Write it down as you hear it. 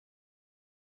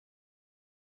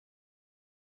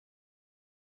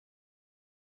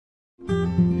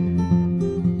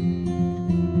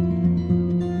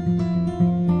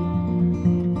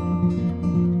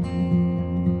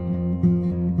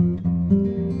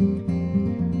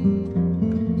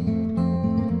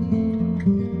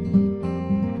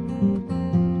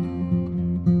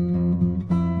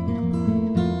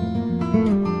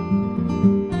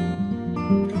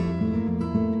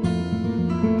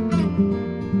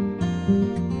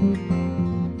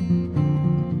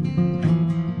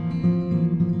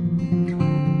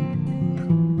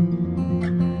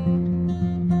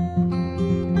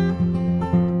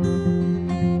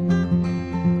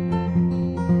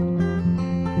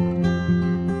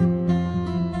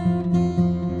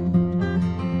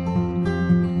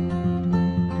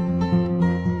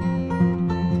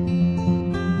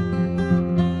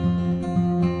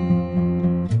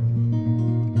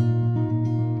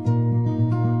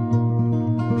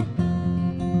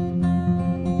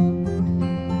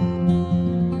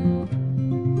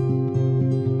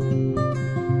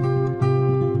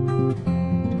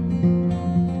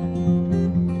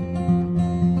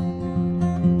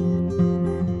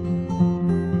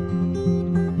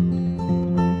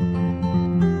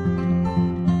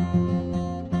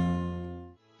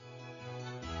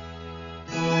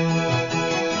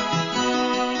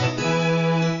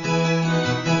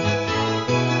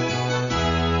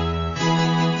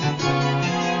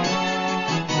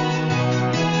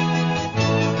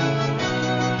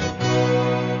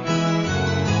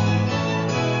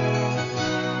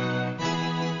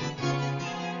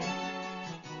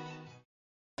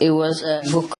It was a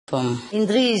book from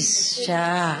Idris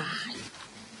Shah.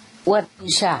 What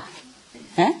Shah?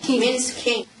 Huh? He means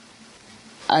king.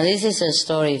 This is a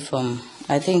story from,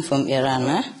 I think, from Iran.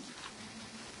 Huh?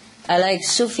 I like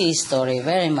Sufi story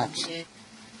very much.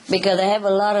 Because I have a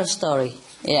lot of story.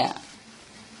 Yeah.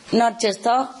 Not just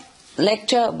talk,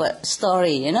 lecture, but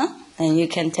story, you know. And you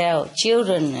can tell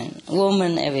children and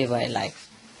women, everybody like.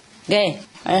 Okay,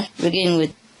 begin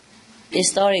with a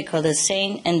story called The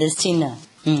Saint and the Sinner.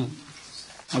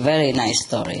 A very nice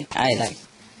story. I like.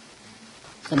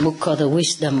 A book called The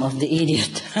Wisdom of the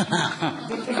Idiot.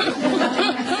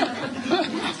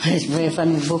 It's a very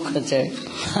funny book.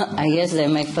 I guess they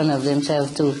make fun of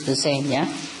themselves too, the same, yeah?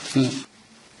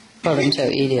 Call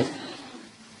themselves idiot.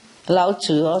 Lao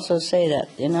Tzu also say that,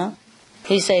 you know.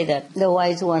 He say that the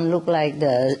wise one look like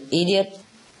the idiot.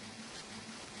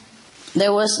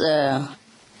 There was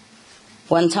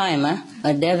one time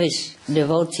a Dervish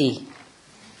devotee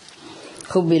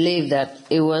who believed that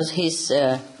it was his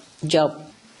job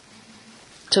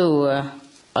to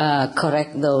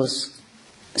correct those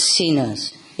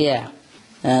sinners,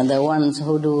 the ones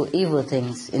who do evil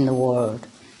things in the world.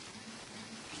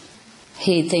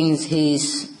 He thinks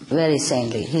he's very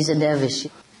saintly. He's a dervish.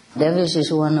 Dervish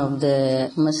is one of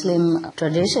the Muslim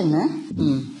tradition,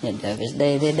 dervish.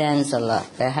 They dance a lot.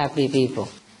 They're happy people.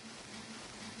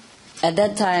 At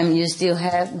that time, you still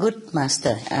have good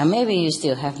master. Maybe you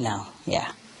still have now.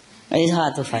 Yeah, it's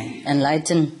hard to find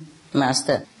enlightened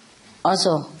master.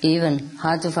 Also, even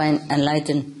hard to find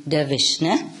enlightened dervish.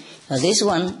 So this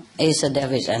one is a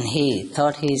dervish, and he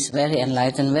thought he's very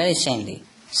enlightened, very saintly.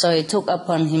 So he took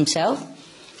upon himself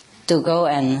to go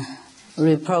and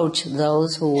reproach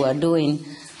those who were doing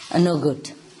no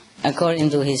good,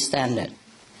 according to his standard.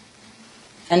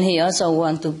 And he also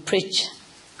wanted to preach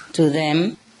to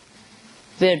them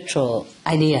spiritual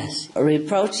ideas,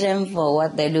 reproach them for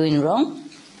what they're doing wrong,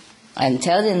 and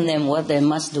telling them what they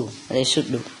must do, they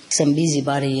should do. Some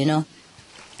busybody, you know.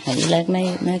 Would you like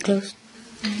my clothes?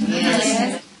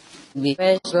 Yes. Be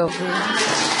fresh, go free.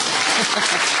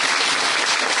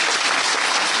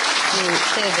 You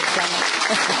save the planet.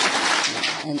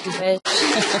 And be fresh.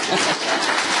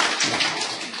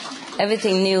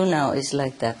 Everything new now is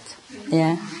like that.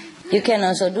 Yeah. You can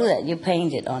also do that. You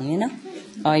paint it on, you know.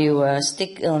 Or you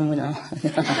stick on, you know.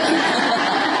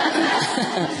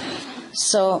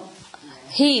 So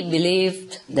he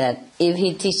believed that if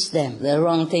he teach them the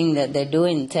wrong thing that they're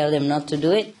doing, tell them not to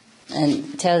do it,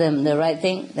 and tell them the right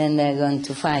thing, then they're going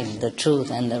to find the truth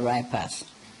and the right path.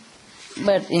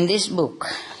 But in this book,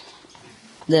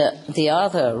 the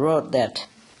author wrote that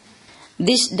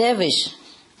this dervish,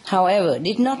 however,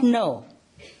 did not know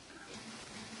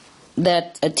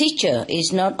that a teacher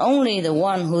is not only the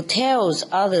one who tells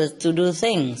others to do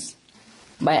things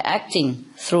by acting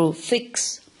through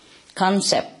fixed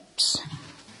concepts,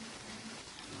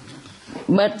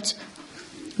 but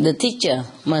the teacher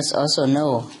must also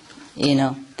know,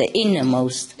 the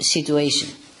innermost situation.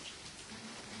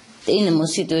 The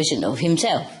innermost situation of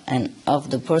himself and of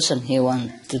the person he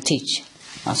wants to teach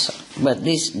also. But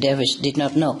this dervish did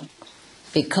not know.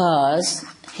 Because,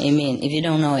 if you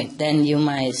don't know it, then you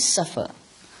might suffer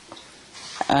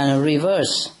a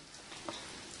reverse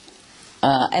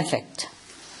effect.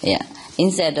 Yeah.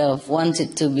 Instead of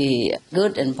wanting to be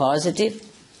good and positive,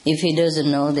 if he doesn't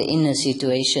know the inner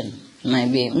situation,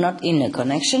 maybe not inner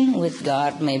connection with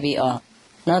God, maybe, or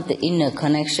not the inner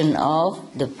connection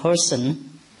of the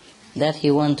person that he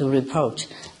wants to reproach,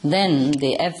 then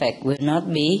the effect will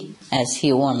not be as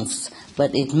he wants,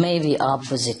 but it may be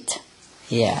opposite.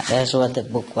 Yeah, that's what the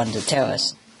book wants to tell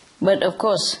us. But of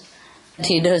course,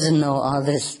 he doesn't know all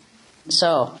this.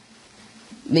 So,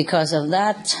 because of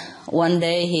that, one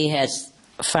day he has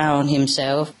found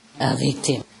himself a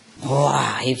victim.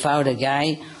 Wow, he found a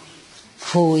guy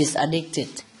who is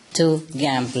addicted to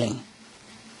gambling.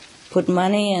 Put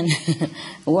money and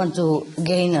want to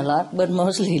gain a lot, but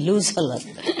mostly lose a lot.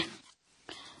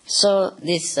 So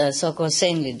this so-called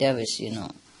saintly dervish,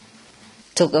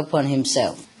 took upon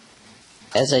himself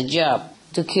as a job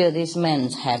to cure this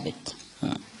man's habit.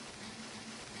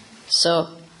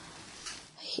 So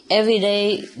every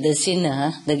day the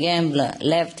sinner, the gambler,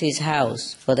 left his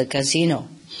house for the casino.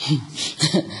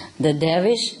 The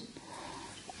dervish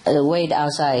wait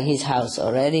outside his house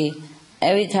already.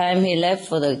 Every time he left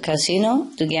for the casino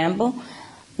to gamble,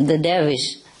 the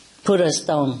dervish put a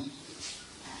stone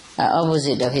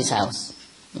opposite of his house,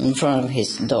 in front of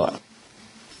his door.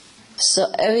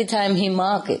 So every time he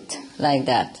marked it like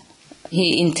that,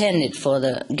 he intended for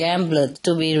the gambler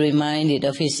to be reminded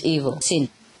of his evil sin,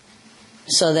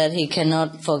 so that he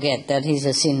cannot forget that he's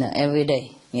a sinner every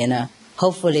day,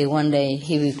 hopefully one day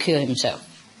he will cure himself.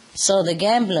 So the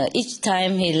gambler, each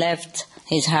time he left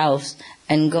his house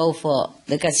and go for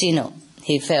the casino,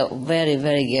 he felt very,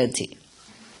 very guilty.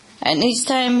 And each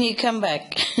time he come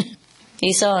back,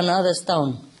 he saw another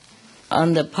stone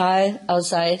on the pile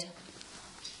outside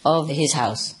of his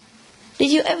house.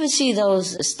 Did you ever see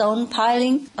those stone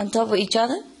piling on top of each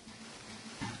other?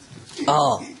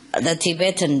 Oh, the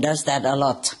Tibetan does that a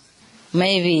lot.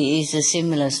 Maybe it's a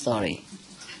similar story.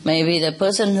 Maybe the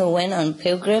person who went on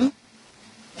pilgrim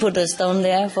put a stone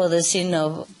there for the sin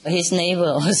of his neighbor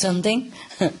or something.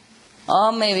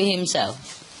 Or maybe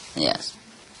himself. Yes.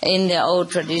 In the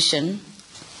old tradition,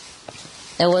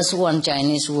 there was one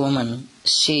Chinese woman.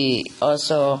 She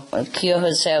also cured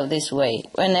herself this way.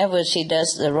 Whenever she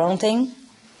does the wrong thing,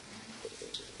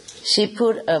 she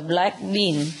put a black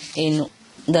bean in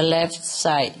the left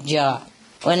side jar.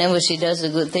 Whenever she does a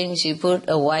good thing, she put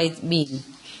a white bean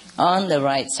on the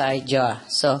right side jar.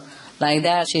 So like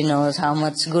that she knows how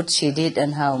much good she did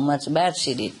and how much bad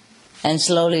she did. And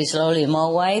slowly,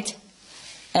 more white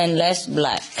and less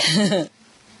black.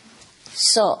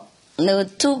 So there were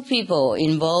two people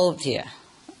involved here.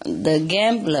 The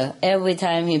gambler, every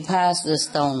time he passed the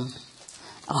stone,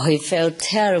 he felt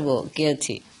terrible,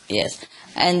 guilty, yes.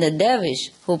 And the dervish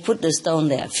who put the stone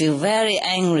there feel very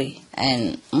angry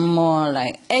and more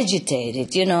like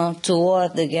agitated,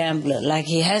 toward the gambler, like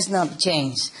he has not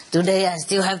changed. Today I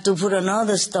still have to put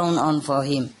another stone on for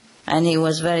him. And he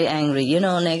was very angry,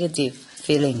 negative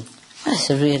feeling.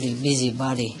 That's a really busy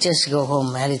body. Just go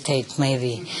home, meditate,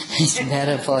 maybe. It's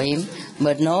better for him.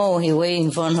 But no, he wait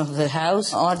in front of the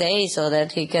house all day so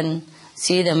that he can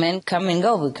see the man come and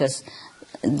go, because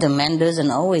the man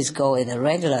doesn't always go at a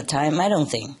regular time, I don't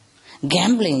think.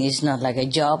 Gambling is not like a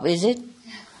job, is it?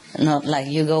 Not like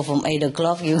you go from 8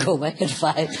 o'clock, you go back at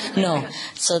 5. No.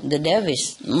 So the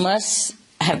dervish must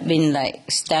have been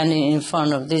like standing in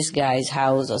front of this guy's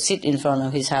house or sit in front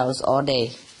of his house all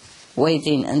day,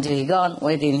 waiting until he gone,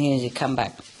 waiting until he come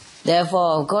back.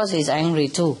 Therefore, of course, he's angry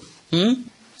too.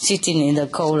 Sitting in the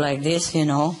cold like this,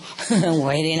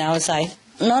 waiting outside.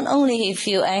 Not only he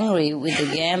feel angry with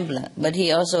the gambler, but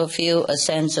he also feel a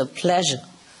sense of pleasure,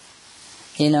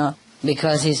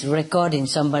 because he's recording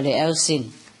somebody else's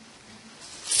sin.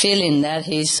 Feeling that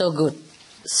he's so good,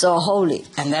 so holy,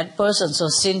 and that person so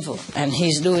sinful, and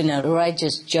he's doing a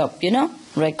righteous job,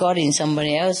 recording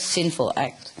somebody else's sinful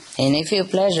act. And he feel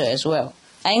pleasure as well.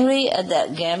 Angry at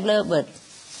that gambler, but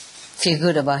feel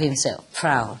good about himself,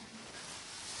 proud.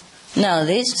 Now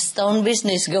this stone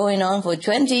business going on for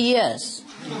 20 years.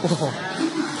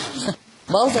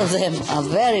 Both of them are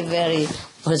very, very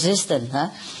persistent.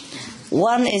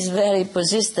 One is very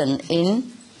persistent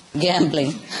in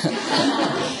gambling.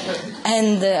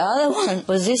 And the other one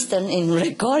persistent in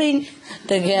recording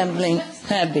the gambling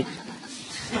habit.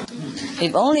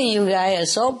 If only you guys are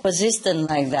so persistent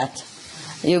like that,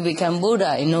 you become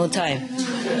Buddha in no time.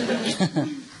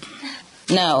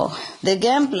 Now, the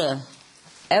gambler,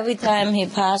 every time he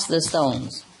passed the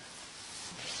stones,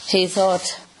 he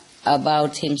thought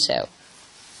about himself.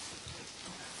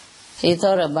 He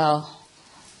thought about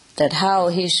that how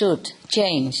he should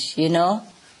change,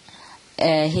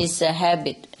 his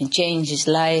habit, change his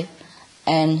life,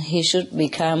 and he should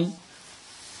become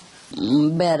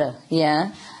better,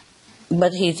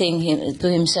 But he think to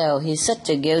himself, he's such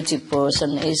a guilty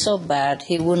person, he's so bad,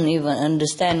 he wouldn't even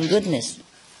understand goodness.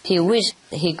 He wished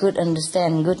he could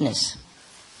understand goodness.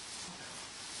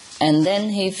 And then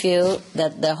he feel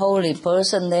that the holy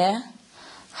person there,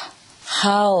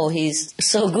 how he's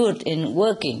so good in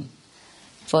working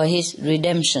for his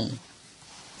redemption,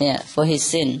 for his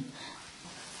sin.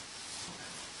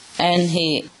 And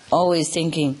he always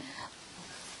thinking,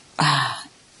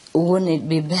 wouldn't it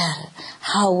be better?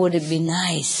 How would it be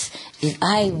nice if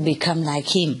I become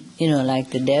like him, like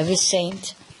the Dervish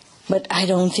saint? But I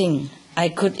don't think I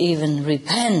could even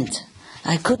repent.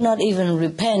 I could not even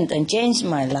repent and change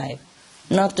my life.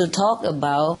 Not to talk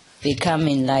about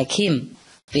becoming like him.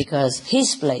 Because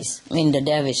his place, the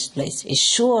Dervish place, is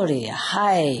surely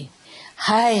high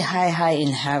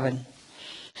in heaven.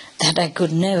 That I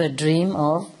could never dream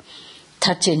of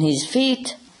touching his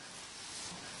feet.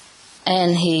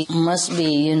 And he must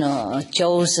be,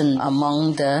 chosen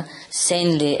among the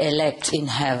saintly elect in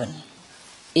heaven.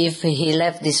 If he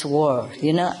left this world,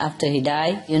 after he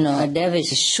died, a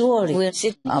dervish surely will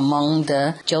sit among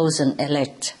the chosen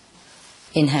elect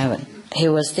in heaven. He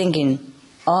was thinking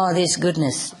all this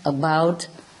goodness about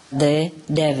the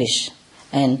dervish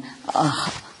and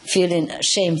feeling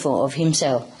shameful of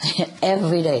himself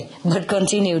every day, but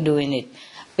continue doing it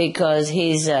because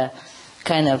he's a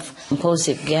kind of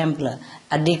compulsive gambler,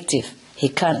 addictive. He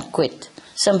can't quit.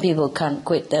 Some people can't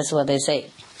quit, that's what they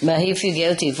say. But he feels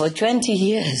guilty for 20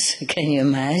 years, can you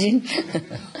imagine?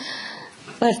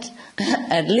 But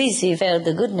at least he felt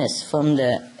the goodness from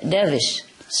the dervish.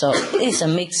 So it's a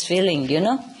mixed feeling, you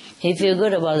know. He feels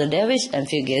good about the dervish and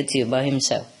feels guilty about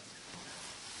himself.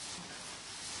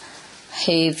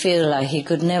 He feels like he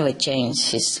could never change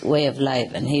his way of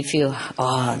life, and he feels,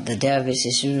 the dervish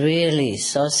is really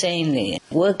so sanely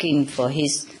working for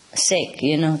his sake,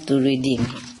 you know, to redeem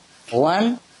him.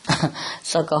 One,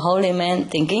 like a holy man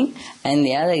thinking, and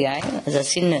the other guy is a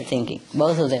sinner thinking.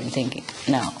 Both of them thinking.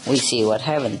 Now, we see what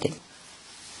heaven thinks.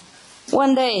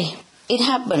 One day, it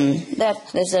happened that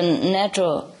there's a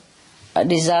natural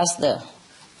disaster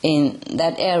in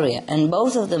that area, and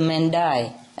both of the men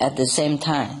died at the same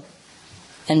time.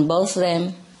 And both of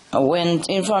them went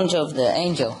in front of the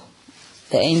angel.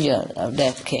 The angel of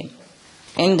death came.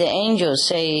 And the angel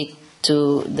said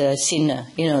to the sinner,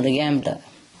 you know, the gambler,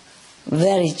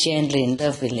 very gently and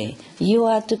lovingly, you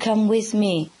are to come with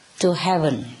me to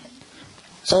heaven.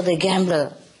 So the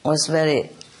gambler was very,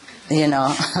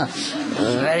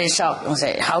 very shocked and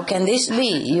said, how can this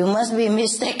be? You must be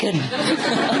mistaken.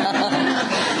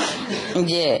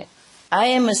 Yeah, I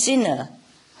am a sinner.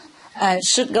 I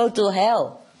should go to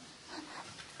hell.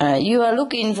 You are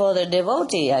looking for the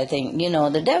devotee, I think,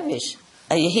 the dervish.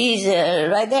 He's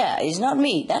right there. It's not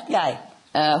me, that guy.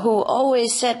 Who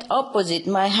always sat opposite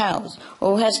my house,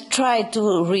 who has tried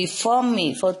to reform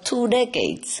me for 2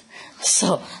 decades.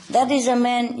 So that is the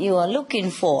man you are looking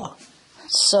for.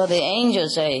 So the angel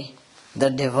say, the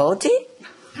devotee?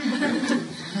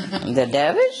 The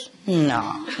dervish?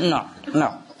 No.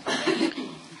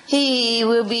 He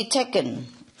will be taken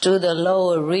to the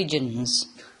lower regions,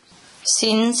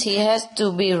 since he has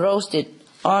to be roasted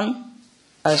on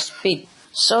a spit.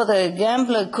 So the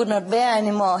gambler could not bear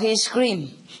anymore. He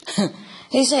screamed.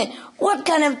 He said, what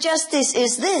kind of justice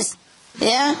is this?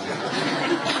 Yeah?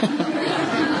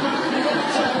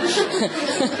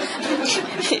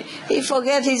 He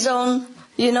forget his own,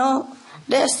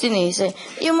 destiny. He said,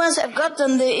 you must have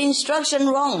gotten the instruction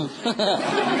wrong.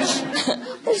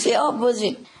 It's the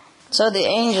opposite. So the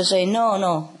angel say,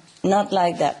 no, not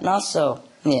like that, not so.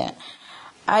 Yeah.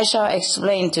 I shall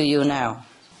explain to you now.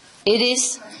 It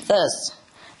is thus.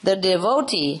 The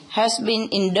devotee has been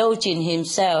indulging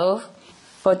himself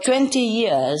for 20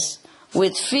 years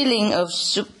with feeling of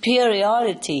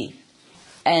superiority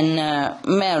and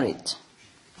merit.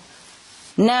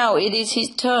 Now it is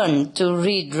his turn to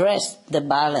redress the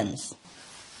balance.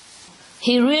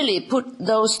 He really put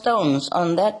those stones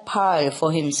on that pile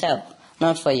for himself,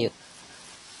 not for you.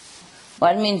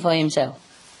 What mean for himself?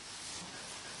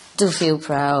 To feel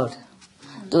proud,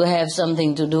 to have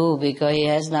something to do because he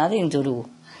has nothing to do.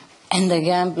 And the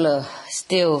gambler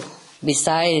still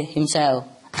beside himself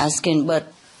asking,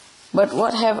 but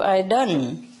what have I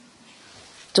done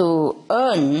to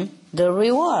earn the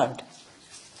reward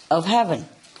of heaven?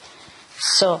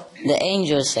 So the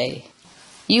angels say,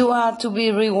 you are to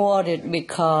be rewarded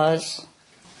because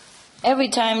every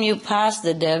time you pass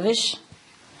the dervish,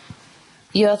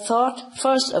 your thought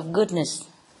first of goodness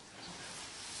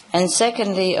and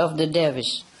secondly of the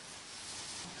dervish.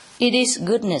 It is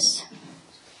goodness,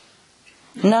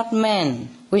 not man,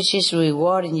 which is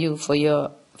rewarding you for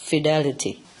your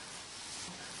fidelity.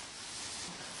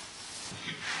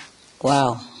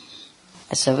 Wow,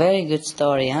 that's a very good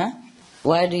story, huh?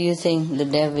 Why do you think the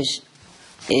dervish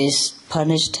is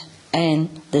punished and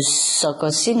the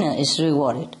so-called sinner is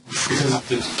rewarded? Because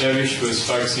the dervish was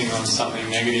focusing on something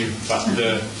negative, but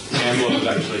the gambler was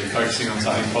actually focusing on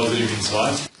something positive in his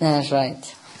life. That's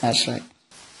right.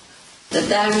 The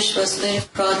dervish was very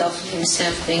proud of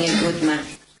himself being a good man.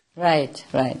 Right.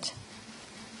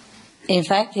 In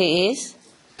fact, he is?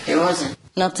 He wasn't.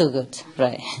 Not too good,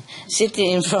 right.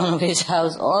 Sitting in front of his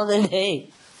house all the day,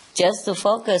 just to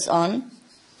focus on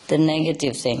the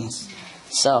negative things.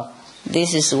 So,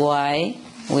 this is why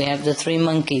we have the 3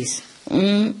 monkeys.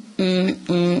 No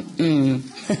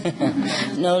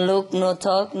look, no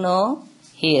talk, no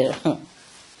hear.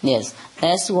 Yes,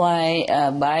 that's why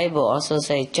Bible also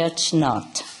say, judge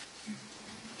not,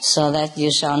 so that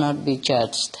you shall not be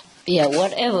judged. Yeah,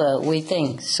 whatever we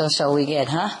think, so shall we get,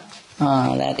 huh?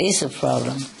 That is a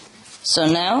problem. So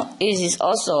now, it is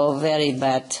also very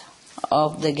bad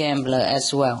of the gambler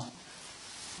as well.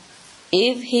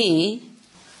 If he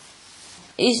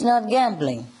is not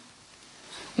gambling,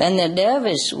 then the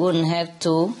dervish wouldn't have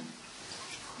to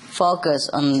focus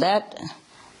on that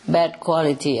bad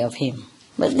quality of him.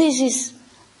 But this is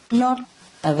not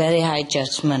a very high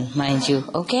judgment, mind you,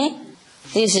 okay?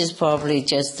 This is probably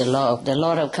just the law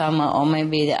of karma, or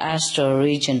maybe the astral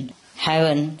region,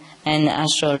 heaven and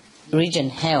astral region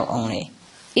hell only.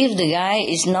 If the guy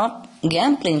is not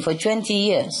gambling for 20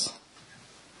 years,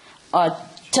 or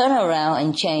turn around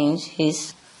and change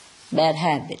his bad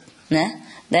habit,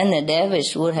 then the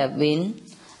dervish would have been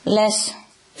less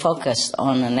focused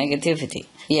on the negativity.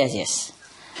 Yes.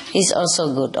 It's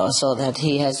also good also that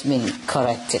he has been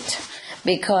corrected,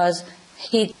 because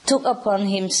he took upon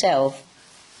himself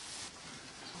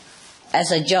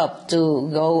as a job to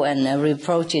go and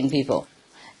reproaching people.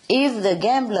 If the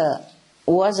gambler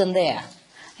wasn't there,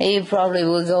 he probably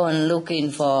would go and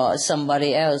looking for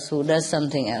somebody else who does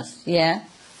something else,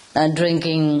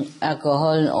 drinking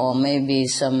alcohol, or maybe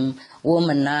some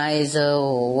womanizer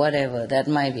or whatever that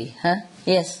might be,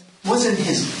 Yes. Wasn't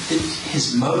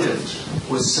his motive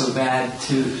was so bad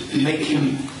to make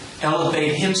him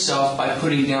elevate himself by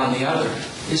putting down the other?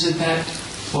 Isn't that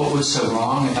what was so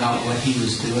wrong about what he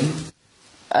was doing?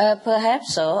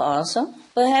 Perhaps so also.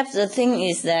 Perhaps the thing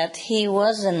is that he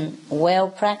wasn't well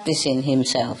practicing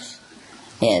himself.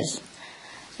 Yes.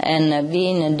 And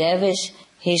being a dervish,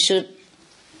 he should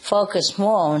focus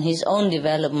more on his own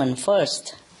development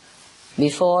first,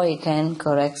 before he can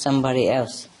correct somebody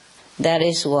else. That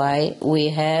is why we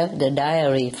have the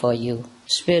diary for you,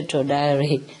 spiritual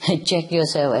diary. Check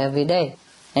yourself every day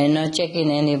and not checking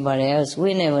anybody else.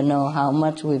 We never know how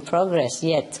much we progress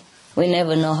yet. We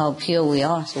never know how pure we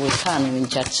are, so we can't even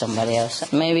judge somebody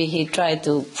else. Maybe he tried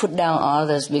to put down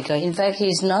others because, in fact,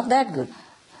 he's not that good.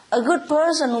 A good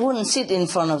person wouldn't sit in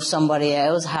front of somebody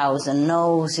else's house and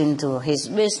nose into his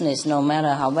business, no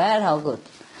matter how bad, how good.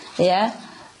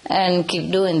 And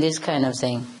keep doing this kind of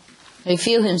thing. He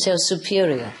feels himself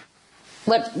superior.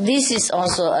 But this is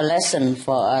also a lesson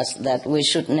for us that we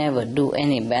should never do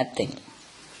any bad thing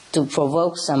to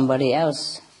provoke somebody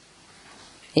else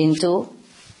into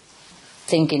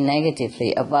thinking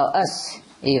negatively about us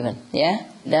even.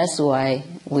 That's why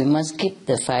we must keep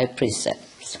the 5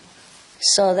 precepts,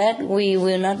 so that we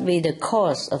will not be the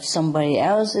cause of somebody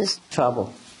else's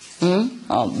trouble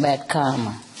or bad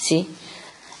karma. See?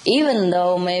 Even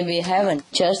though maybe haven't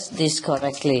judged this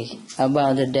correctly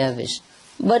about the dervish.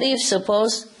 But if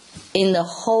suppose in the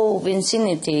whole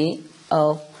vicinity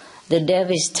of the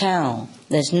dervish town,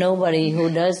 there's nobody who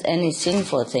does any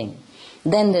sinful thing,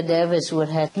 then the dervish would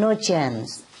have no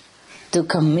chance to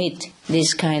commit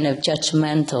this kind of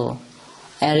judgmental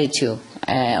attitude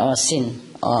or sin,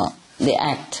 or the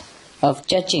act of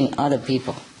judging other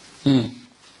people.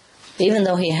 Even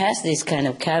though he has this kind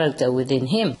of character within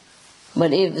him.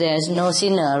 But if there's no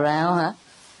sinner around,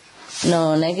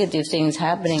 no negative things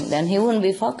happening, then he wouldn't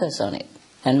be focused on it.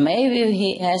 And maybe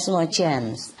he has more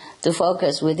chance to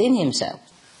focus within himself.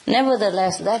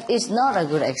 Nevertheless, that is not a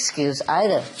good excuse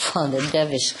either for the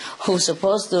dervish who's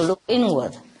supposed to look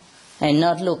inward and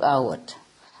not look outward.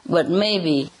 But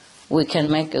maybe we can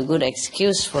make a good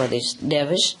excuse for this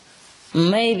dervish.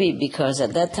 Maybe because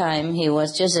at that time he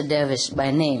was just a dervish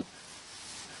by name.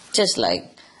 Just like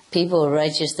people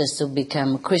register to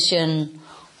become Christian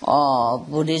or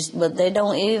Buddhist, but they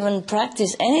don't even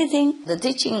practice anything. The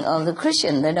teaching of the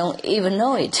Christian, they don't even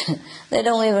know it. They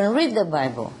don't even read the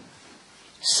Bible.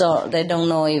 So they don't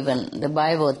know even the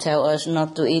Bible tells us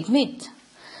not to eat meat.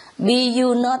 Be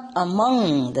you not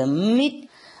among the meat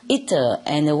eater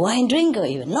and the wine drinker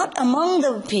even. Not among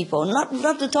the people,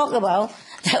 not to talk about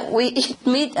that we eat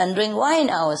meat and drink wine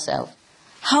ourselves.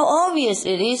 How obvious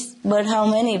it is, but how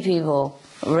many people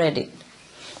read it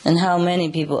and how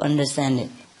many people understand it.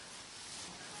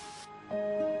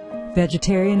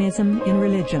 Vegetarianism in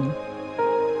religion.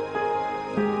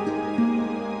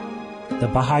 The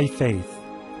Baha'i Faith.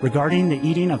 Regarding the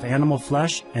eating of animal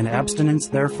flesh and abstinence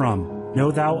therefrom,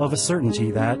 know thou of a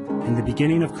certainty that, in the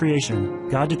beginning of creation,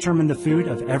 God determined the food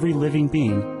of every living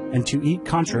being, and to eat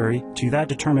contrary to that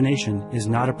determination is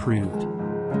not approved.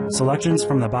 Selections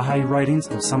from the Baha'i writings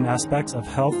of some aspects of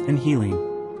health and healing.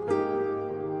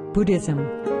 Buddhism.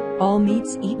 All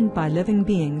meats eaten by living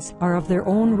beings are of their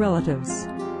own relatives.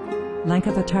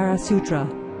 Lankavatara Sutra.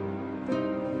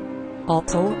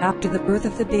 Also, after the birth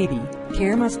of the baby,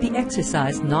 care must be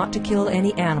exercised not to kill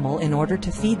any animal in order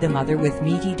to feed the mother with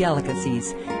meaty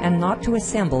delicacies, and not to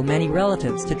assemble many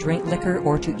relatives to drink liquor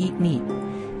or to eat meat,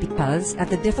 because at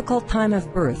the difficult time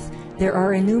of birth there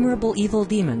are innumerable evil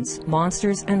demons,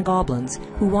 monsters, and goblins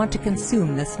who want to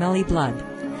consume the smelly blood.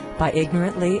 By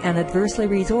ignorantly and adversely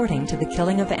resorting to the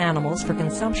killing of animals for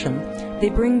consumption, they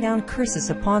bring down curses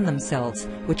upon themselves,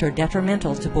 which are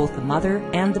detrimental to both the mother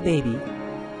and the baby.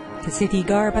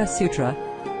 Kshitigarbha Sutra.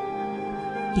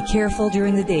 Be careful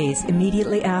during the days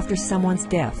immediately after someone's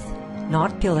death,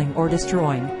 not killing or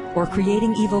destroying, or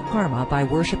creating evil karma by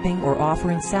worshipping or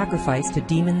offering sacrifice to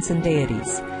demons and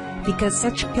deities. because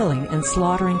such killing and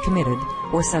slaughtering committed,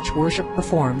 or such worship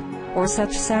performed, or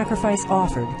such sacrifice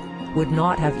offered, would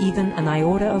not have even an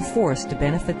iota of force to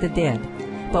benefit the dead,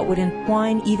 but would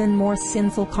entwine even more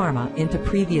sinful karma into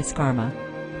previous karma,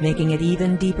 making it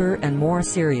even deeper and more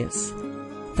serious.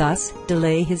 Thus,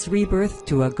 delay his rebirth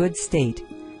to a good state.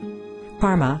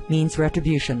 Karma means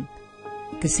retribution.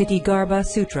 Kshitigarbha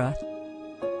Sutra.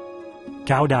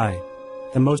 Gaudai.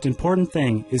 The most important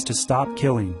thing is to stop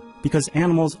killing, because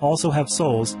animals also have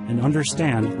souls and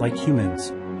understand like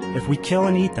humans. If we kill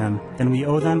and eat them, then we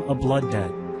owe them a blood debt.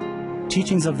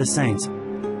 Teachings of the Saints.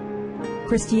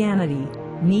 Christianity.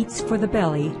 Meats for the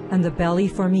belly, and the belly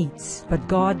for meats, but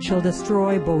God shall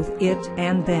destroy both it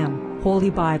and them.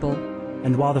 Holy Bible.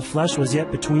 And while the flesh was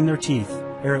yet between their teeth,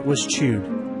 ere it was chewed,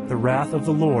 the wrath of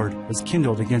the Lord was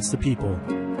kindled against the people,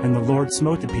 and the Lord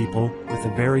smote the people with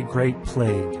a very great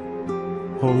plague.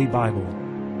 Holy Bible.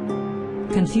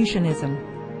 Confucianism.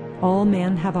 All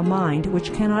men have a mind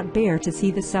which cannot bear to see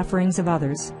the sufferings of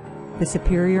others. The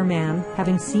superior man,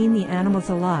 having seen the animals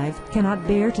alive, cannot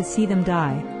bear to see them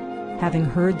die. Having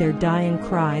heard their dying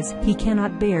cries, he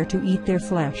cannot bear to eat their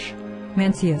flesh.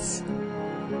 Mencius.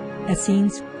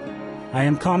 Essenes. I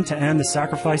am come to end the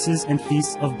sacrifices and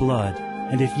feasts of blood,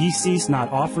 and if ye cease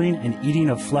not offering and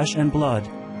eating of flesh and blood,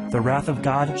 the wrath of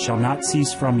God shall not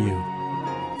cease from you.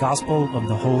 Gospel of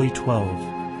the Holy 12.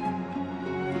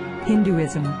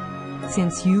 Hinduism.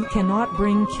 Since you cannot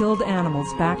bring killed animals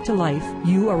back to life,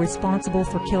 you are responsible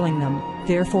for killing them.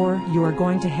 Therefore, you are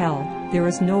going to hell. There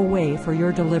is no way for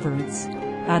your deliverance.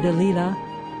 Adalila.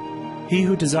 He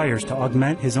who desires to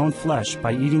augment his own flesh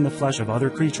by eating the flesh of other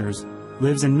creatures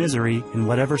lives in misery in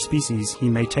whatever species he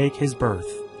may take his birth.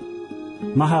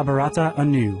 Mahabharata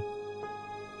anew.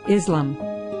 Islam.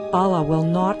 Allah will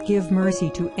not give mercy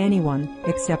to anyone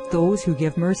except those who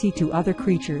give mercy to other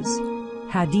creatures.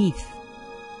 Hadith.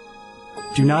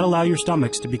 Do not allow your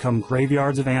stomachs to become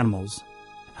graveyards of animals.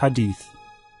 Hadith.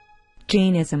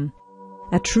 Jainism.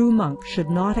 A true monk should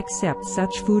not accept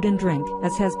such food and drink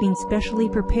as has been specially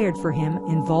prepared for him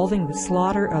involving the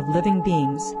slaughter of living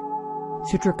beings.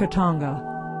 Sutrakritanga.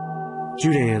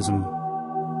 Judaism.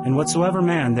 And whatsoever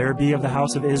man there be of the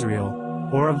house of Israel,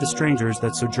 or of the strangers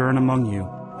that sojourn among you,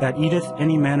 that eateth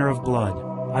any manner of blood,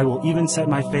 I will even set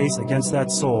my face against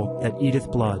that soul that eateth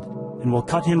blood, and will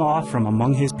cut him off from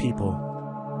among his people.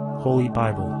 Holy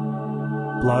Bible.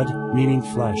 Blood meaning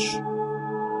flesh.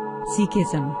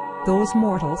 Sikhism. Those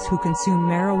mortals who consume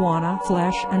marijuana,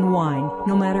 flesh, and wine,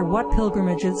 no matter what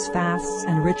pilgrimages, fasts,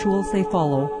 and rituals they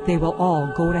follow, they will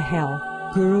all go to hell.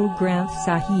 Guru Granth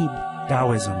Sahib.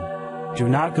 Taoism. Do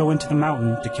not go into the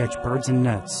mountain to catch birds and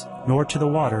nets, nor to the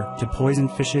water to poison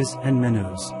fishes and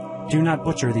minnows. Do not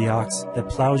butcher the ox that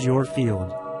plows your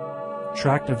field.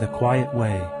 Tract of the Quiet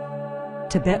Way.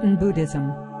 Tibetan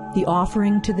Buddhism. The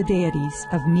offering to the deities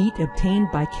of meat obtained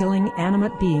by killing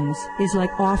animate beings is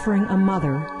like offering a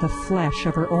mother the flesh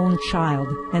of her own child,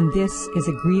 and this is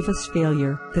a grievous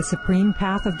failure, the supreme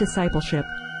path of discipleship.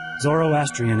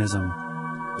 Zoroastrianism.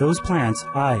 Those plants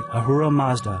I, Ahura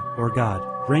Mazda, or God,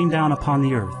 rain down upon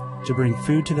the earth to bring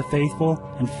food to the faithful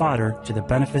and fodder to the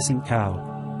beneficent cow.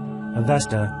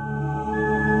 Avesta.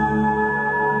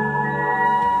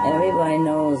 Everybody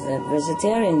knows that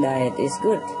vegetarian diet is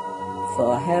good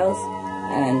for health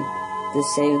and to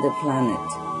save the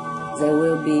planet. They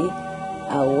will be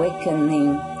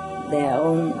awakening their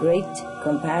own great,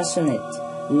 compassionate,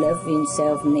 loving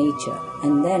self-nature,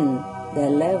 and then their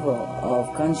level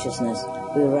of consciousness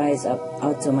will rise up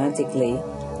automatically,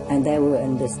 and they will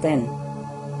understand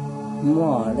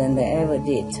more than they ever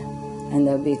did, and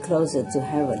they'll be closer to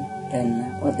heaven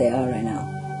than what they are right now.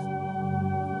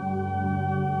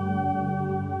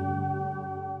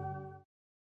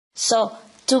 So,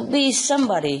 to be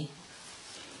somebody,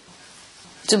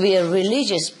 to be a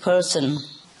religious person,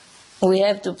 we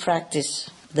have to practice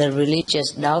the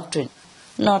religious doctrine,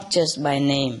 not just by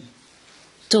name.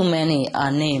 Too many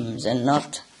are names and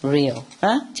not real,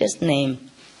 just name.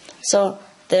 So,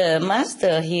 the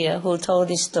master here who told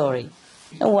this story,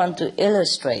 I want to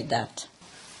illustrate that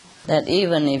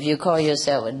even if you call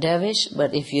yourself a dervish,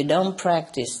 but if you don't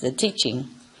practice the teaching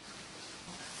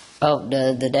of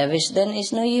the dervish, then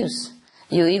it's no use.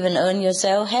 You even earn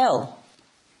yourself hell.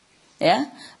 Yeah?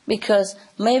 Because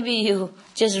maybe you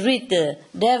just read the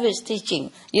dervish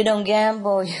teaching. You don't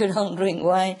gamble, you don't drink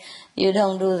wine, you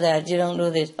don't do that, you don't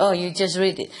do this. Oh, you just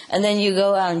read it. And then you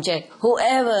go out and check.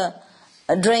 Whoever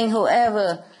drink,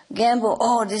 whoever gamble,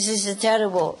 oh, this is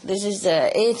terrible, this is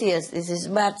atheist, this is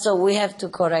bad, so we have to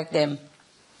correct them.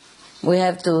 We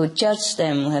have to judge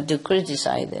them, we have to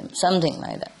criticize them, something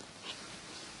like that.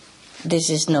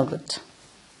 This is no good.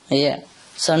 Yeah.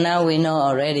 So now we know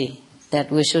already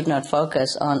that we should not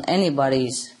focus on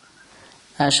anybody's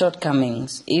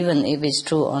shortcomings, even if it's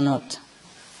true or not.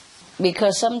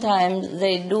 Because sometimes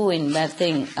they doing bad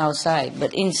thing outside,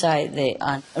 but inside they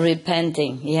are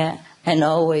repenting, and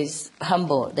always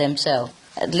humble themselves.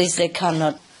 At least they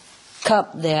cannot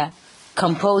curb their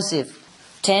compulsive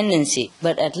tendency,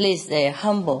 but at least they are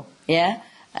humble,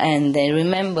 and they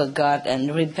remember God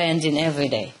and repenting every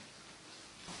day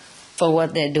for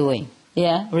what they're doing.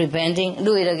 Repenting,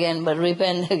 do it again, but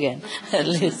repent again. At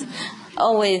least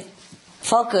always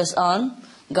focus on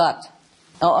God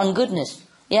or on goodness.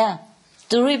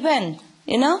 To repent,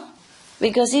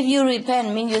 because if you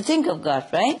repent, means you think of God,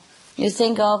 right? You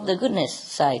think of the goodness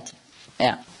side.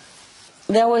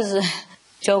 There was a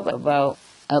joke about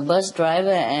a bus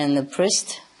driver and a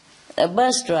priest. A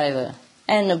bus driver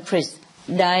and a priest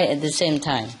died at the same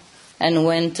time and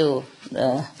went to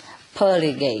the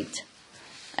pearly gate.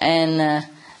 And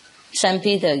St.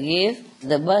 Peter gave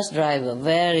the bus driver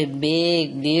very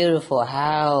big, beautiful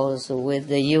house with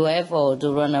the UFO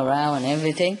to run around and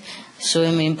everything,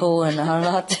 swimming pool and a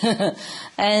lot.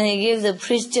 And he gave the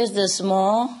priest just a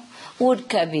small wood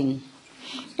cabin.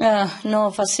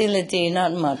 No facility,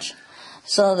 not much.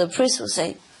 So the priest would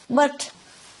say, but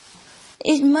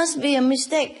it must be a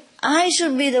mistake. I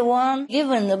should be the one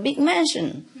given the big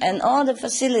mansion and all the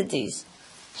facilities.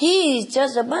 He is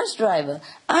just a bus driver.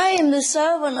 I am the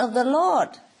servant of the Lord.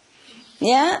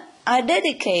 I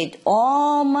dedicate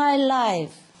all my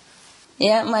life,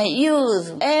 my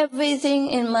youth, everything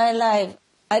in my life.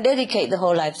 I dedicate the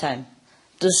whole lifetime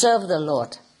to serve the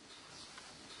Lord.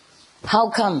 How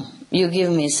come you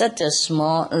give me such a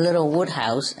small little wood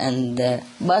house and the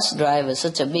bus driver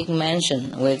such a big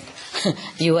mansion with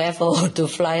UFO to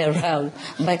fly around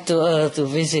back to Earth to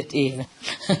visit even?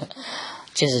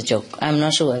 Just a joke. I'm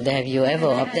not sure if they have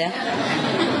UFO up there.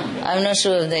 I'm not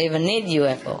sure if they even need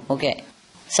UFO. Okay.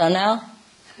 So now,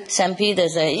 St. Peter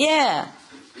said,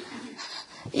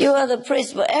 you are the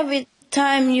priest, but every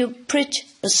time you preach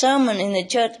a sermon in the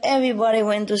church, everybody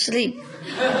went to sleep.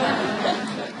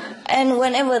 And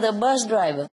whenever the bus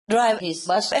driver drive his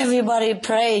bus, everybody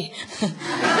pray.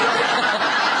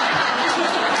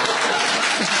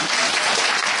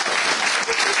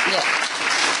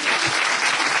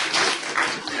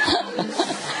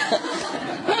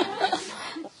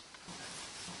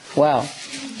 Wow,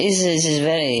 this is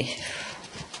very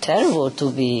terrible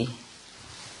to be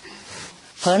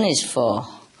punished for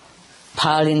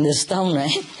piling the stone,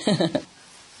 right?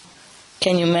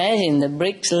 Can you imagine the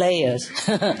bricks layers?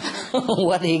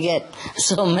 What he get?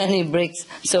 So many bricks,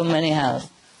 so many houses.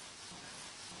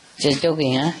 Just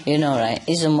joking, huh? You know, right?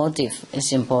 It's a motive.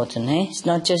 It's important, eh? It's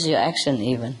not just your action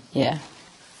even.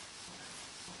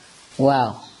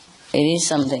 Wow. It is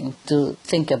something to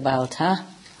think about, huh?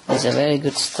 It's a very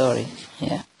good story.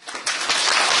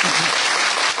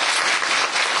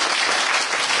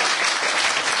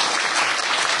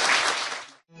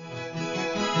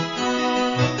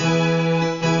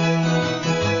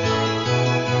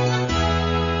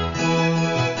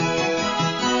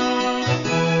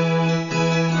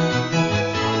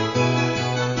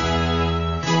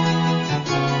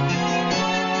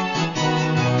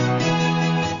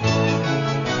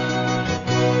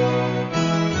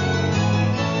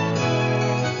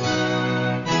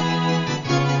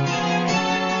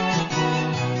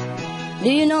 Do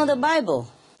you know the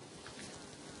Bible?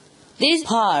 This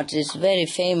part is very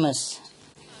famous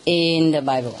in the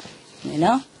Bible,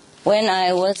 When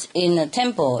I was in a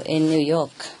temple in New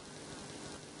York,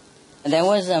 there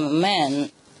was a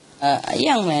man, a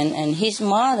young man, and his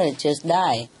mother just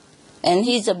died. And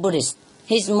he's a Buddhist.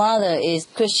 His mother is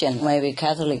Christian, maybe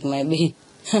Catholic, maybe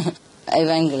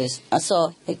evangelist.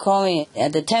 So he called me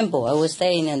at the temple. I was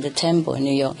staying at the temple in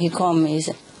New York. He called me, he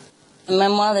said, my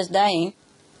mother's dying.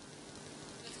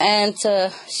 And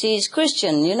she's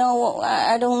Christian,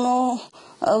 I don't know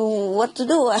what to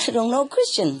do. I don't know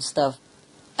Christian stuff.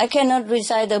 I cannot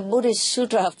recite the Buddhist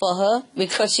sutra for her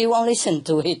because she won't listen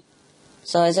to it.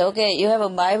 So I said, okay, you have a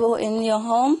Bible in your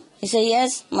home? He said,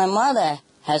 yes, my mother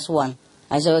has one.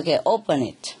 I said, okay, open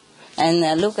it.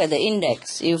 And look at the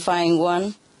index. You find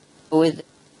one with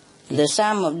the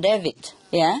Psalm of David,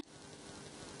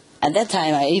 At that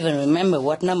time, I even remember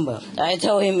what number. I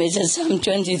told him it's a Psalm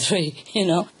 23,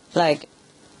 like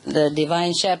the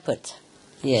Divine Shepherd.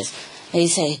 Yes. He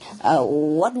said,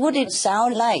 what would it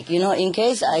sound like, in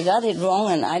case I got it wrong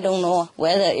and I don't know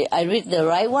whether I read the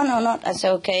right one or not. I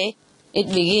said, okay. It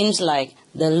begins like,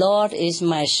 the Lord is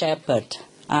my shepherd.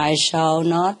 I shall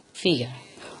not fear.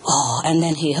 Oh, and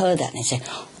then he heard that and he said,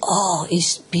 oh,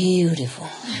 it's beautiful.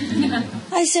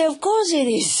 I say, of course it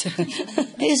is.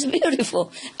 It's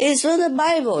beautiful. It's from the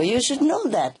Bible. You should know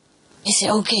that. He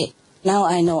said, okay, now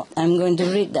I know. I'm going to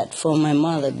read that for my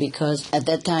mother, because at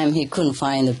that time he couldn't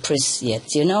find the priest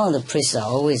yet. You know, the priests are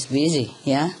always busy,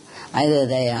 yeah? Either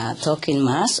they are talking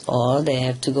mass, or they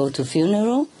have to go to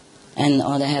funeral,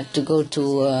 or they have to go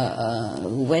to a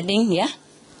wedding, yeah?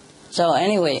 So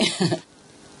anyway,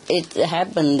 it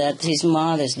happened that his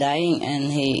mother is dying,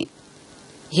 and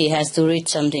he has to read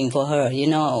something for her, you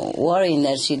know, worrying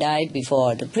that she died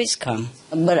before the priest come.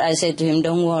 But I said to him,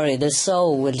 don't worry, the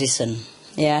soul will listen.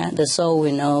 Yeah, the soul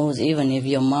will know. Even if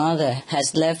your mother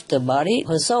has left the body,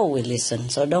 her soul will listen.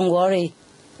 So don't worry.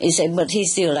 He said, but he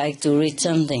still like to read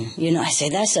something. You know, I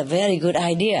said, that's a very good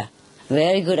idea.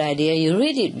 Very good idea. You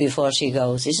read it before she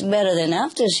goes. It's better than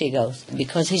after she goes.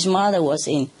 Because his mother was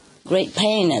in great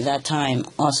pain at that time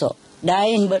also.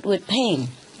 Dying but with pain.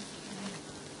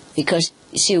 Because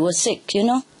she was sick, you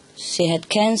know. She had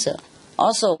cancer.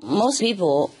 Also, most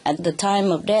people at the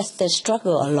time of death, they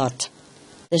struggle a lot.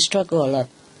 They struggle a lot.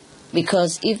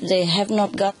 Because if they have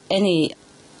not got any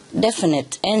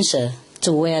definite answer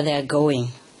to where they're going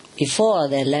before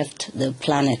they left the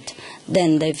planet,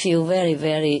 then they feel very,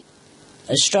 very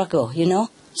struggle, you know,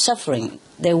 suffering.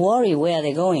 They worry where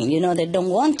they're going. You know, they don't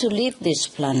want to leave this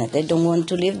planet. They don't want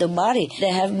to leave the body.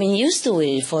 They have been used to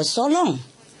it for so long.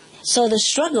 So the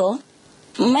struggle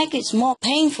makes it more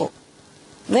painful.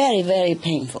 Very, very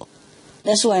painful.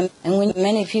 That's why, and when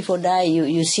many people die,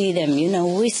 you see them, you know,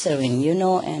 withering, you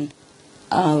know, and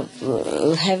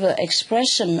have an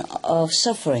expression of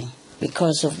suffering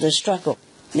because of the struggle.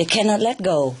 They cannot let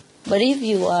go. But if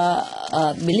you are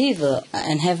a believer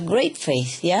and have great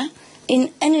faith, yeah,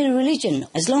 in any religion,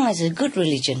 as long as it's a good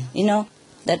religion, you know,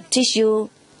 that teach you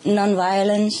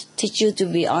non-violence, teach you to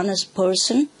be an honest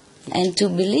person, and to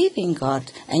believe in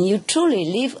God, and you truly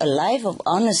live a life of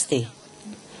honesty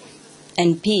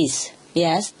and peace,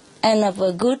 yes, and of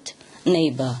a good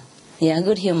neighbor, yeah,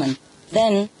 good human,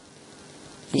 then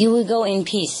you will go in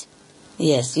peace.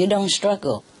 Yes, you don't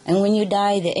struggle. And when you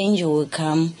die, the angel will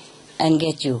come and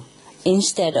get you,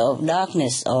 instead of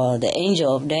darkness or the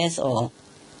angel of death or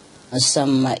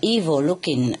some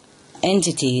evil-looking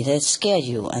entity that scares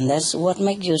you, and that's what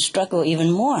makes you struggle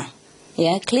even more,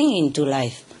 yeah, clinging to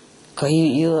life, because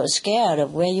you're scared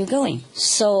of where you're going.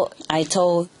 So I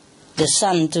told the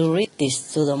son to read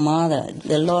this to the mother.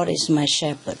 The Lord is my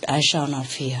shepherd, I shall not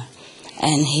fear.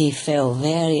 And he felt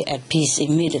very at peace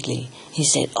immediately. He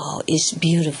said, oh, it's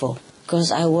beautiful.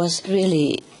 Because I was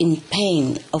really in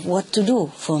pain of what to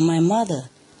do for my mother.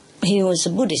 He was a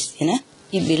Buddhist, you know.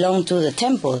 He belonged to the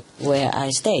temple where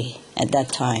I stay at that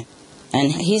time.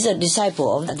 And he's a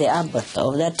disciple of the abbot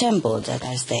of that temple that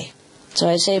I stay. So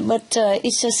I say, but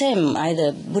it's the same,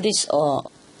 either Buddhist or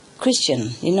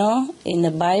Christian, you know. In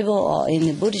the Bible or in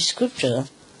the Buddhist scripture,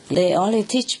 they only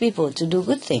teach people to do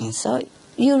good things. So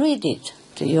you read it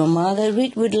to your mother,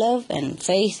 read with love and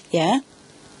faith, yeah,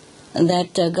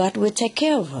 that God will take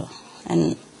care of her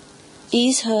and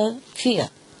ease her fear.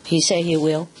 He said he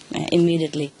will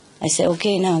immediately. I said,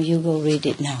 okay, now you go read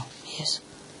it now. Yes.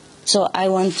 So I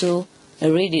want to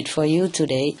read it for you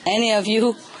today. Any of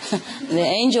you, the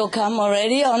angel come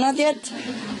already or not yet?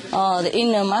 The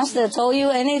inner master told you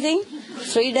anything?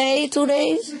 3 days, 2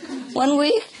 days, 1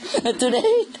 week, 2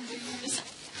 days,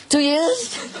 2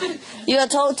 years? You are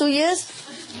told 2 years?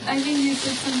 I think you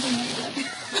said something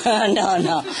like that.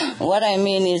 No. What I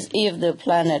mean is if the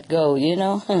planet go, you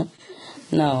know.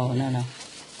 No.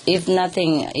 If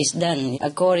nothing is done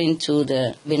according to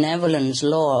the benevolence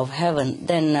law of heaven,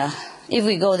 then if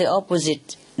we go the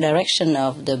opposite direction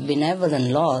of the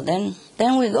benevolent law, then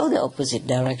we go the opposite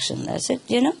direction. That's it,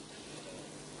 you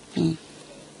know.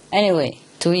 Anyway,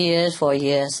 2 years, 4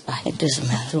 years, it doesn't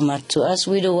matter too much to us.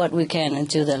 We do what we can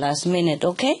until the last minute,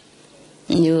 okay?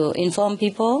 You inform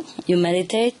people, you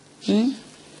meditate,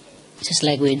 just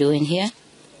like we're doing here,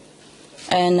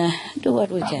 and do what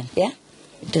we can, yeah?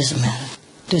 It doesn't matter.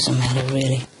 Doesn't matter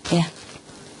really, yeah?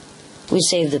 We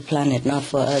save the planet, not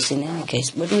for us in any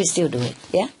case, but we still do it,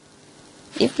 yeah?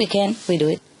 If we can, we do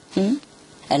it.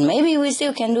 And maybe we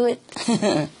still can do it,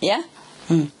 yeah?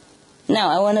 Now,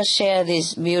 I want to share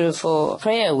this beautiful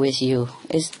prayer with you.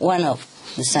 It's one of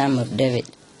the Psalm of David.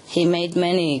 He made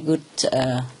many good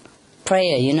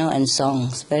prayer, you know, and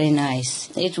songs. Very nice.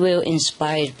 It will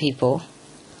inspire people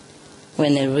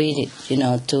when they read it, you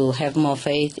know, to have more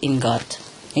faith in God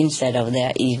instead of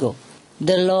their ego.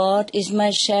 The Lord is my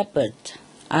shepherd,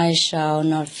 I shall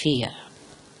not fear.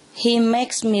 He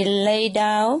makes me lay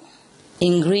down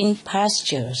in green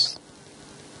pastures.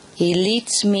 He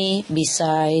leads me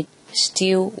beside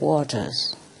still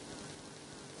waters.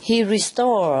 He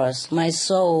restores my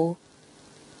soul.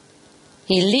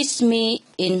 He leads me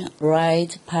in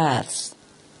right paths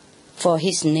for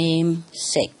His name's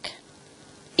sake.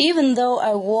 Even though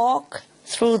I walk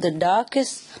through the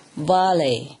darkest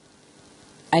valley,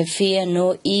 I fear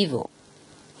no evil,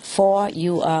 for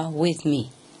You are with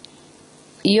me.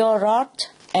 Your rod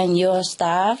and Your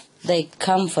staff, they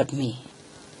comfort me.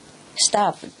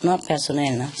 Staff, not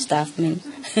personnel, no? Staff means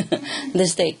the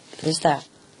stick, the staff.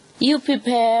 You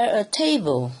prepare a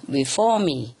table before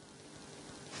me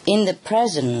in the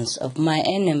presence of my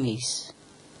enemies.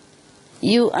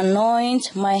 You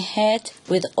anoint my head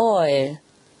with oil.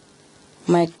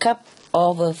 My cup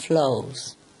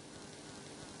overflows.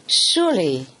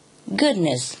 Surely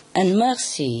goodness and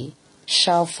mercy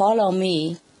shall follow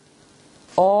me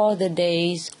all the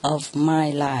days of my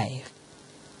life,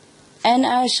 and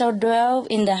I shall dwell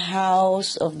in the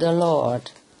house of the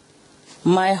Lord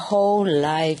my whole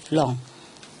life long.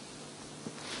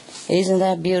 Isn't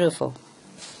that beautiful?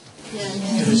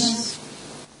 Yes.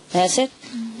 That's it?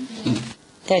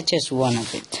 That's just one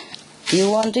of it. You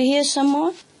want to hear some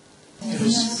more?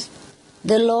 Yes.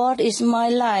 The Lord is my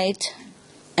light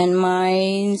and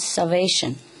my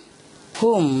salvation.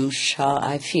 Whom shall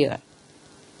I fear?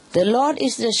 The Lord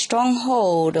is the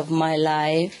stronghold of my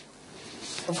life.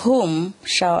 Of whom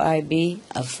shall I be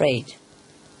afraid?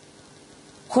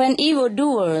 When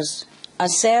evildoers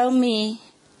assail me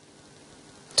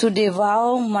to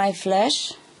devour my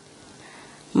flesh,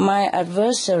 my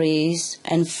adversaries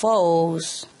and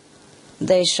foes,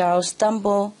 they shall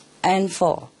stumble and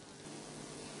fall.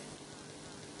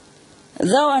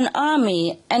 Though an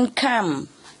army encamp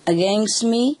against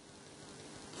me,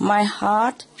 my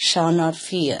heart shall not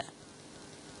fear.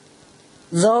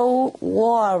 Though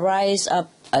war rise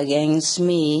up against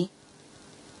me,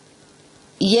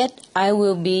 yet I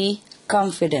will be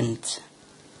confident.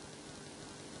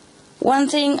 One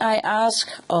thing I ask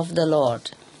of the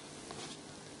Lord,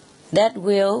 that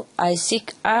will I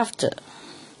seek after,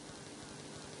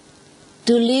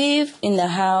 to live in the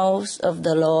house of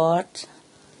the Lord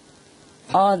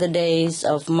all the days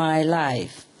of my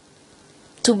life,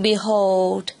 to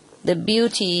behold the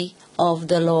beauty of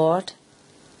the Lord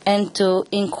and to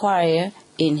inquire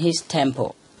in His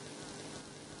temple.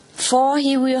 For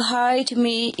He will hide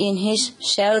me in His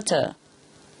shelter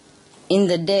in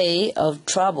the day of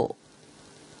trouble.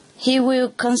 He will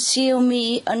conceal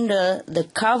me under the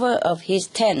cover of His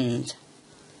tent.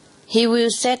 He will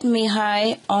set me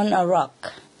high on a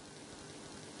rock.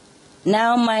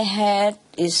 Now my head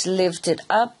is lifted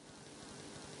up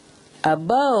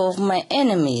above my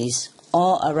enemies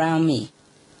all around me,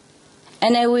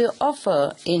 and I will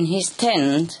offer in His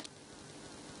tent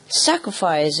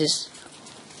sacrifices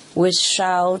with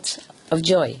shouts of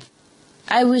joy.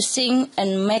 I will sing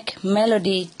and make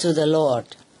melody to the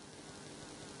Lord.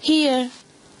 Hear,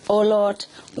 O Lord,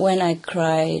 when I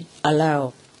cry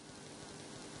aloud.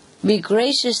 Be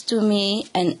gracious to me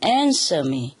and answer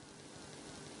me.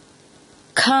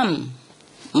 Come,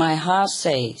 my heart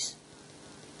says,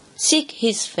 seek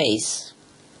His face.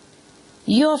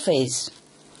 Your face,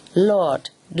 Lord,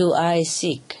 do I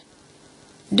seek.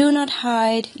 Do not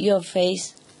hide your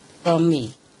face from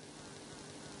me.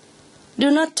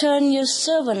 Do not turn your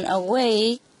servant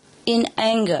away in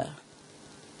anger.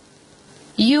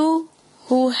 You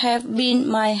who have been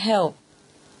my help,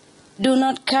 do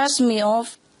not cast me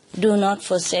off, do not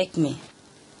forsake me.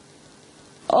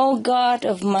 O God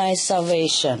of my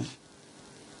salvation,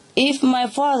 if my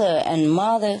father and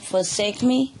mother forsake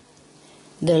me,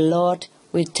 the Lord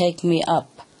will take me up.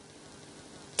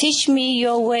 Teach me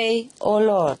your way, O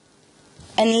Lord,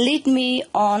 and lead me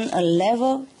on a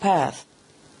level path.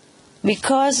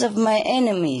 Because of my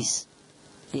enemies,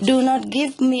 do not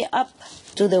give me up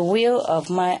to the will of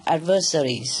my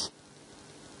adversaries.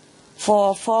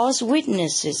 For false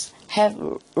witnesses have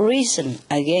risen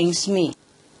against me.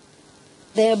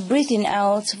 They are breathing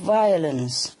out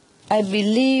violence. I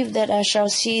believe that I shall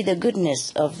see the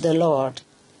goodness of the Lord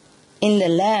in the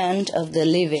land of the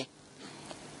living.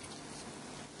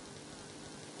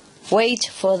 Wait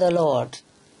for the Lord.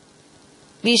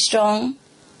 Be strong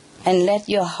and let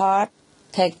your heart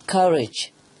take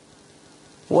courage.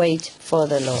 Wait for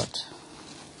the Lord.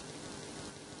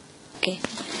 Okay.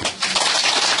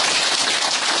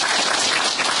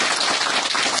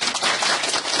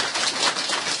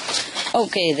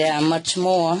 Okay, there are much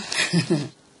more.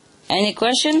 Any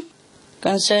question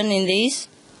concerning these?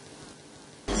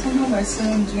 성경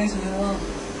말씀 중에서요,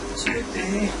 죽을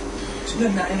때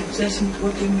주변 나의 목사님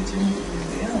그것 때문에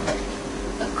질문드리는데요.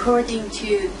 According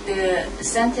to the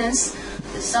sentence,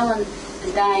 someone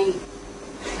dying,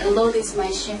 the Lord is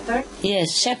my shepherd.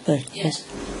 Yes, shepherd, yes.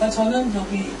 저는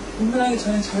운명하기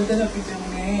전에 절대였기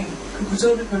때문에 그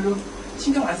구절을 별로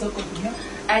신경 안 썼거든요.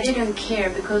 I didn't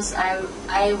care because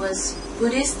I was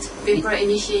Buddhist before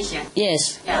initiation.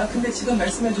 Yes. Yeah. 근데 지금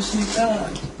말씀해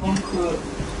주시니까 너무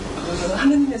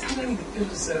하느님의 사랑이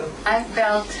느껴졌어요. I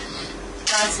felt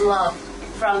God's love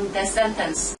from that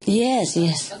sentence. Yes,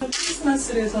 yes.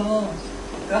 크리스마스를 해서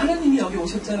하느님이 여기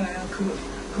오셨잖아요.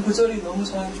 그 구절이 너무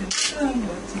저한테 특별한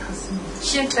것 같습니다.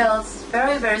 She felt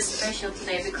very, very special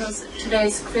today because today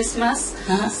is Christmas.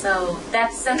 So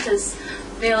that sentence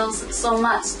feels so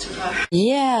much to her.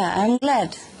 Yeah, I'm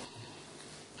glad.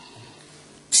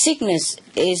 Sickness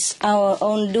is our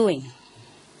own doing,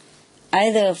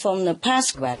 either from the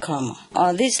past bad karma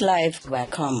or this life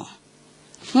bad karma.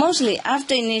 Mostly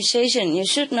after initiation, you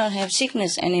should not have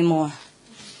sickness anymore.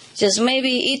 Just maybe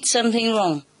eat something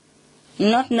wrong,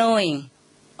 not knowing,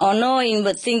 or knowing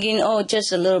but thinking, oh,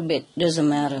 just a little bit, doesn't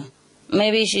matter.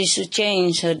 Maybe she should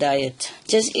change her diet.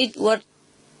 Just eat what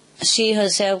she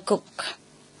herself cook,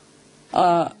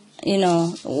 or,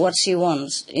 what she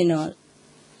wants,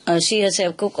 she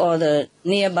herself cook or the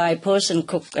nearby person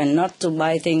cook, and not to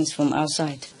buy things from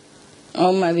outside.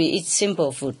 Or maybe eat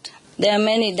simple food. There are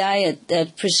many diets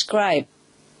that prescribe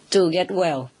to get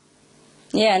well.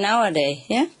 Yeah, nowadays,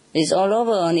 yeah? It's all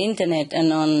over on internet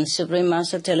and on Supreme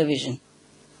Master Television.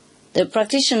 The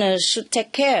practitioners should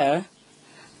take care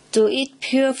to eat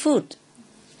pure food.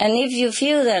 And if you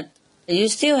feel that you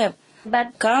still have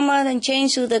bad karma, then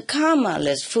change to the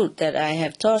karma-less food that I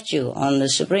have taught you on the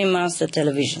Supreme Master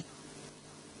Television.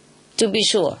 To be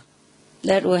sure,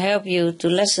 that will help you to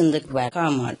lessen the bad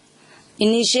karma.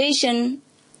 Initiation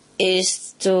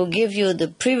is to give you the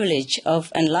privilege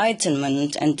of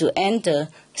enlightenment and to enter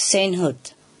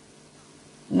sainthood.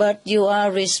 But you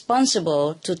are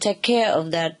responsible to take care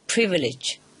of that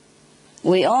privilege.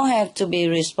 We all have to be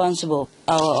responsible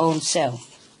for our own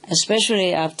self,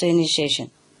 especially after initiation.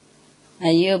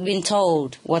 And you have been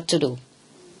told what to do.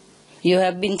 You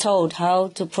have been told how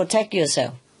to protect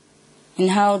yourself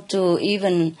and how to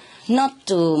even not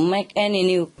to make any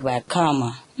new bad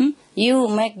karma. You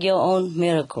make your own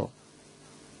miracle.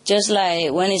 Just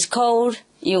like when it's cold,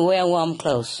 you wear warm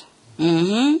clothes.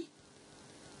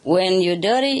 When you're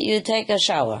dirty, you take a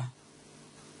shower.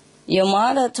 Your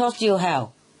mother taught you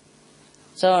how.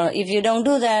 So if you don't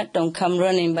do that, don't come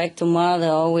running back to mother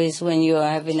always when you are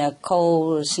having a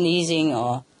cold or sneezing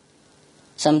or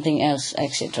something else,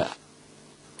 etc.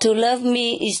 To love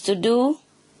me is to do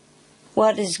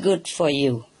what is good for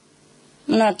you,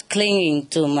 not clinging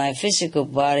to my physical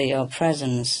body or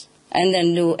presence and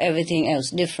then do everything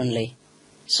else differently.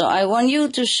 So I want you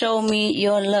to show me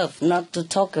your love, not to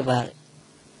talk about it.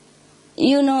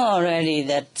 You know already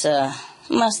that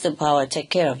Master Power take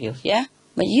care of you, yeah?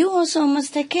 But you also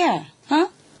must take care, huh?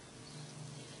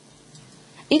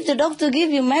 If the doctor give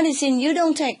you medicine, you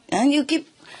don't take, and you keep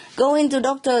going to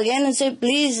doctor again and say,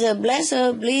 please bless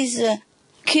her, please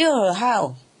cure her.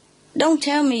 How? Don't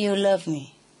tell me you love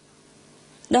me.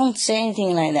 Don't say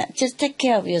anything like that. Just take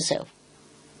care of yourself.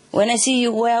 When I see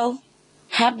you well,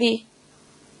 happy,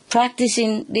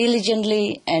 practicing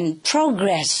diligently and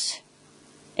progress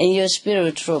in your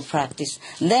spiritual practice,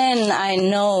 then I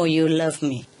know you love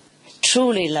me.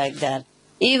 Truly like that.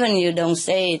 Even you don't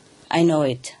say it, I know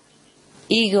it.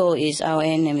 Ego is our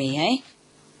enemy, eh?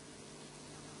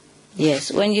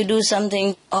 Yes, when you do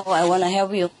something, oh, I want to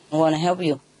help you, I want to help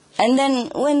you. And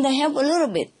then when they help a little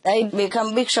bit, they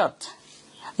become big shot.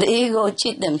 The ego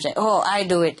cheat them, say, oh, I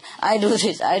do it, I do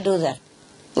this, I do that.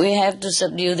 We have to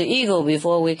subdue the ego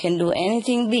before we can do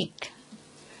anything big.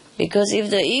 Because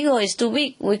if the ego is too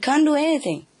big, we can't do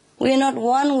anything. We are not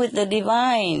one with the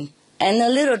divine. And a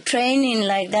little training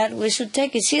like that, we should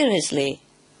take it seriously.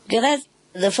 Because that's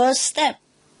the first step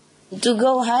to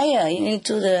go higher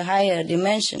into the higher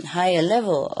dimension, higher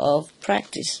level of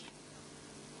practice.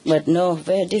 But no,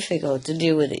 very difficult to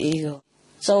deal with the ego.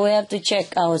 So we have to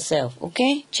check ourselves,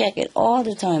 okay? Check it all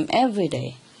the time, every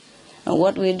day. And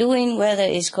what we're doing, whether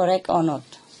it's correct or not.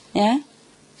 Yeah?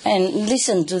 And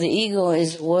listen to the ego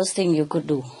is the worst thing you could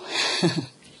do.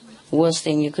 Worst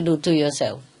thing you could do to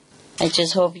yourself. I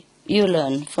just hope you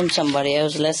learn from somebody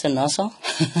else's lesson also.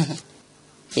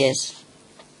 Yes.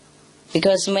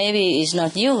 Because maybe it's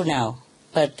not you now.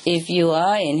 But if you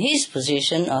are in his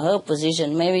position or her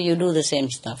position, maybe you do the same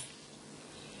stuff.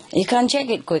 You can't check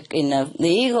it quick enough. The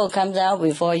ego comes out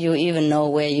before you even know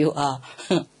where you are.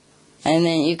 And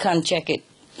then you can't check it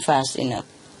fast enough.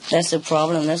 That's the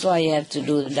problem. That's why you have to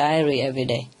do the diary every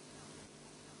day.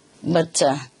 But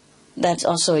that's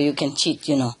also you can cheat,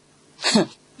 you know.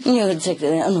 You take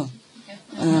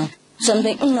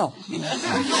something, no.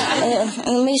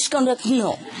 Misconduct,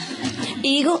 no.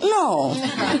 Ego? No.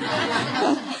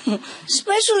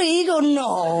 Especially ego?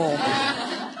 No.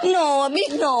 No, a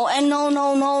big no, and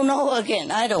no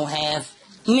again. I don't have.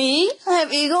 Me? I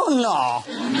have ego? No.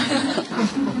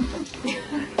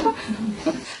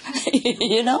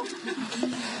 You know?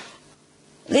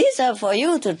 These are for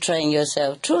you to train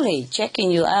yourself, truly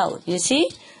checking you out, you see?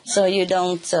 So you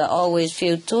don't always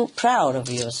feel too proud of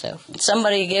yourself.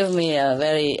 Somebody gave me a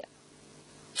very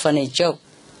funny joke.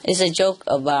 It's a joke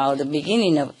about the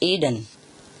beginning of Eden.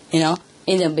 You know,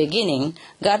 in the beginning,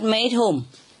 God made whom?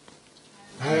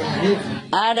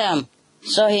 Adam.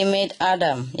 So he made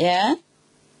Adam, yeah?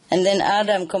 And then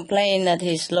Adam complained that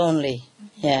he's lonely,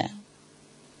 yeah.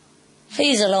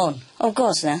 He's alone, of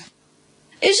course, nah?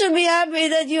 You should be happy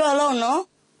that you're alone, no?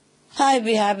 I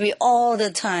be happy all the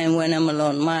time when I'm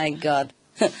alone, my God.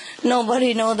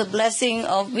 Nobody knows the blessing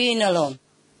of being alone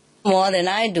more than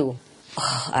I do.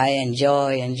 Oh, I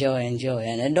enjoy,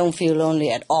 and I don't feel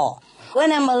lonely at all.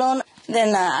 When I'm alone,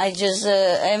 then I just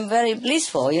am very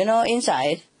blissful, you know,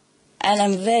 inside. And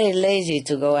I'm very lazy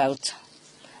to go out.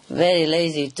 Very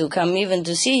lazy to come even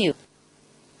to see you.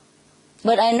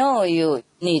 But I know you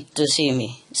need to see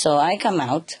me, so I come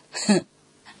out.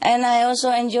 And I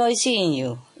also enjoy seeing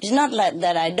you. It's not like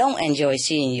that I don't enjoy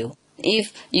seeing you.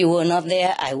 If you were not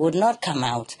there, I would not come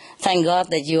out. Thank God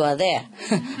that you are there.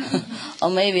 Or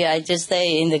maybe I just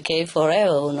stay in the cave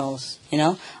forever, who knows, you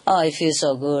know? Oh, it feels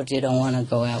so good, you don't want to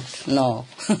go out. No.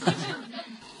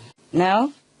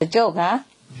 Now, a joke, huh?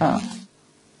 Oh.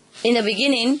 In the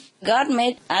beginning, God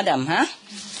made Adam, huh?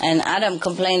 And Adam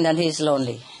complained that he's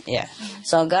lonely. Yeah.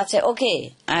 So God said,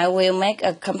 okay, I will make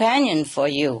a companion for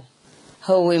you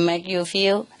who will make you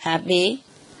feel happy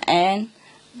and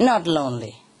not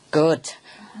lonely. Good.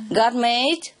 God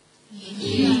made?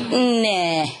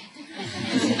 Nah.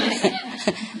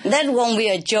 That won't be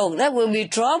a joke. That will be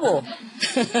trouble.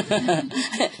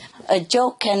 A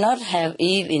joke cannot have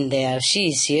Eve in there. She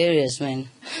is serious, man.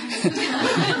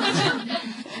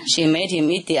 She made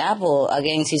him eat the apple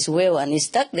against his will, and he's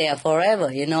stuck there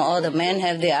forever. You know, all the men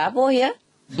have the apple here.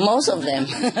 Most of them.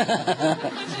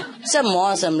 Some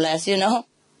more, some less, you know.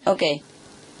 Okay.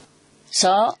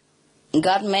 So,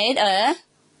 God made a...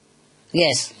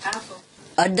 Yes. Apple.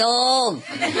 A dog.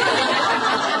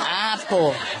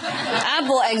 Apple.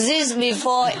 Apple exists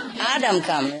before Adam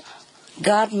came.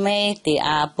 God made the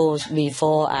apples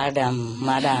before Adam,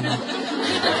 madam.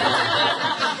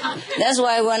 That's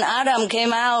why when Adam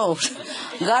came out,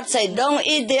 God said, don't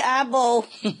eat the apple.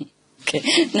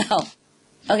 Okay, now,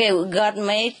 okay, God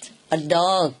made a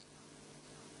dog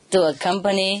to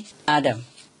accompany Adam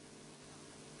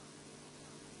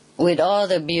with all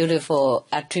the beautiful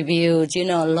attributes, you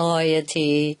know,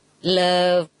 loyalty,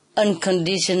 love,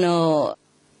 unconditional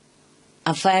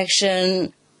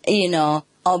affection, you know,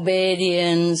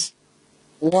 obedience,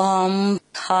 warmth,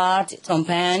 heart,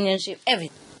 companionship,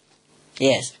 everything.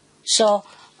 Yes. So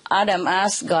Adam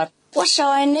asked God, what shall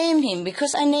I name him?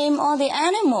 Because I named all the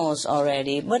animals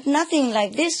already, but nothing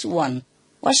like this one.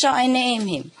 What shall I name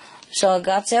him? So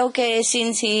God said, okay,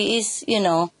 since he is, you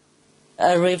know,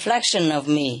 a reflection of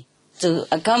me to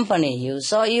accompany you,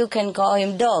 so you can call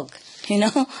him dog, you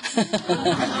know?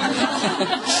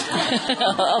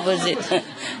 Opposite.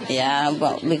 Yeah,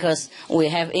 well, because we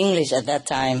have English at that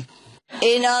time.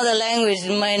 In other language,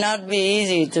 it might not be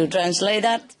easy to translate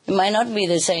that. It might not be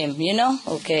the same, you know?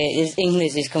 Okay,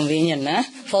 English is convenient, huh?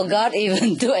 For God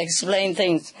even to explain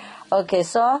things. Okay,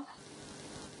 so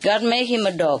God made him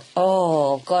a dog.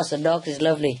 Oh, of course, the dog is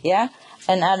lovely, yeah?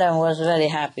 And Adam was very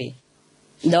happy.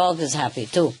 Dog is happy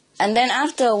too. And then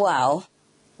after a while,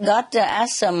 God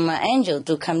asked some angel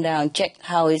to come down and check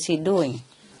how is he doing.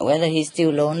 Whether he's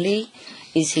still lonely,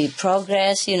 is he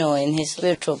progress, you know, in his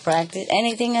spiritual practice,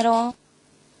 anything at all?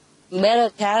 Better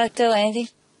character, anything?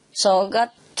 So God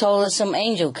told some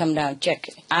angel come down, check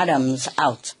Adam's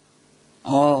out.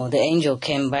 Oh, the angel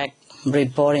came back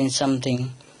reporting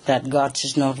something that God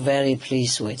is not very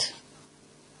pleased with.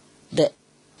 The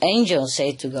angel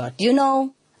said to God, you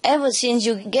know, ever since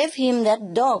you gave him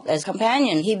that dog as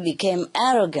companion, he became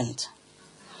arrogant,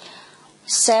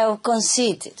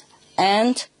 self-conceited,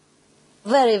 and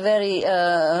very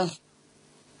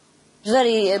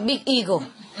big ego.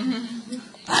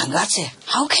 And God said,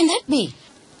 how can that be?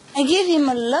 I gave him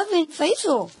a loving,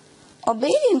 faithful,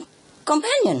 obedient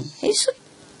companion. He should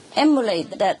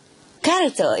emulate that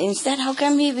character. Instead, how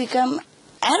can he become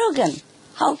arrogant?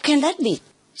 How can that be?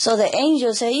 So the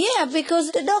angel said, yeah,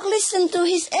 because the dog listened to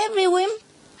his every whim.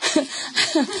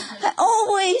 I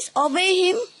always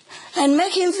obey him and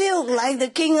make him feel like the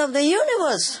king of the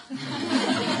universe.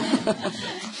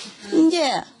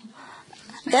 Yeah.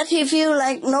 That he feel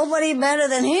like nobody better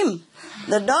than him.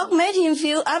 The dog made him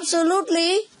feel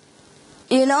absolutely,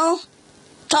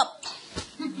 top.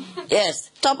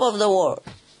 Yes, top of the world.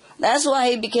 That's why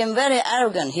he became very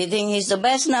arrogant. He thinks he's the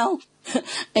best now.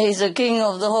 He's the king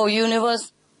of the whole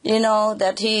universe.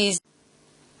 That he's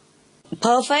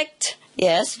perfect,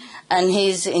 yes, and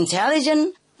he's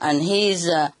intelligent, and he's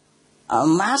a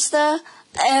master.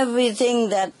 Everything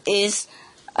that is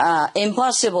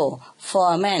impossible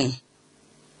for a man.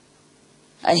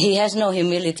 He has no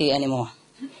humility anymore.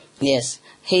 Yes,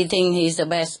 he thinks he's the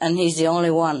best, and he's the only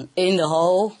one in the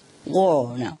whole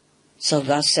world now. So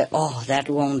God said, oh, that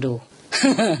won't do.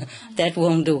 That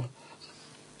won't do.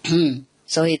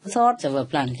 So he thought of a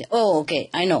plan. Oh, okay,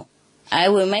 I know. I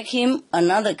will make him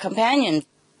another companion.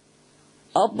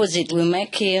 Opposite will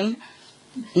make him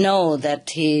know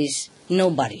that he's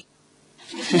nobody.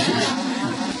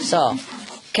 So,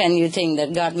 can you think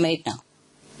that God made now?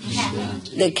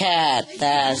 The cat,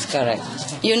 that's correct.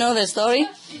 You know the story?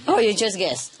 Oh, you just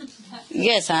guessed.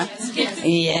 Guess, huh?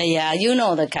 Yeah, you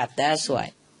know the cat, that's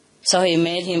why. So he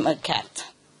made him a cat.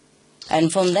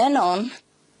 And from then on,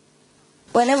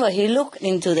 whenever he looked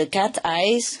into the cat's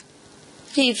eyes,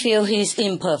 he feels he's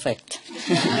imperfect.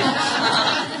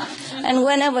 And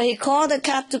whenever he called the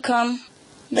cat to come,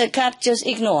 the cat just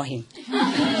ignore him.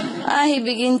 He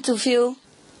begins to feel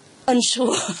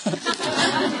unsure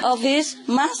of his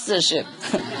mastership.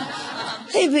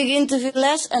 He begins to feel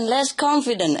less and less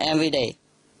confident every day.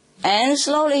 And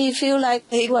slowly he feels like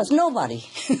he was nobody.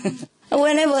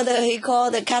 Whenever he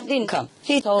called, the cat didn't come.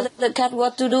 He told the cat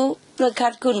what to do. The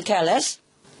cat couldn't care less.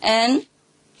 And,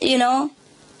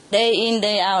 day in,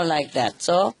 day out like that.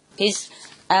 So his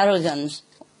arrogance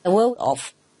wore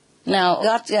off. Now,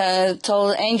 God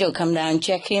told the angel come down and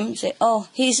check him. Say, oh,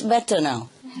 he's better now.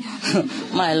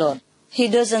 My Lord. He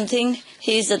doesn't think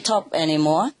he's the top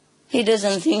anymore. He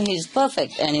doesn't think he's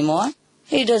perfect anymore.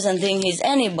 He doesn't think he's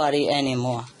anybody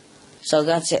anymore. So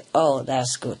God said, oh,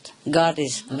 that's good. God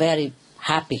is very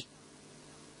happy.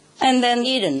 And then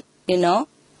Eden,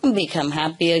 become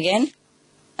happy again.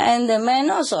 And the man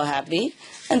also happy.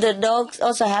 And the dog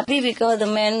also happy because the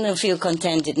man feel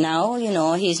contented now.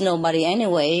 He's nobody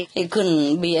anyway. He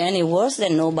couldn't be any worse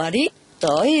than nobody.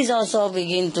 So he's also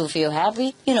begin to feel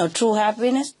happy, true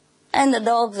happiness. And the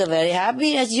dogs are very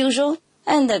happy as usual.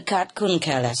 And the cat couldn't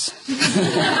care less.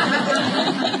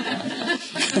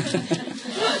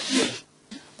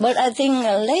 But I think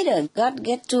later God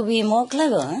get to be more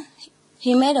clever. Huh?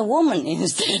 He made a woman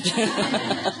instead.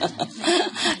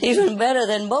 Even better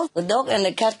than both the dog and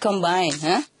the cat combined.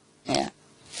 Huh? Yeah.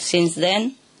 Since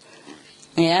then,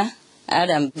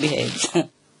 Adam behaves.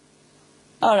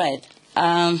 All right.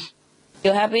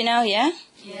 You happy now, yeah?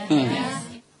 Yeah.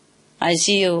 I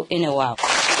see you in a while.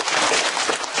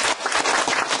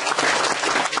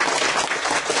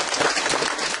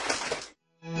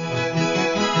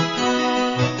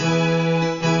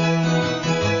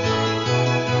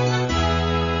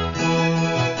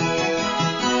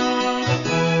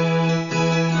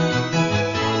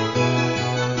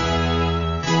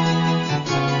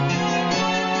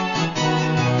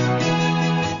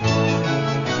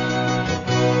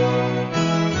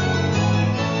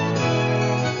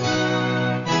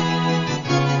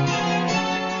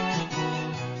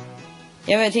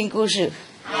有没有听故事？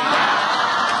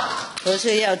不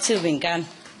是要吃饼干？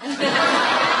都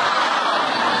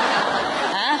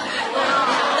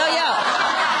要。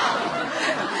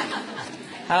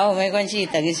好，没关系，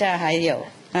等一下还有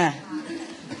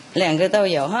两个都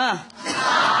有哈。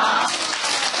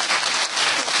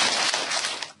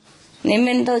你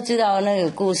们都知道那个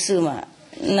故事嘛？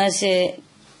那些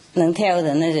能跳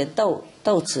的那些豆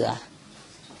子啊，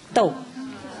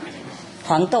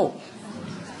黄豆、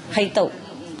黑豆。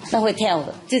那会跳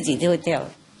的，自己就会跳的。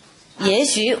也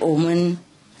许我们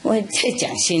会再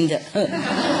讲新的。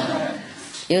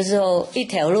有时候一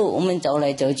条路我们走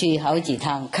来走去好几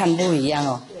趟，看不一样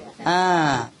哦。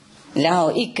然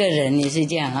后一个人也是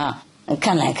这样啊，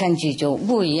看来看去就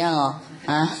不一样哦。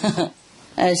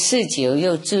事久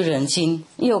又知人心，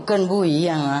又更不一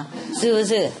样啊，是不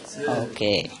是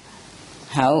 ？OK，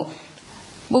 好。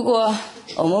不过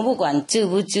我们不管知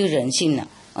不知人心呢，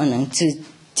我能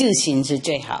自心是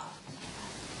最好。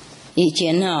以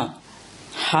前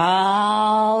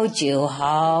好久，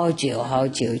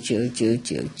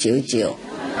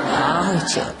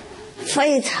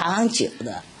非常久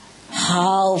的，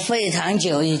非常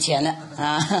久以前了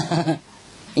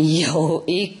有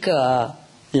一个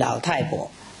老太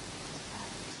婆，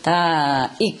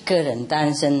她一个人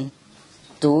单身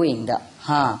独饮的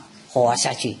活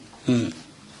下去，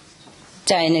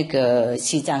在那个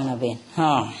西藏那边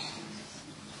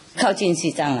靠近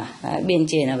西藏了边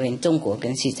界那边，中国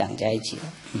跟西藏在一起了。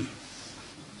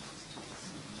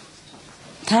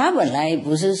他本来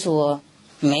不是说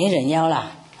没人要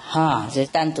啦，就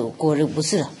单独过日不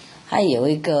是了，他有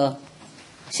一个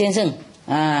先生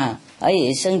而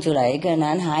且生出来一个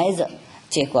男孩子，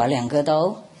结果2个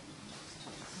都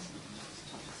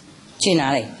去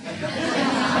哪里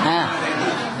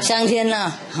上天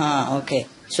了OK，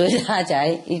 所以他才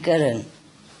一个人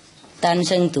单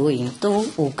身独饮，都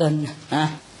无根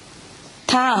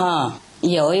他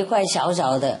有一块小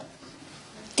小的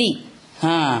地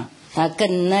他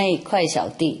跟那一块小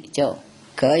地就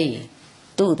可以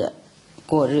度的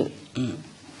过日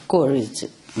子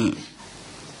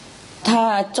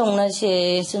他种那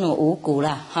些这种五谷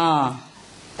啦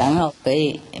然后可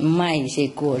以卖一些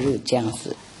过日这样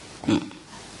子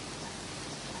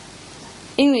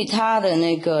因为他的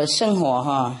那个生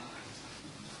活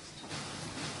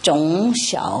从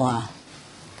小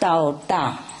到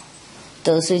大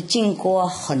都是经过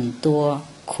很多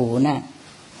苦难，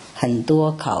很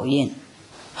多考验，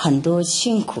很多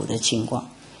辛苦的情况，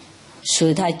所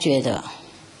以他觉得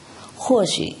或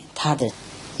许他的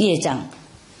业障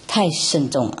太深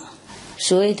重了，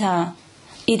所以他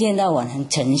一天到晚很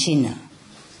诚心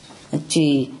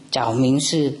去找名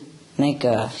师那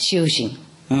个修行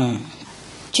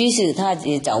即使他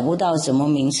也找不到什么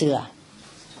名师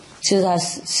是他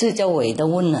四周围都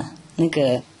问了那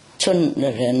个村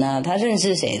的人他认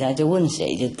识谁他就问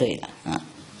谁就对了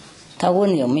他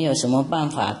问有没有什么办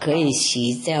法可以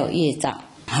洗掉业障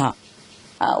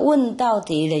问到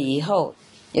底了以后，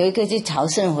有一个去朝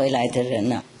圣回来的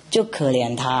人就可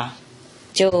怜他，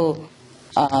就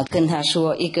跟他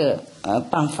说一个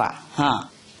办法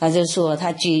他就说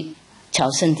他去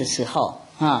朝圣的时候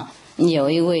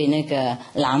有一位那个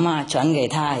喇嘛传给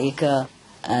他一个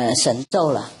神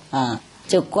咒了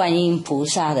就观音菩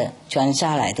萨的传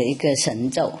下来的一个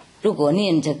神咒，如果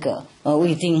念这个我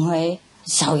一定会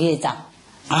消业障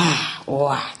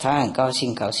哇他很高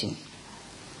兴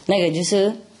那个就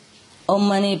是Om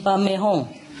Mani Padme Hum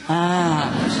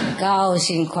高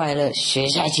兴快乐学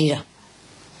下去了。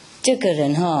这个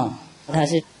人他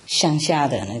是乡下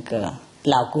的那个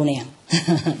老姑娘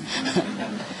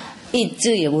一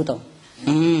字也不懂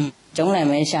从来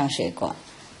没上学过，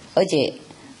而且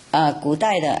古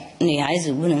代的女孩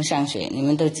子不能上学，你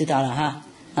们都知道了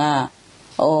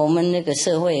我们那个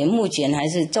社会目前还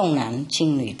是重男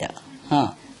轻女的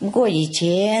不过以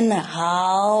前呢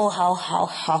好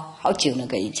久那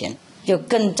个以前就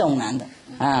更重男的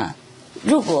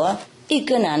如果一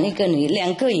个男一个女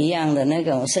2个一样的那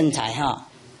种身材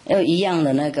又一样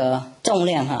的那个重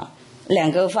量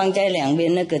2个放在2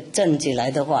边那个正起来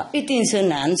的话，一定是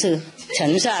男是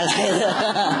沉下来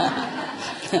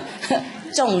的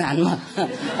重男嘛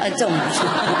重男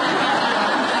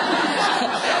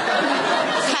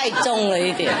太重了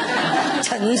一点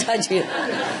沉下去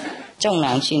重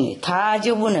男轻女，他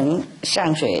就不能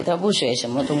上学，他不学什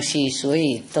么东西，所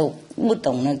以都不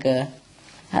懂那个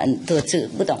很多字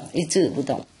不懂，一字不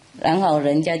懂，然后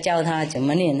人家教他怎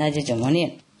么念他就怎么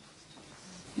念。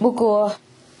不过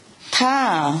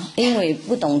他因为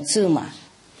不懂字嘛，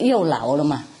又老了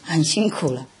嘛，很辛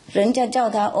苦了，人家叫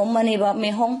他 Om Mani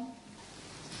Padme Hum，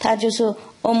 他就说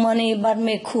Om Mani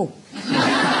Padme Ku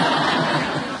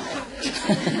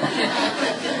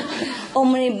Om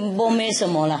Mani Padme 什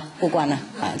么了不管了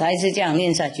他一直这样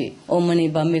念下去 Om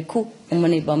Mani Padme Ku Om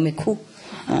Mani Padme Ku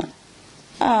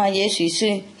也许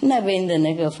是那边的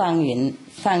那个方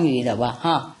语的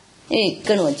吧因为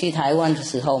跟我去台湾的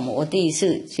时候我第一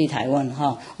次去台湾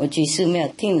我去寺庙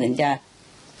听人家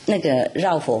那个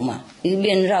绕佛嘛，一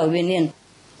边绕一边念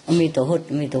阿弥陀佛阿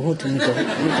弥陀佛阿弥陀佛阿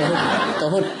弥陀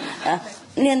佛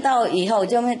念到以后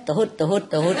就念陀佛陀佛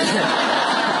陀佛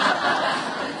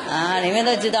你们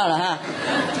都知道了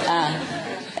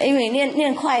因为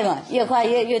念快嘛，越快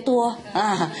越多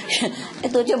越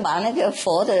多就把那个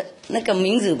佛的那个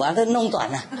名字把它弄短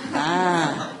了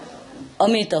阿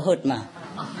弥陀佛嘛，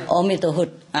阿弥陀佛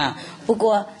不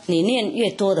过你念越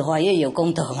多的话越有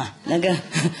功德嘛，那个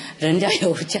人家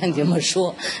有这样这么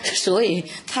说，所以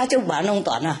他就把它弄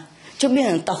短了，就变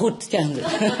成陀佛这样子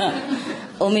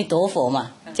阿弥陀佛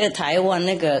嘛，在台湾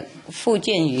那个福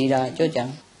建语的就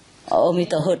讲阿弥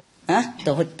陀佛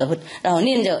陀佛陀佛，然后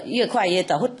念着越快越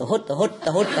陀佛陀佛陀佛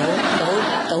陀佛陀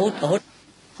佛陀佛陀佛。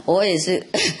我也是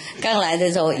刚来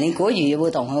的时候连国语也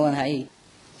不懂，问台语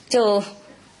就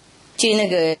去那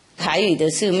个台语的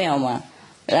寺庙嘛，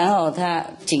然后他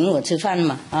请我吃饭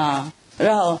嘛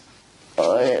然后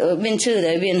我边吃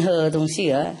的边喝东西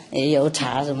也有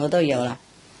茶什么都有了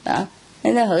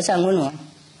那个和尚问我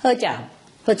喝茶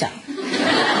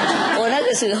我那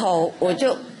个时候我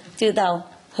就知道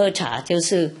喝茶就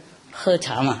是喝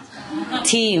茶嘛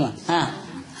 ，tea 嘛啊，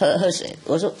喝水。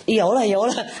我说有了，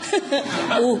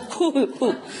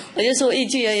我就说一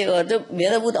句而已，我都别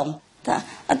的不懂。他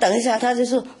等一下他就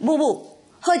说不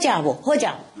喝茶不喝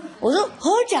茶。我说喝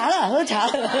茶了，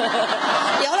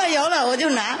有了，我就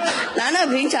拿那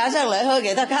瓶茶上来喝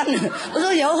给他看。我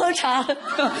说有喝茶，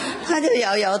他就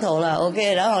摇头了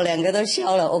 ，OK， 然后两个都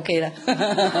笑了 ，OK 了，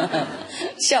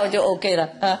笑就 OK 了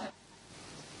啊。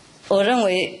我认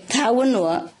为他问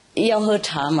我要喝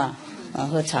茶嘛，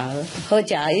喝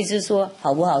茶意思说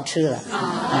好不好吃了，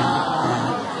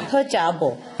喝茶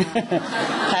不，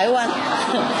台湾。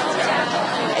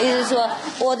意思说，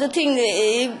我就听着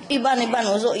一半，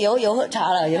我说有喝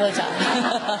茶了，有喝茶。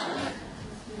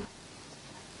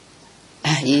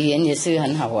语言也是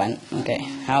很好玩 ，OK，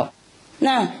 好。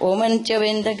那我们这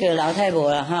边这个老太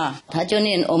婆了哈，她就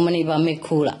念 Om Mani Padme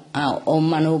Hu 了啊 ，Om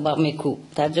Mani Padme Hu，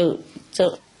 她就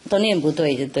都念不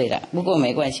对就对了，不过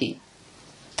没关系。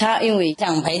她因为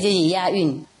想陪自己押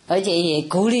韵，而且也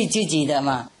鼓励自己的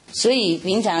嘛，所以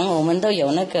平常我们都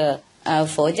有那个。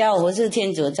佛教或是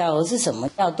天主教或是什么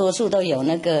教，多数都有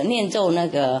那个念咒那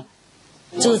个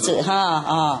柱子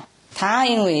哈她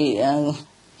因为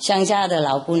乡下的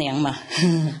老姑娘嘛，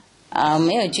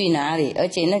没有去哪里，而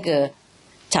且那个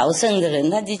朝圣的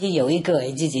人他自己有一个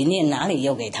自己念，哪里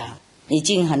有给他，已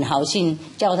经很好心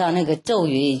叫他那个咒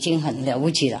语已经很了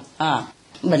不起了啊！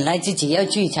本来自己要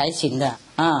去才行的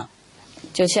啊，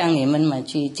就像你们嘛，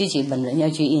去自己本人要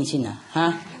去印信了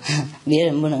啊，别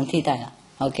人不能替代了。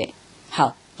OK。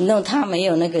好，那他没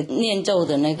有那个念咒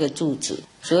的那个柱子，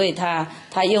所以他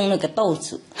用那个豆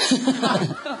子，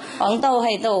黄豆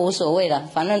黑豆无所谓了，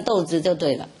反正豆子就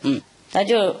对了。他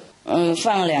就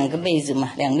放2个杯子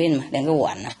嘛，2面嘛，2个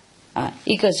碗啊，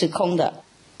一个是空的，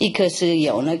一个是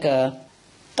有那个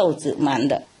豆子满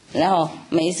的。然后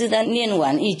每次他念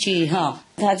完一句哈，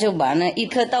他就把那1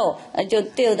颗豆就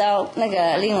丢到那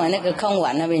个另外那个空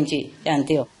碗那边去，这样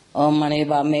丢。Om Mani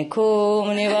Padme Hu,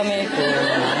 Mani Padme Hu,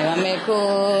 Mani Padme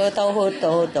Hu， 都呼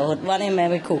Mani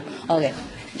Padme Hu。 OK，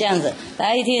 这样子，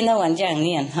他一天到晚这样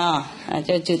念哈，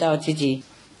就知道自己，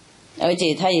而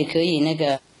且他也可以那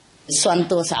个算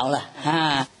多少了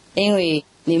啊，因为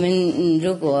你们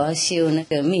如果修那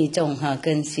个密宗哈，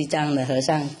跟西藏的和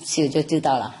尚修就知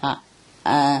道了哈，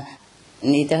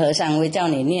你的和尚会叫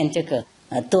你念这个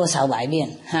多少百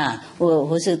遍哈，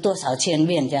或是多少千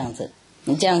遍这样子。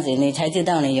你这样子你才知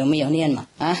道你有没有念嘛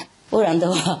不然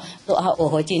的话我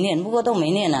回去念，不过都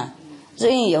没念所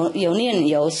以有念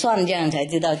有算，这样才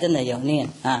知道真的有念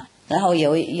然后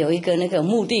有一个那个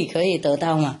目的可以得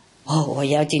到嘛，我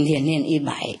要今天念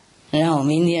100，然后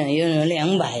明天又有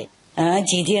200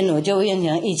几天我就变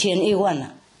成1000、10000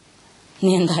了，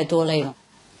念太多累了。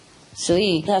所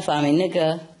以他发明那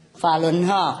个法轮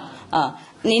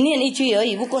你念一句而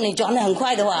已，不过你转得很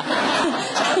快的话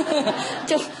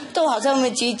就都好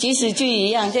像几十句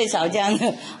一样，最少这样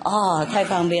的太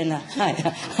方便了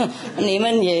你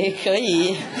们也可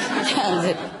以这样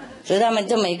子。所以他们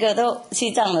就每个都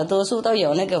西藏的多数都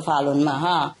有那个法轮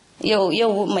嘛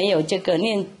又没有这个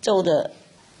念咒的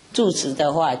住持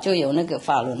的话，就有那个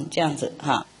法轮这样子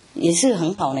也是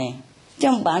很好呢，这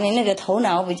样把你那个头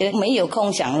脑比较没有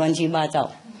空想乱七八糟，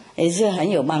也是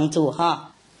很有帮助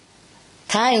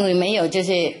他因为没有这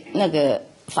些那个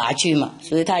法具嘛，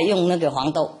所以他用那个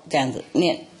黄豆这样子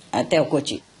念掉过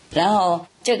去，然后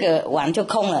这个碗就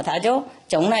空了，他就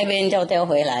从那边就掉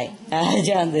回来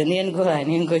这样子念过来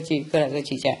念过去，过来过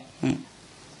去这样。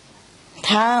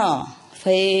他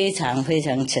非常非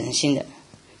常诚心的，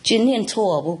就念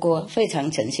错不过非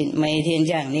常诚心，每天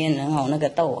这样念，然后那个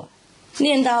豆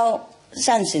念到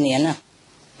30年了，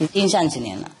已经30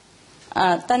年了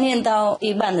他念到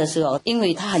一半的时候，因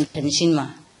为他很诚心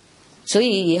嘛，所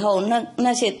以以后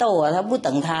那些豆他不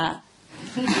等他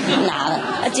拿了，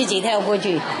他自己跳过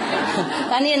去。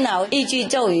他念好一句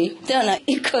咒语，这样呢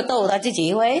1颗豆他自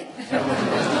己会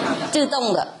自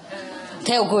动的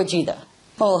跳过去的。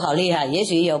好厉害，也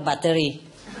许有 battery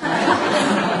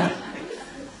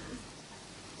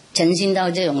诚心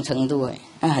到这种程度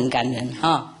很感人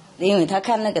因为他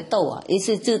看那个豆一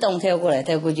次自动跳过来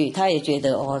跳过去，他也觉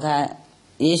得他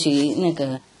也许那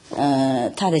个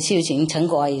他的修行成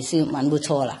果也是蛮不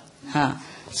错了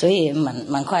所以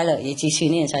蛮快乐，也继续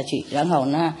念下去，然后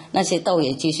呢那些豆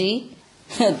也继续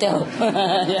掉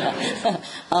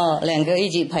2个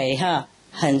一起陪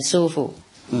很舒服。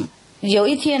有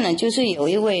一天呢，就是有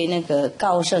一位那个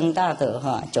高僧大德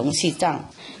从西藏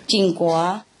经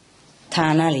过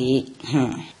他那里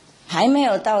还没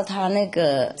有到他那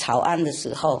个草庵的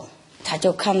时候，他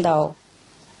就看到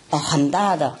很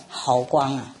大的好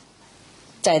光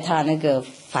在他那个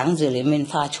房子里面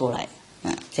发出来，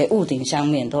在屋顶上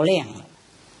面都亮了。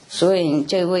所以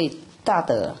这位大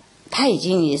德他已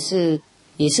经也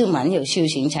是蛮有修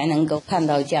行，才能够看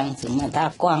到这样子嘛大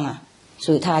光啊。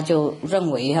所以他就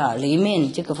认为里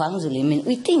面这个房子里面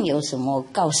一定有什么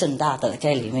高僧大德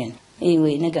在里面，因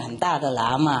为那个很大的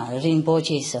喇嘛、仁波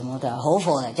切什么的活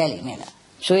佛的在里面的，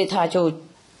所以他就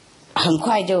很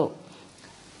快就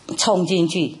冲进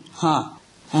去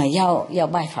要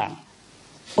拜访。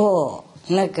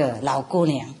那个老姑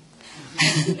娘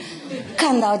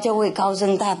看到这位高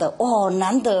僧大德，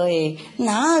难得诶，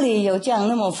哪里有这样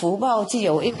那么福报，就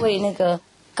有一位那个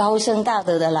高僧大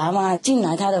德的喇嘛进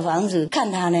来他的房子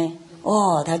看他呢，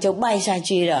他就拜下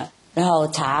去了，然后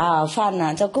茶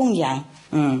饭就供养，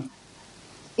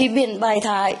一边拜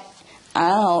他，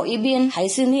然后一边还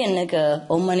是念那个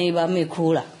唵嘛呢叭咪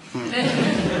哭了，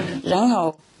然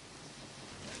后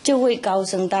这位高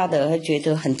僧大德他觉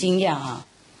得很惊讶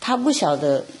他不晓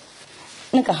得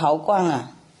那个毫光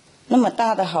那么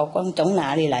大的毫光从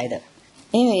哪里来的，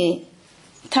因为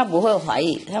他不会怀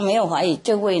疑，他没有怀疑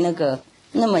这位那个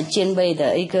那么谦卑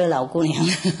的一个老姑娘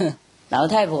老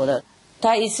太婆的，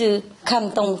他一直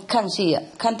看东看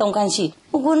西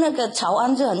不过那个草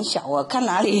庵是很小看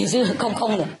哪里也是空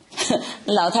空的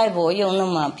老太婆又那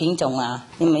么品种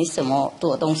也没什么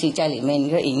多东西在里面，一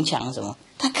个影响什么，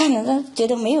他看了他觉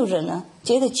得没有人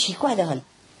觉得奇怪的很，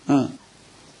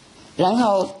然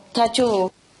后他就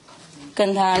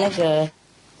跟他那个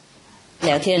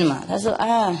聊天嘛，他说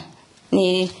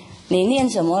你念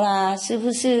什么啦？是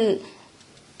不是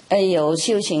有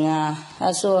修行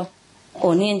他说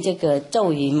我念这个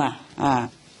咒语嘛，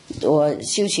我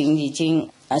修行已经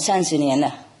30年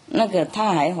了。那个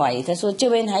他还怀疑，他说这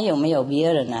边还有没有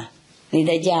别人你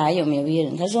的家还有没有别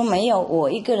人？他说没有，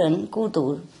我一个人孤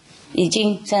独已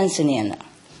经30年了。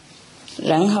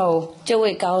然后这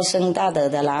位高僧大德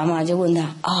的喇嘛就问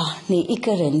他你一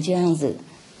个人这样子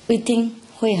一定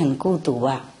会很孤独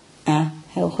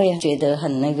会觉得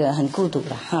很孤独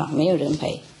了没有人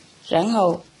陪。然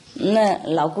后那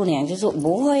老姑娘就说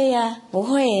不会不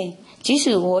会，即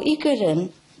使我一个人，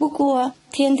不过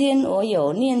天天我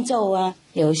有念咒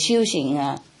有修行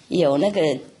有那个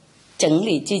整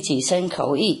理自己身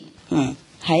口意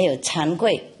还有惭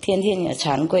愧，天天有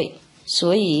惭愧，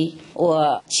所以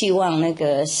我希望那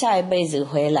个下一辈子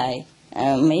回来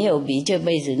没有比这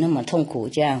辈子那么痛苦，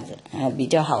这样子比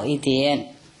较好一点。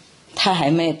他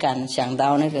还没敢想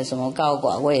到那个什么高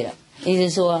寡位了，意思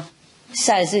说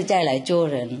下一次再来做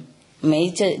人，没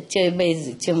这辈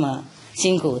子这么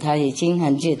辛苦，他已经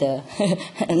很觉得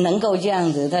能够这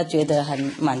样子，他觉得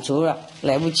很满足了，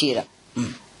来不及了。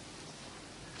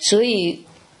所以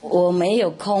我没有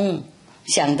空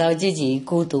想到自己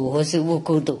孤独或是不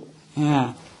孤独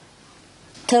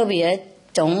特别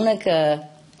从那个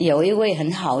有一位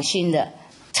很好心的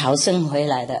朝圣回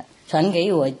来的传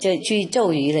给我这句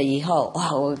咒语了以后，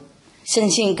我身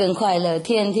心更快乐，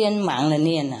天天忙了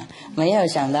念没有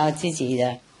想到自己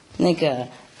的那个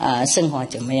生活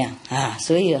怎么样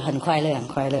所以很快乐很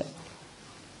快乐。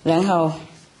然后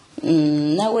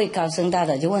那位高僧大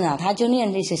德就问他就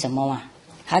念这些什么嘛，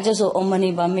他就说唵嘛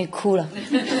呢叭咪哭了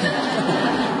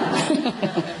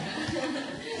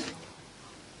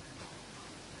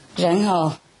然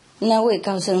后那位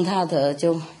高僧大德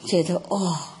就觉得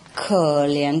可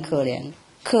怜可怜，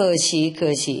可惜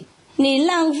可惜，你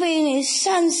浪费你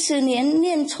30年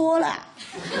念错了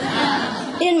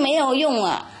念没有用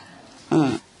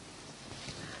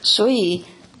所以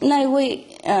那位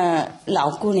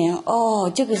老姑娘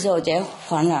这个时候才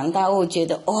恍然大悟，觉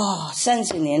得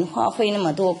30年花费那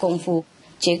么多功夫，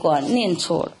结果念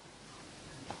错了。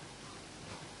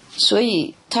所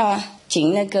以他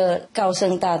请那个高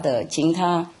僧大德请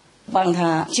他帮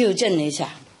他纠正一下，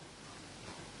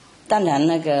当然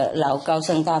那个老高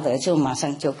僧大德就马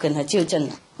上就跟他纠正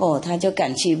了他就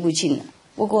感激不尽了，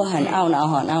不过很懊恼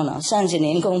30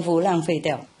年功夫浪费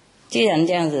掉。既然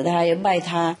这样子，他也拜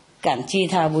他感激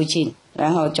他不尽，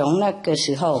然后从那个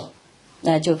时候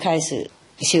那就开始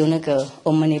修那个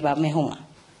唵嘛呢叭咪吽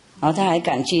然后他还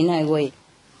感激那位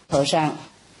和尚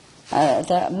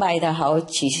他拜他好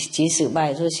几十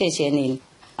拜，说谢谢你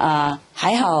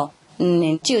还好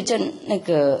你纠正那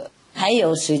个还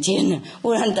有时间呢，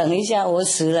不然等一下我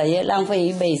死了也浪费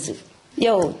一辈子，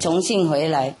又重新回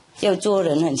来又做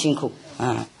人很辛苦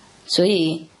所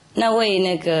以那位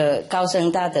那个高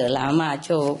僧大德喇嘛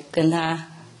就跟他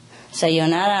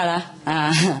sayonara了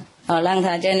让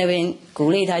他在那边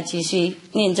鼓励他继续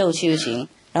念咒修行，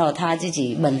然后他自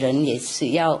己本人也是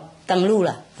要登陆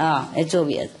了来做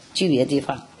去别的地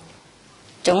方。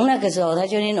从那个时候他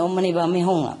就念唵嘛呢叭咪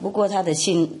吽了，不过他的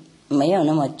心没有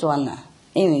那么专了，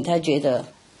因为他觉得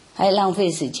还浪费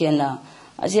时间了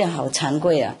好像好惭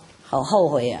愧啊，好后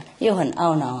悔啊，又很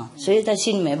懊恼啊，所以他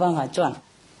心没办法转，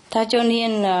他就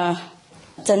念了，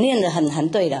这念得很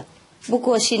对了，不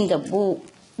过心的不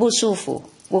舒服，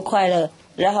不快乐，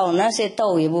然后那些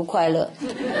豆也不快乐，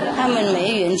他们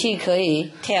没元气可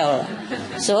以跳了，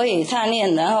所以他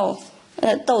念，然后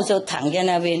豆就躺在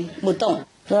那边不动，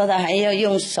说他还要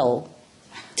用手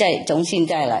再重新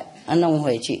再来弄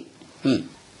回去，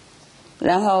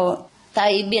然后他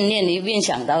一边念一边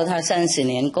想到他30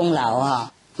年功劳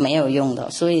啊没有用的，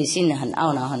所以心里很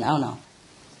懊恼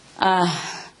啊。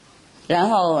然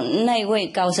后那位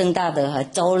高僧大德还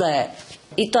走了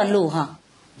一段路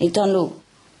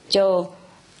就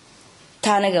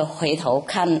他那个回头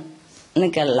看那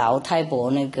个老太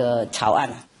婆那个草案，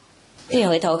一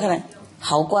回头看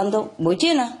好官都不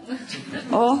见了，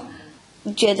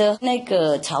觉得那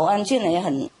个草案竟然也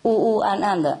很乌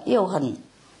暗的，又很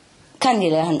看起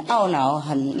来很懊恼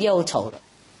很忧愁的，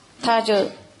他就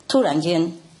突然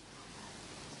间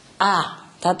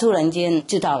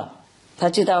知道了，他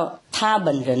知道他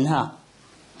本人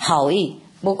好意，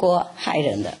不过害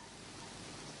人的，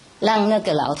让那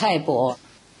个老太婆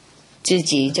自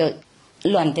己就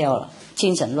乱掉了，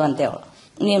精神乱掉了，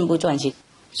念不专心，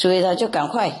所以他就赶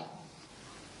快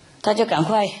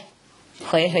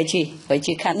回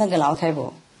去看那个老太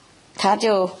婆，他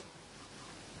就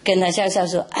跟他笑笑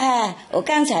说：“我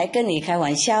刚才跟你开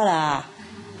玩笑啦，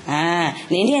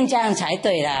你念这样才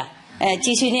对啦，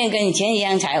继续念跟以前一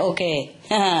样才 OK。”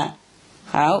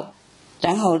好，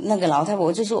然后那个老太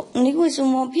婆就说：“你为什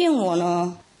么骗我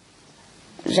呢？”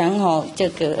然后这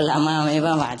个喇嘛没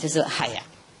办法，就说：“哎呀，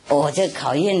我就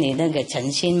考验你那个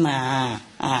诚心嘛，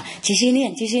继续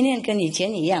念，跟以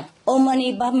前一样。Om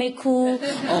Mani Padme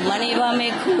Hum，Om Mani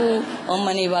Padme Hum，Om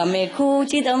Mani Padme Hum，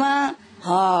记得吗？”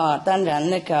当然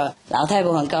那个老太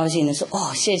婆很高兴的说：“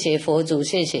谢谢佛祖，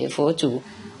谢谢佛祖。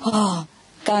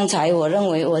刚才我认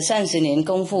为我30年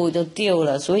功夫都丢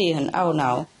了，所以很懊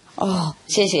恼。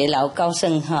谢谢老高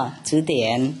僧指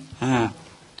点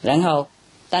然后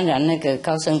当然那个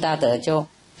高僧大德就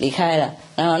离开了，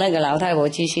然后那个老太婆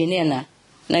继续念了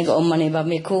那个 Om Mani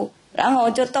Padme Hum，然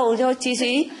后豆就继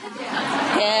续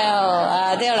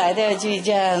掉来掉去，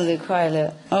这样子快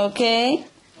乐 OK。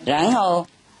 然后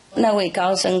那位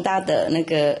高僧大德那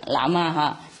个喇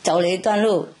嘛走了一段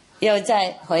路，又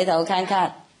再回头看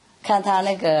他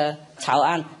那个草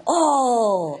案，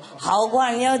好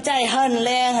光又再很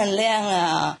亮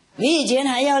了，比以前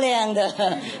还要亮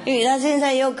的，因为他现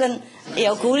在又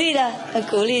有鼓励了，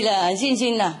很信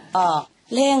心了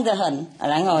亮得很。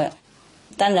然后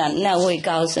当然那位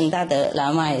高僧大德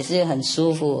喇嘛也是很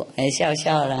舒服，笑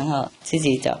笑，然后自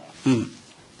己走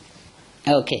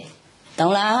OK，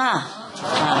 懂了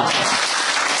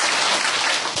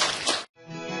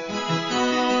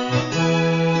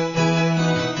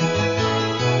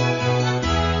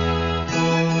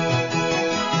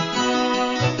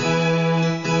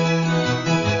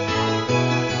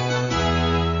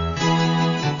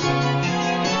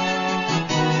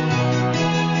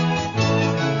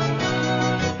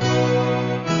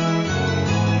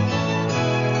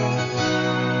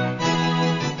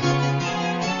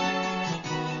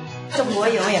中国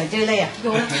有没有这类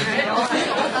有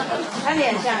他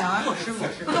脸上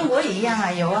中国也一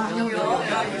样有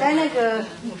在那个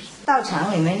道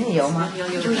场里面有吗？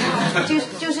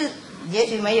就是也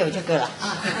许没有这个了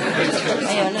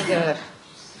没有那个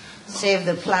Save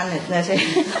the Planet 那些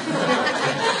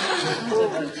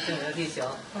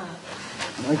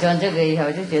我讲这个以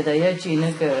后就觉得要去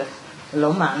那个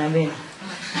罗马那边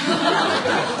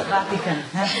Vatican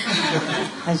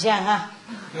很像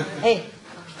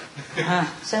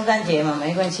圣诞节嘛，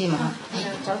没关系嘛，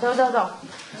走，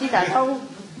去打招呼。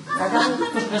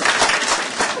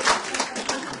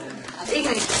因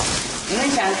为你们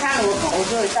想看我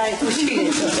就带出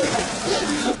去。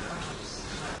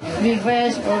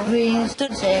Reverse for greens to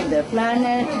save the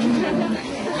planet.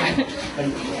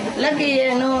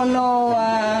 Lucky no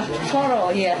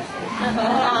sorrow here.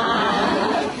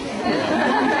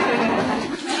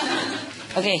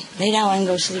 Okay, lay down and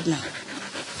go sleep now.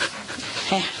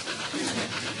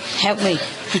 Help me.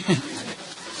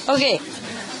 Okay.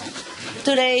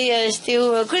 Today is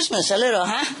still Christmas a little,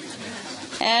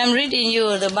 I'm reading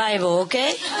you the Bible,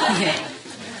 okay?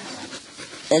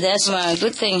 That's a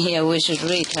good thing here we should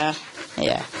read,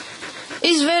 Yeah.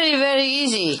 It's very, very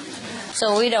easy.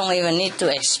 So we don't even need to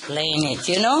explain it,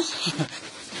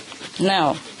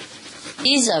 Now,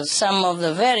 these are some of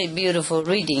the very beautiful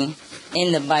reading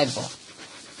in the Bible.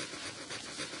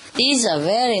 These are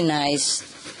very nice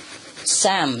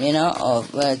psalm,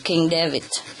 of King David.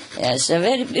 Yes,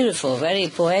 very beautiful, very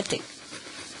poetic.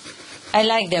 I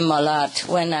liked them a lot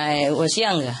when I was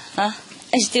younger. I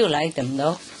still like them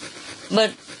though.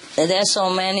 But there are so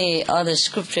many other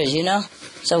scriptures,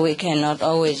 so we cannot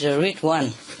always read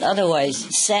one. Otherwise,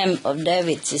 Psalm of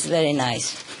David is very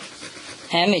nice.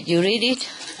 Hamid, you read it?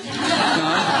 No? All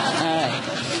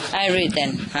right. I read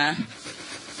then.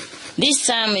 This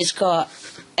psalm is called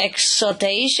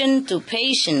Exhortation to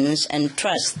Patience and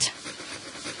Trust.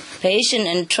 Patience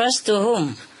and trust to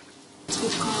whom?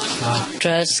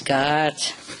 Trust God.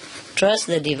 Trust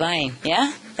the divine,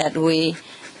 that we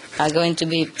are going to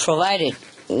be provided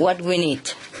what we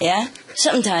need,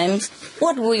 Sometimes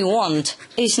what we want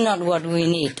is not what we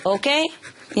need, okay?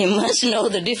 You must know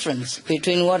the difference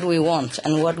between what we want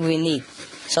and what we need.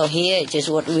 So here it is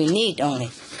what we need only.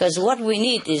 Because what we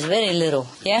need is very little,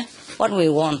 What we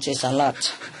want is a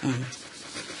lot.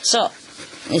 So,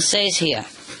 it says here,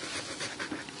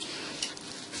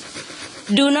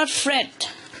 do not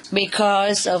fret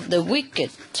because of the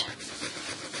wicked.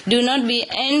 Do not be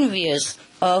envious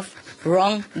of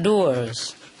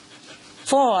wrongdoers,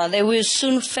 for they will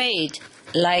soon fade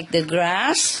like the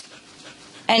grass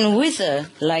and wither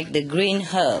like the green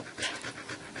herb.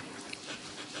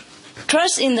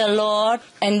 Trust in the Lord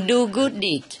and do good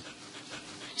deeds,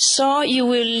 so you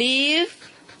will live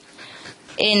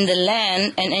in the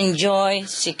land and enjoy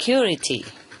security.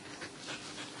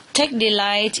 Take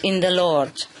delight in the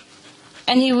Lord,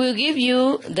 and He will give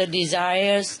you the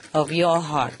desires of your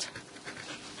heart.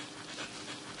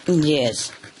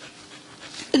 Yes,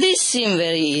 this seems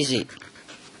very easy,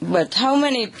 but how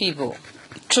many people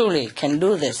truly can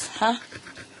do this,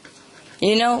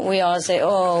 We all say,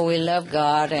 we love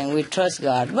God and we trust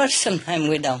God, but sometimes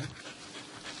we don't.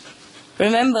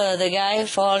 Remember the guy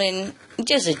falling,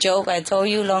 just a joke I told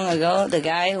you long ago, the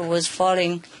guy who was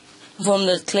falling from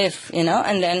the cliff,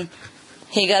 and then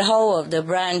he got hold of the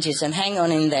branches and hang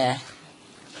on in there.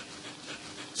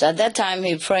 So at that time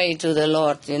he prayed to the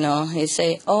Lord, he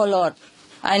said, oh Lord,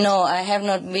 I know I have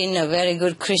not been a very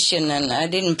good Christian and I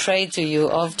didn't pray to you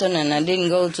often and I didn't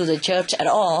go to the church at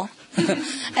all.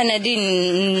 And I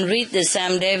didn't read the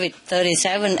Psalm David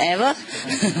 37 ever.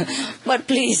 But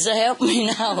please help me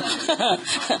now.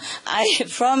 I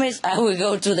promise I will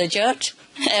go to the church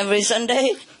every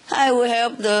Sunday. I will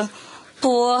help the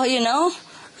poor,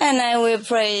 and I will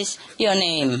praise your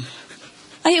name.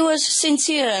 He was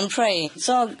sincere and praying.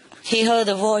 So he heard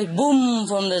a voice boom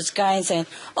from the sky saying,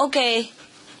 okay,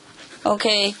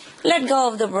 let go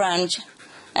of the branch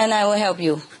and I will help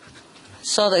you.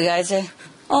 So the guy said,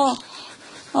 Oh,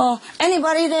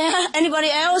 anybody there? Anybody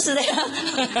else there?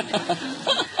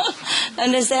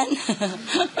 Understand?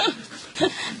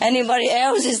 Anybody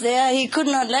else is there? He could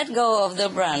not let go of the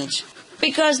branch.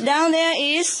 Because down there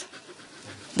is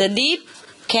the deep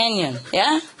canyon,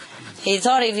 He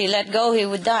thought if he let go, he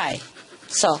would die.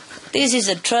 So, this is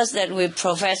a trust that we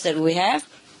profess that we have,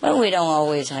 but we don't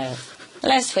always have.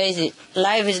 Let's face it,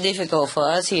 life is difficult for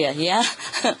us here,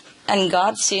 And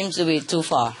God seems to be too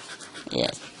far.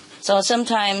 Yes. So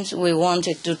sometimes we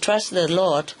wanted to trust the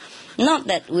Lord, not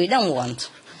that we don't want,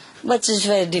 but it's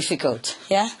very difficult,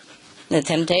 The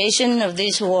temptation of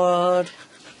this world,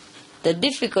 the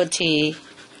difficulty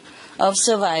of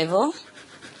survival,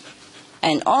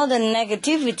 and all the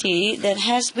negativity that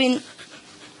has been,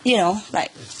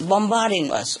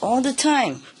 bombarding us all the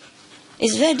time.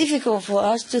 It's very difficult for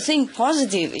us to think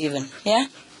positive even,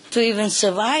 To even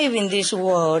survive in this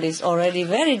world is already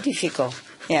very difficult,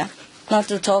 Not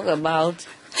to talk about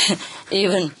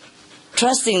even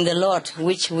trusting the Lord,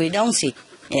 which we don't see.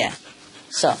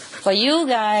 So, for you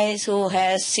guys who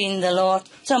has seen the Lord,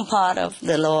 some part of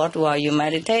the Lord while you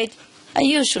meditate,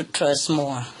 you should trust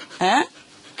more.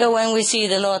 Because when we see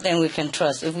the Lord, then we can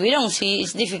trust. If we don't see,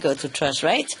 it's difficult to trust,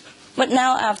 right? But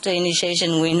now after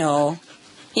initiation, we know,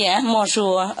 more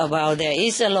sure about there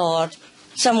is a Lord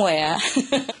somewhere.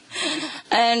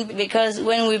 And because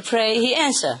when we pray, He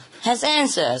has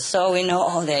answered. So we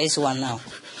know, there is one now.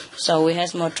 So we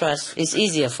have more trust. It's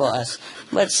easier for us.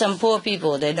 But some poor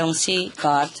people, they don't see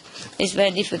God. It's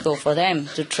very difficult for them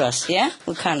to trust,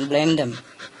 We can't blame them.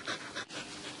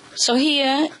 So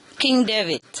here, King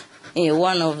David,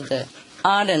 one of the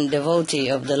ardent devotee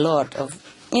of the Lord of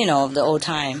the old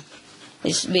time,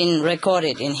 it's been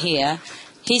recorded in here.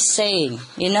 He's saying,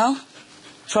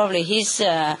 probably his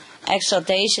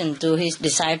exhortation to his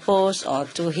disciples or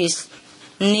to his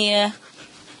near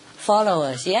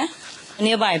followers,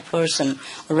 nearby person,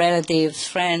 relatives,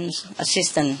 friends,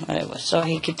 assistant, whatever. So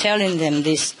he keep telling them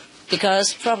this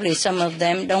because probably some of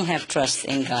them don't have trust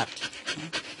in God.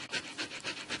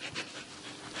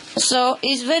 So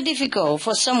it's very difficult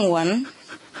for someone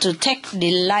to take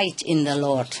delight in the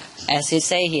Lord. As he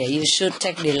say here, you should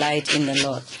take delight in the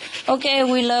Lord. Okay,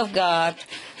 we love God.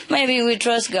 Maybe we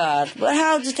trust God. But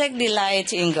how to take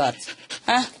delight in God?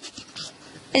 Huh?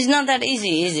 It's not that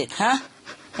easy, is it? Huh?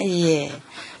 Yeah.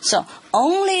 So,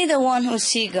 only the one who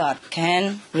see God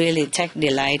can really take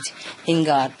delight in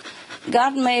God.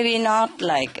 God may be not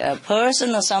like a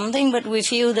person or something, but we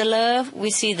feel the love,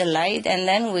 we see the light, and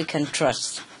then we can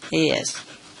trust. Yes.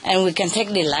 And we can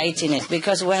take delight in it.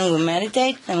 Because when we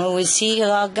meditate and when we see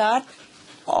our God,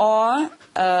 or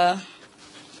a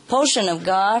portion of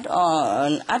God, or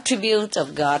an attribute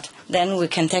of God, then we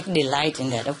can take delight in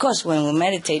that. Of course, when we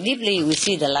meditate deeply, we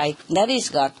see the light. That is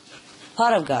God,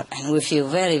 part of God, and we feel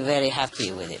very, very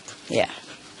happy with it. Yeah.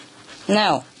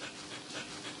 Now,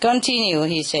 continue,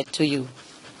 he said to you.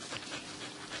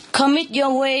 Commit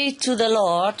your way to the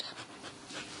Lord,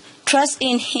 trust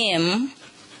in Him,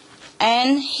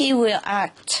 and He will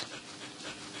act.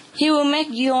 He will make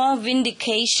your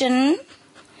vindication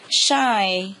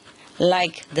shine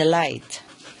like the light,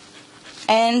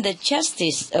 and the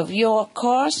justice of your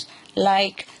cause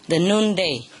like the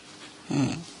noonday.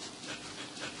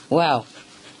 Wow.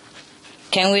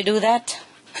 Can we do that?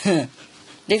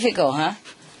 Difficult, huh?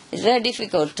 It's very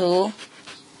difficult to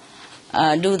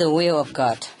do the will of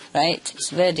God, right? It's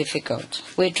very difficult.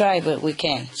 We try, but we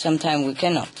can't. Sometimes we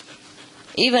cannot.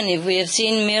 Even if we have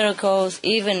seen miracles,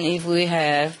 even if we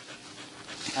have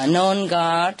known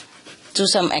God to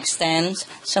some extent,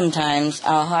 sometimes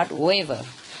our heart wavers.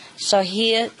 So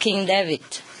here King David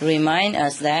reminds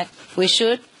us that we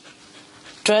should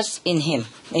trust in Him,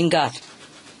 in God.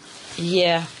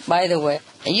 Yeah, by the way,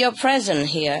 your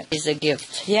presence here is a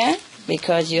gift, yeah?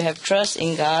 Because you have trust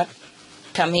in God,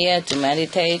 come here to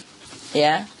meditate,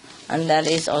 yeah? And that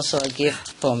is also a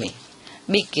gift for me.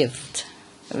 Big gift.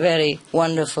 Very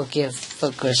wonderful gift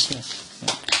for Christmas.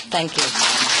 Thank you.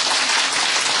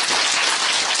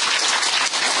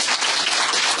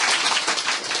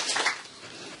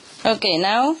 Okay,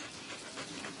 now,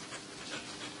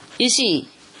 you see,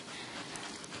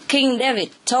 King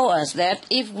David told us that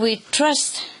if we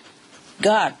trust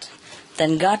God,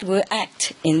 then God will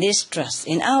act in this trust,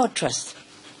 in our trust.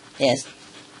 Yes.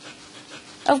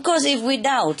 Of course, if we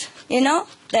doubt,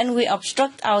 then we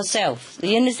obstruct ourselves. Do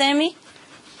you understand me?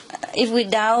 If we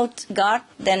doubt God,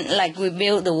 then like we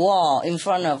build the wall in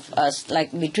front of us,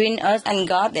 like between us and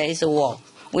God there is a wall.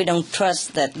 We don't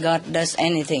trust that God does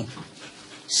anything.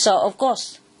 So, of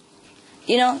course,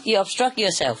 you obstruct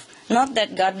yourself. Not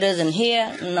that God doesn't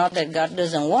hear, not that God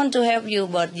doesn't want to help you,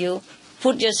 but you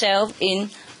put yourself in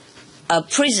a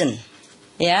prison,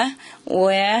 yeah,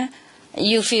 where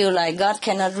you feel like God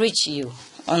cannot reach you.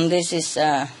 And this is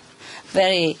a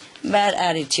very bad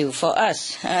attitude for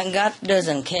us. God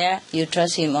doesn't care, you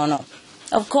trust Him or not.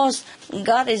 Of course,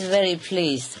 God is very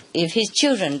pleased if His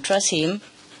children trust Him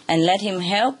and let Him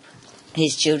help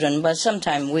His children, but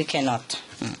sometimes we cannot.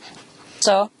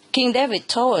 So, King David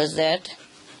told us that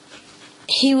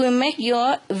He will make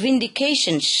your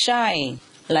vindication shine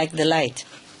like the light,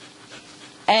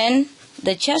 and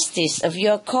the justice of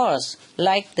your cause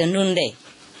like the noonday.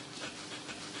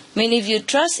 I mean, if you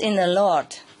trust in the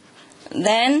Lord,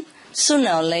 then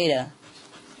sooner or later,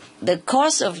 the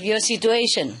cause of your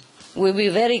situation will be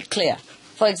very clear.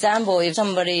 For example, if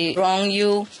somebody wronged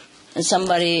you, and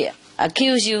somebody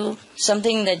accused you,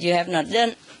 something that you have not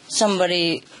done,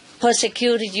 somebody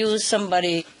persecuted you,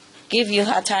 somebody give you a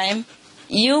hard time,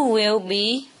 you will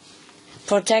be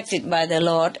protected by the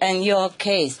Lord, and your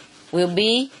case will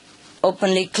be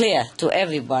openly clear to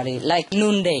everybody, like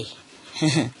noonday.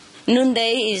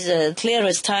 Noonday is the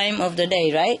clearest time of the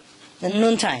day, right? The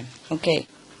noontime, okay.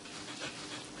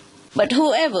 But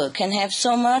whoever can have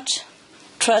so much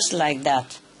trust like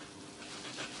that?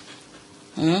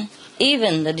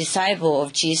 Even the disciple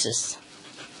of Jesus.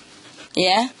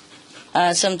 Yeah?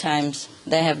 Sometimes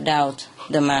they have doubt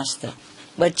the Master.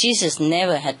 But Jesus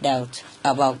never had doubt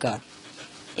about God.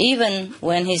 Even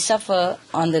when He suffered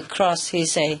on the cross, He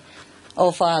say,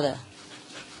 "Oh Father,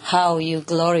 how you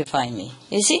glorify me."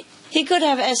 You see? He could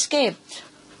have escaped.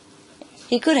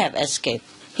 He could have escaped.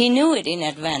 He knew it in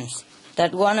advance,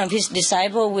 that one of His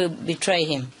disciples will betray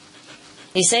Him.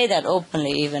 He said that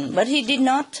openly even. But He did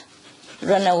not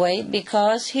run away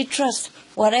because He trusts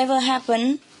whatever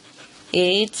happened,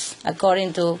 it's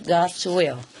according to God's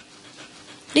will.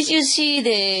 Did you see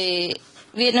the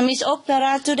Vietnamese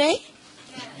opera today?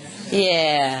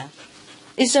 Yeah.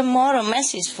 It's a moral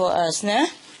message for us, no?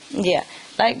 Yeah.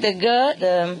 Like the girl,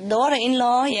 the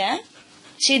daughter-in-law, yeah?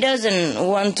 She doesn't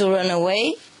want to run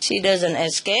away. She doesn't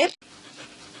escape.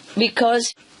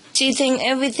 Because she thinks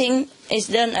everything is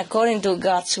done according to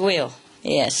God's will.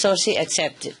 Yeah, so she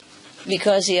accepted.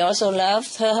 because he also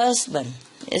loved her husband.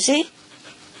 You see?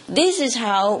 This is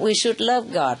how we should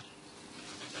love God.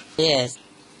 Yes.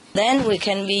 Then we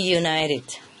can be united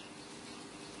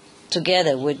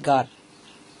together with God.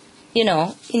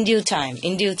 In due time,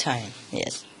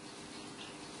 yes.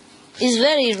 It's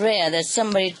very rare that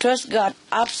somebody trusts God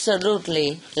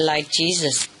absolutely like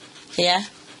Jesus. Yeah?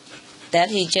 That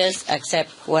he just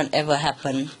accepts whatever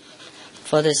happened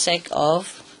for the sake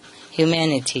of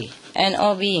humanity and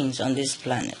all beings on this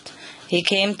planet. He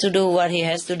came to do what he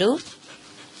has to do,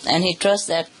 and he trusts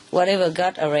that whatever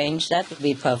God arranged, that will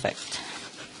be perfect.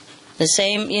 The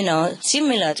same,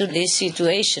 similar to this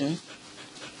situation,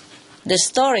 the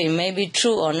story may be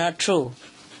true or not true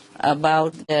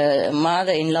about the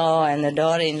mother-in-law and the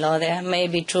daughter-in-law. They may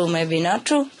be true, maybe not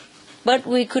true, but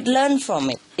we could learn from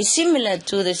it. It's similar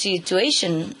to the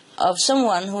situation of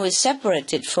someone who is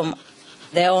separated from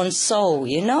their own soul,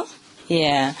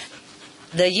 Yeah.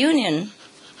 The union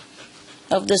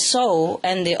of the soul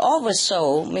and the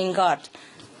oversoul, mean God,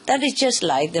 that is just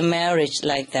like the marriage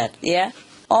like that, yeah?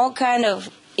 All kind of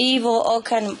evil, all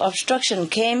kind of obstruction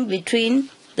came between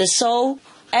the soul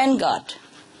and God.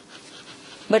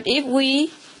 But if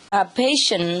we are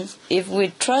patient, if we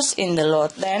trust in the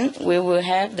Lord, then we will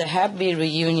have the happy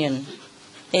reunion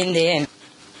in the end.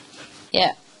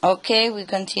 Yeah, okay, we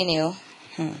continue.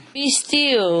 Be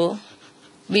still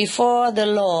before the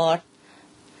Lord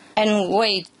and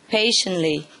wait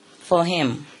patiently for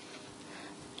Him.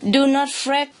 Do not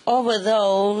fret over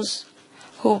those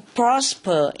who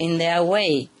prosper in their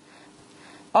way,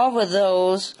 over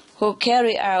those who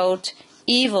carry out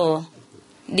evil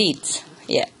deeds.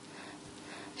 Yeah.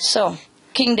 So,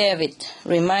 King David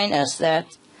reminds us that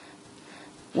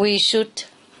we should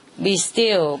be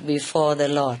still before the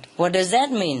Lord. What does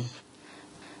that mean?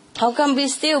 How come be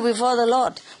still before the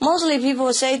Lord? Mostly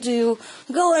people say to you,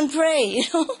 go and pray,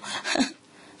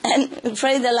 and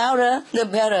pray the louder, the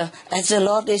better, as the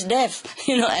Lord is deaf.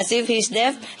 As if He's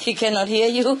deaf, He cannot hear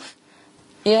you.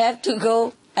 You have to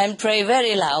go and pray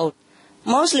very loud.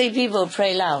 Mostly people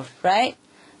pray loud, right?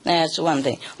 That's one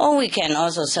thing. Or we can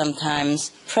also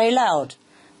sometimes pray loud,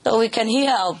 so we can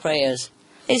hear our prayers.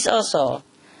 It's also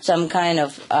some kind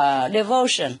of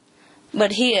devotion.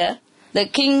 But here, the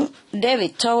King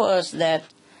David told us that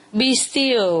be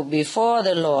still before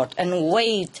the Lord and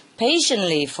wait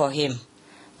patiently for Him.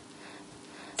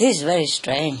 This is very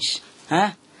strange,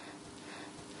 huh?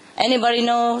 Anybody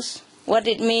knows what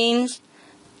it means?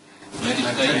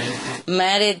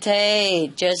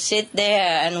 Meditate. Just sit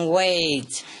there and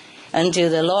wait until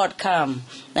the Lord comes.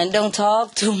 And don't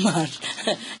talk too much.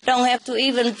 Don't have to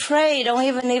even pray. Don't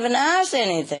even ask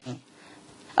anything.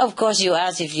 Of course you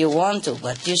ask if you want to,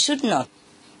 but you should not.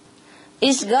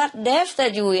 Is God deaf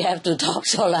that you have to talk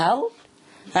so loud?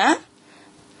 Huh?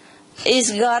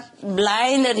 Is God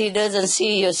blind that He doesn't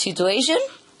see your situation?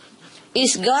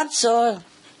 Is God so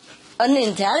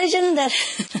unintelligent that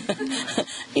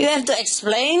you have to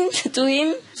explain to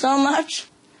Him so much?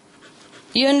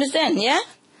 You understand, yeah?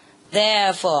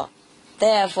 Therefore,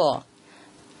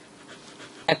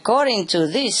 according to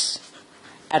this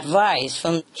advice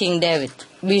from King David,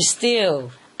 be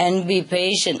still and be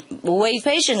patient. Wait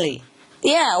patiently.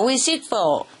 Yeah, we sit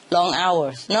for long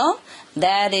hours, no?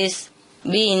 That is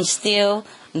being still,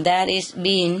 that is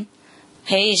being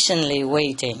patiently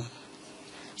waiting.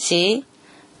 See?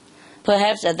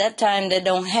 Perhaps at that time they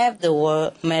don't have the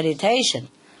word meditation.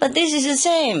 But this is the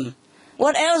same.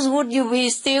 What else would you be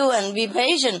still and be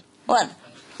patient? What?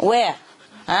 Where?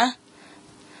 Huh?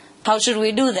 How should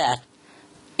we do that?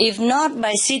 If not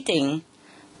by sitting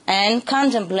and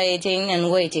contemplating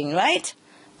and waiting, right?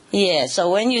 Yeah,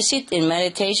 so when you sit in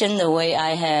meditation the way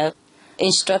I have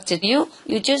instructed you,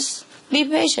 you just be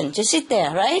patient. Just sit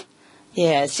there, right?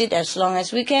 Yeah, sit as long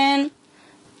as we can.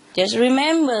 Just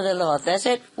remember the Lord. That's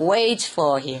it. Wait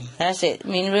for Him. That's it.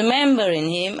 Remembering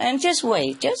Him and just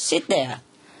wait. Just sit there.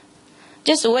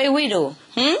 Just the way we do.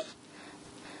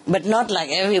 But not like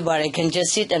everybody can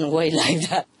just sit and wait like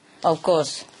that. Of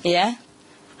course. Yeah?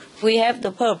 We have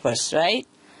the purpose, right?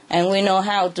 And we know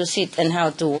how to sit and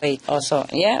how to wait also.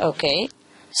 Yeah? Okay.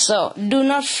 So, do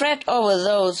not fret over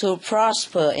those who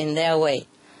prosper in their way.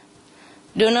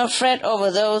 Do not fret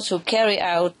over those who carry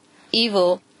out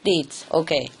evil deeds.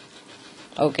 Okay.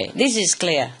 This is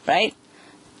clear, right?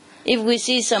 If we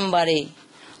see somebody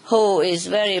who is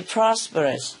very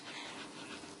prosperous,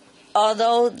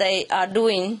 although they are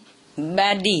doing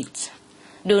bad deeds,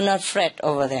 do not fret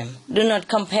over them. Do not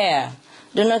compare.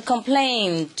 Do not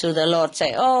complain to the Lord.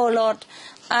 Say, oh Lord,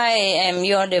 I am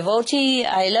your devotee.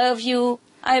 I love you.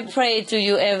 I pray to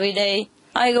you every day.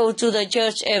 I go to the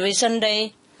church every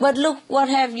Sunday. But look, what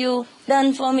have you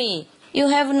done for me? you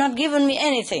have not given me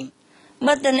anything.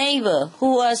 But the neighbor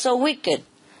who are so wicked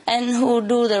and who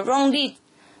do the wrong deed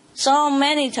so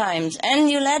many times, and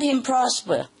you let him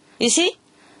prosper. You see?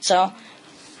 So,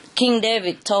 King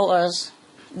David told us,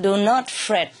 do not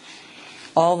fret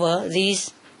over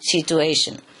this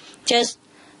situation. Just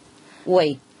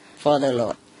wait for the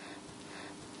Lord.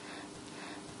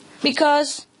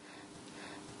 Because,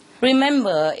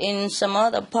 remember, in some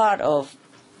other part of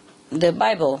the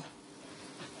Bible,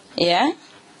 it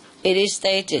is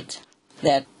stated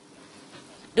that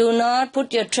do not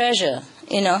put your treasure,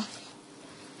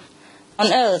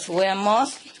 on earth where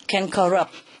moth can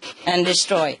corrupt and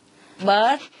destroy.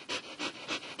 But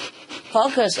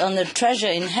focus on the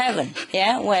treasure in heaven,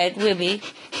 where it will be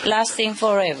lasting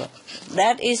forever.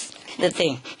 That is the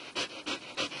thing.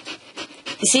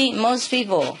 You see, most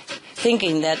people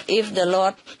thinking that if the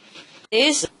Lord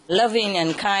is loving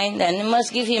and kind, then you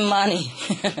must give him money,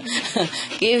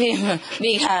 give him a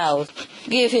big house,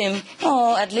 give him,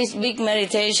 at least big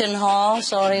meditation hall,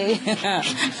 sorry.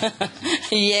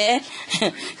 Here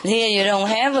you don't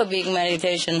have a big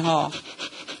meditation hall.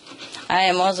 I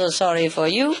am also sorry for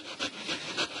you,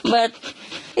 but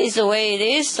it's the way it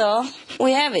is, so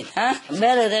we have it,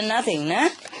 Better than nothing,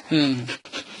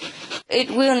 It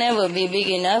will never be big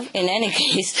enough in any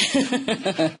case.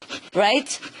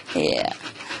 Right? Yeah.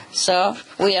 So,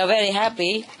 we are very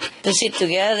happy to sit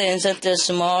together in such a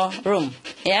small room.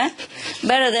 Yeah?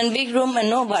 Better than big room and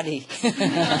nobody.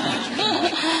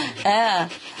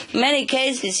 Many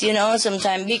cases,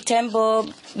 sometimes big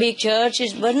temple, big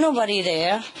churches, but nobody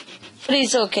there. But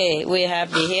it's okay, we're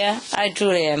happy here. I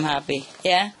truly am happy.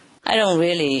 Yeah? I don't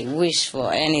really wish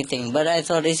for anything, but I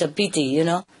thought it's a pity,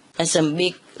 There's some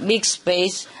big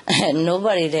space and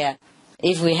nobody there.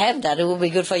 If we have that, it would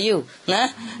be good for you.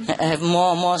 Have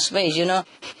more space,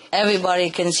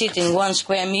 Everybody can sit in 1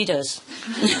 square meters.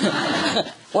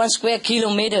 1 square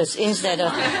kilometers instead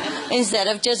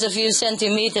of just a few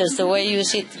centimeters the way you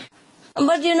sit.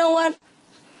 But you know what?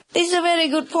 This is a very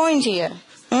good point here.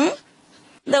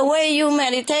 The way you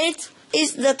meditate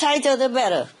is the tighter the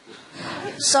better.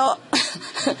 So,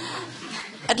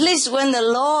 at least when the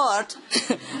Lord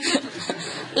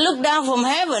looked down from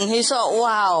heaven, he saw,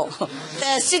 wow,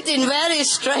 they're sitting very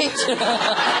straight.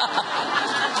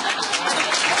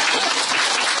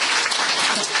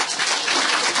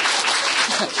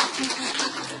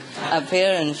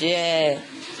 Appearance, yeah.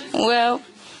 Well,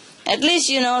 at least,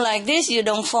 like this, you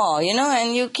don't fall,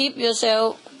 and you keep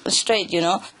yourself straight,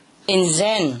 In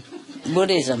Zen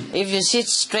Buddhism, if you sit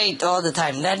straight all the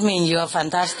time, that means you're a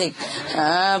fantastic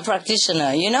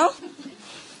practitioner,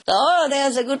 So,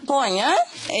 there's a good point,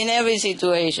 in every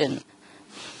situation.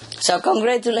 So,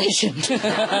 congratulations.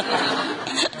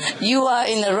 You are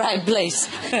in the right place.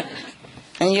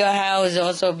 And your house is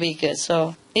also bigger,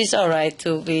 so it's all right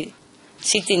to be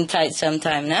sitting tight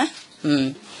sometime,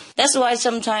 That's why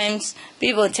sometimes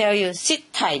people tell you,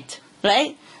 sit tight,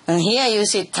 right? And here you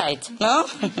sit tight, no?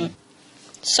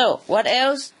 So, what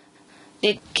else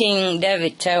did King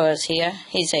David tell us here?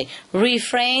 He said,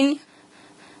 refrain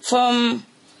from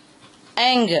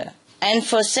anger and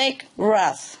forsake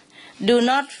wrath. Do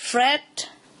not fret,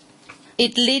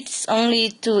 it leads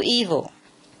only to evil.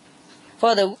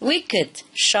 For the wicked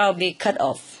shall be cut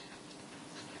off.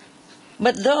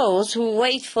 But those who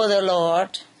wait for the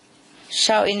Lord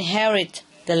shall inherit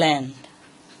the land.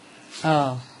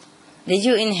 Oh, did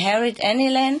you inherit any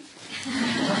land?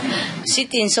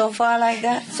 Sitting so far like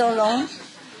that, so long?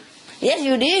 Yes,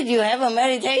 you did. You have a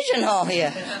meditation hall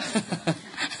here.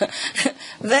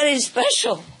 Very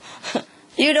special.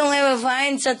 You don't ever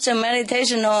find such a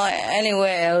meditation hall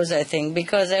anywhere else, I think,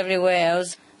 because everywhere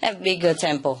else have bigger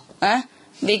temple,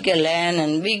 bigger land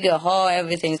and bigger hall,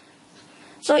 everything.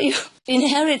 So you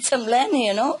inherit some land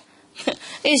here, no?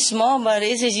 It's small, but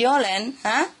this is your land,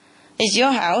 It's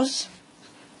your house.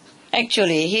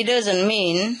 Actually, he doesn't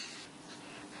mean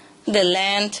the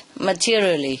land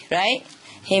materially, right?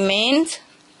 He means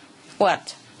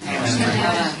what?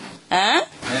 Heaven.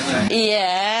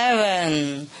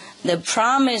 Heaven. The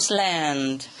promised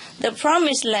land. The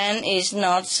promised land is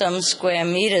not some square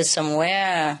meter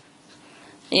somewhere,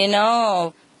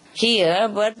 here,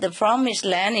 but the promised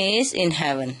land is in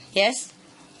heaven. Yes?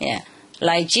 Yeah.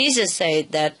 Like Jesus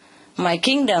said that my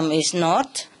kingdom is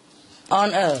not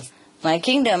on earth. My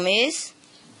kingdom is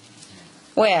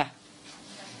where?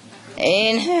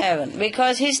 In heaven.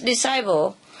 Because his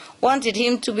disciple wanted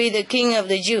him to be the king of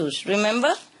the Jews.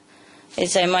 Remember? He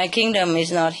said, my kingdom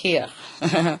is not here.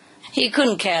 He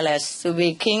couldn't care less to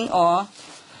be king or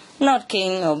not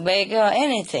king or beggar or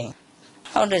anything.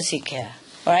 How does he care?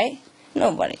 Right?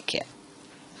 Nobody cares.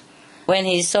 When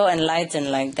he's so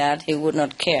enlightened like that, he would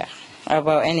not care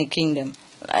about any kingdom.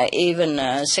 Even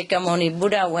Sakyamuni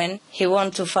Buddha, when he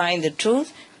wants to find the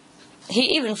truth,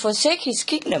 he even forsake his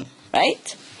kingdom,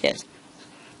 right? Yes.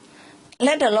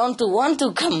 Let alone to want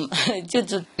to come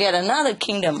to get another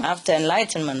kingdom after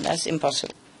enlightenment. That's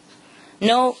impossible.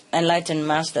 No enlightened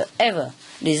master ever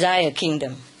desire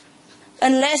kingdom.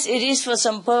 Unless it is for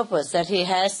some purpose that he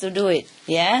has to do it,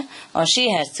 yeah? Or she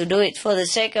has to do it for the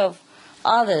sake of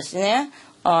others, yeah?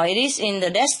 Or it is in the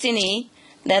destiny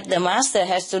that the master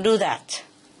has to do that,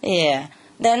 yeah?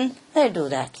 Then they do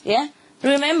that, yeah?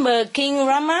 Remember King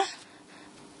Rama?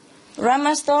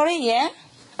 Rama story, yeah?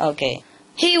 Okay.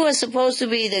 He was supposed to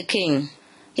be the king.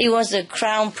 He was the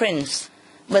crown prince.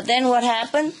 But then what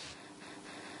happened?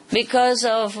 Because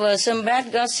of some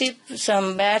bad gossip,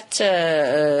 some bad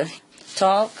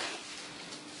talk,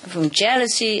 from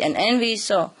jealousy and envy,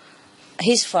 so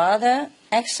his father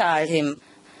exiled him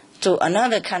to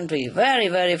another country, very,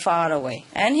 very far away.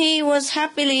 And he was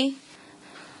happily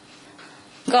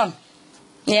gone.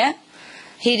 Yeah?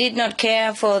 He did not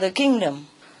care for the kingdom.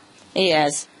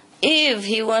 Yes. If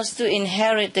he was to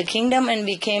inherit the kingdom and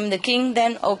became the king,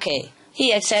 then okay.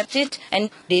 He accepted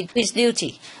and did his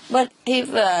duty. But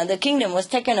if the kingdom was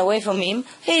taken away from him,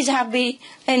 he is happy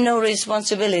and no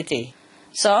responsibility.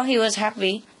 So he was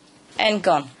happy and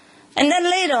gone. And then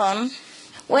later on,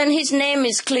 when his name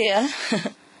is clear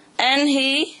and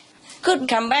he could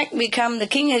come back, become the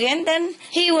king again, then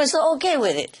he was okay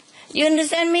with it. You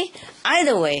understand me?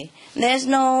 Either way, there's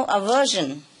no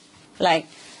aversion. Like,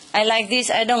 I like this,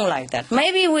 I don't like that.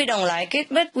 Maybe we don't like it,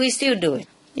 but we still do it.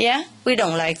 Yeah? We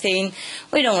don't like things,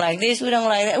 we don't like this, we don't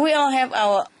like that. We all have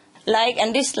our like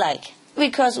and dislike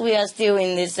because we are still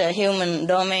in this human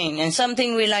domain. And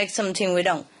something we like, something we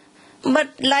don't.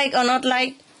 But like or not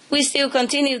like, we still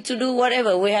continue to do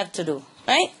whatever we have to do.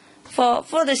 Right?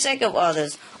 For the sake of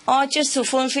others. Or just to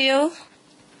fulfill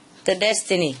the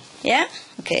destiny. Yeah?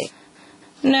 Okay.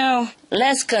 Now,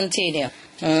 let's continue.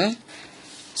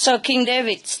 So King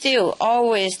David still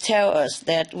always tells us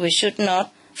that we should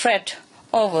not fret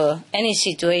over any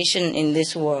situation in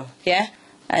this world. Yeah?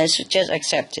 I should just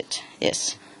accept it.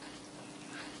 Yes.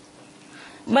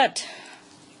 But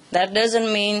that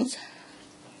doesn't mean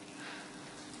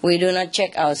we do not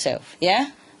check ourselves.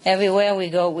 Yeah? Everywhere we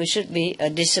go, we should be a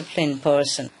disciplined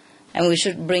person. And we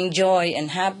should bring joy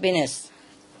and happiness.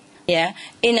 Yeah?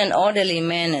 In an orderly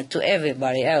manner to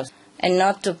everybody else. And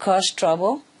not to cause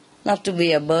trouble. Not to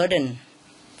be a burden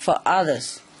for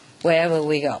others wherever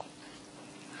we go.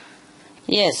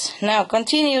 Yes, now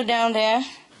continue down there.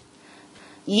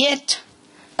 Yet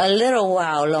a little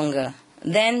while longer,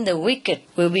 then the wicked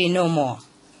will be no more.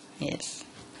 Yes.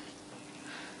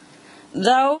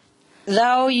 Though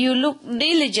you look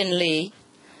diligently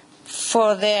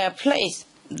for their place,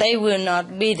 they will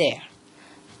not be there.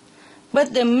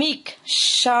 But the meek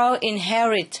shall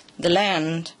inherit the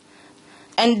land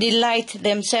and delight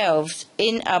themselves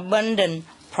in abundant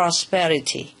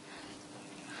prosperity.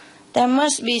 There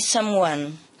must be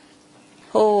someone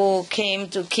who came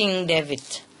to King David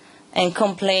and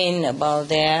complained about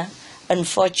their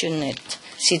unfortunate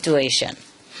situation.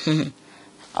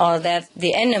 Or that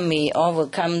the enemy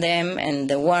overcome them and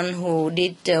the one who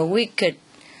did the wicked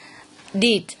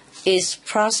deed is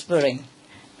prospering.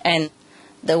 And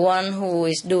the one who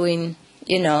is doing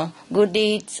good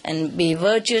deeds and be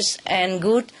virtuous and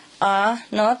good are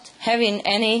not having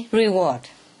any reward,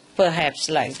 perhaps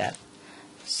like that.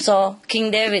 So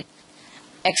King David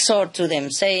exhort to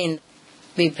them, saying,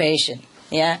 be patient.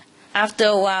 Yeah. After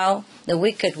a while, the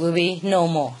wicked will be no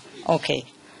more. Okay.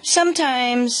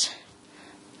 Sometimes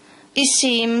it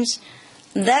seems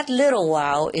that little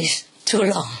while is too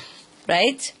long,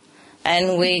 right?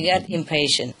 And we get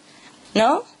impatient.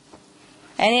 No?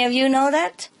 Any of you know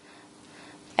that?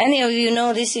 Any of you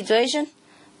know this situation?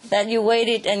 That you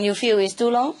waited and you feel it's too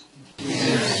long?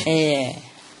 Yeah.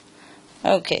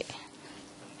 Okay.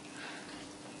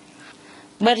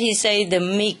 But he said the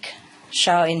meek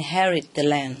shall inherit the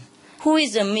land. Who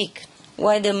is the meek?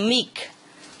 Why the meek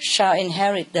shall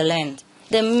inherit the land?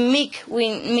 The meek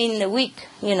mean the weak,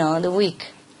 the weak,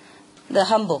 the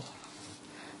humble.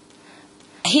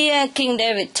 Here King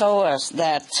David told us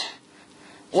that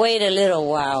wait a little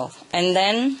while and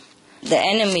then the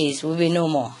enemies will be no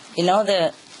more.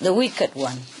 The wicked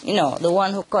one, the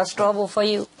one who caused trouble for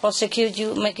you, persecute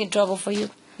you, making trouble for you,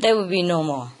 they will be no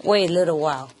more. Wait a little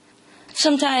while.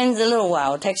 Sometimes a little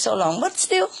while takes so long, but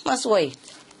still must wait.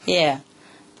 Yeah.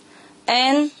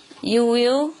 And you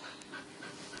will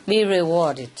be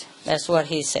rewarded. That's what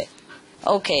he said.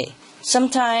 Okay.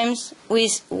 Sometimes we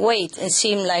wait and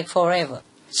seem like forever.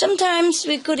 Sometimes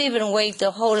we could even wait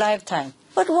the whole lifetime.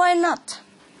 But why not?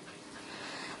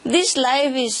 This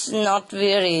life is not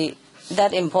very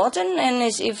that important and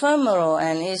is ephemeral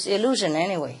and is illusion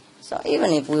anyway. So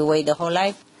even if we wait the whole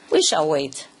life, we shall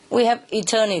wait. We have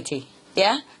eternity,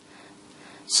 yeah?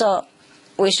 So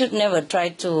we should never try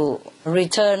to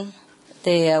return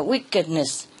the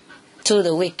wickedness to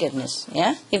the wickedness,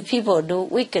 yeah? If people do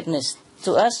wickedness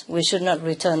to us, we should not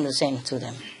return the same to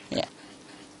them, yeah?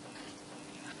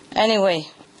 Anyway,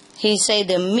 he said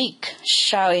the meek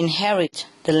shall inherit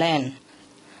the land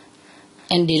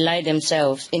and delight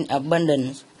themselves in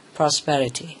abundant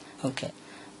prosperity. Okay.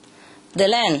 The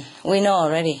land, we know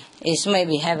already, is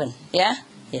maybe heaven, yeah?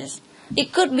 Yes.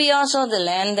 It could be also the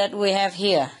land that we have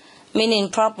here, meaning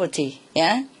property,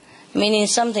 yeah? Meaning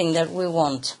something that we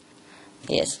want,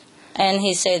 yes. And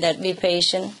he said that be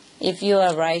patient. If you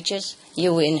are righteous,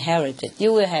 you will inherit it.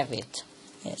 You will have it,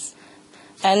 yes.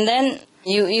 And then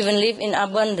you even live in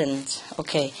abundance,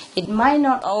 okay. It might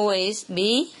not always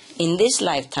be in this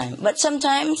lifetime, but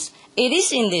sometimes it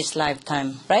is in this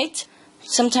lifetime, right?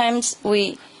 Sometimes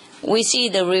we see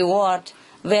the reward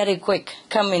very quick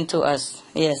coming to us,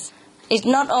 yes. It's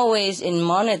not always in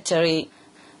monetary,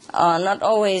 not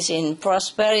always in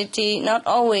prosperity, not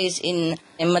always in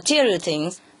material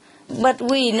things, but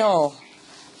we know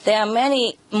there are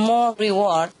many more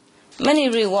reward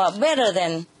better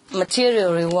than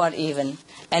material reward even,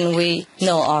 and we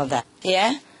know all that,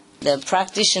 yeah? The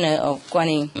practitioner of Kuan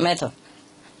Yin method,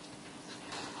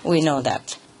 we know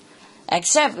that.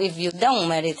 Except if you don't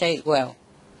meditate well.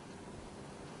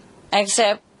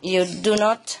 Except you do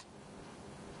not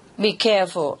be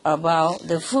careful about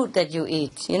the food that you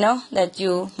eat, that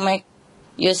you make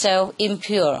yourself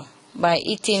impure by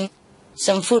eating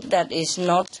some food that is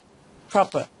not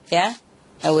proper, yeah?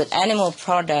 With animal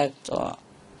product or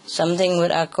something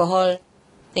with alcohol,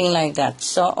 thing like that.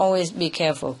 So always be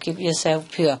careful, keep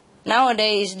yourself pure.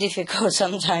 Nowadays it's difficult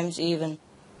sometimes even,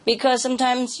 because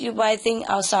sometimes you buy things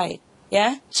outside,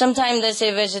 yeah? Sometimes they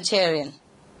say vegetarian,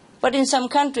 but in some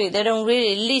country they don't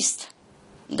really list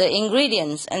the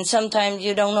ingredients, and sometimes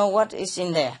you don't know what is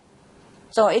in there.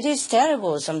 So it is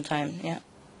terrible sometimes, yeah?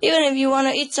 Even if you want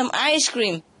to eat some ice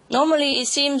cream, normally it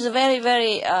seems very,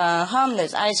 very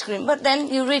harmless ice cream, but then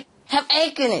you read, have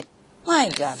egg in it. My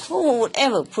God, who would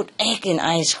ever put egg in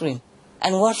ice cream?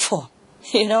 And what for?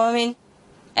 You know what I mean?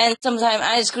 And sometimes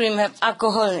ice cream have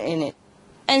alcohol in it.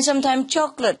 And sometimes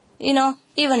chocolate,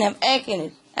 even have egg in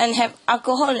it and have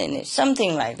alcohol in it,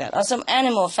 something like that, or some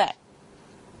animal fat.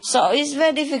 So it's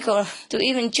very difficult to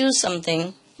even choose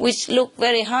something which look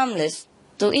very harmless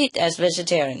to eat as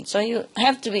vegetarian. So you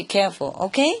have to be careful,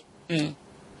 okay?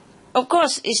 Of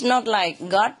course, it's not like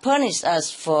God punished us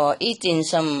for eating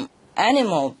some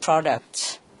animal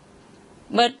products,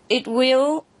 but it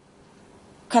will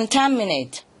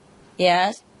contaminate,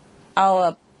 yes,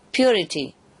 our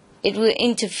purity. It will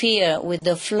interfere with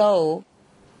the flow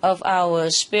of our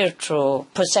spiritual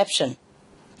perception,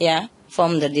 yeah,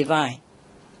 from the divine.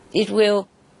 It will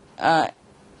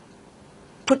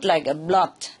put like a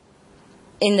blot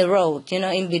in the road,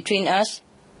 in between us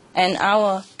and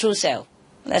our true self.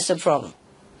 That's the problem.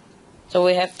 So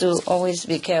we have to always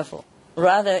be careful.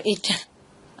 Rather eat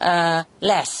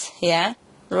less, yeah?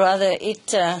 Rather eat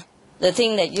the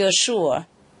thing that you're sure,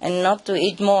 and not to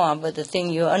eat more, but the thing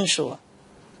you're unsure.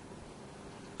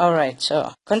 All right,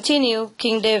 so continue.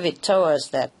 King David told us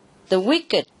that the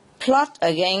wicked plot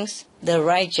against the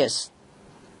righteous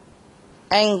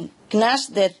and gnash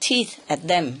their teeth at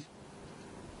them.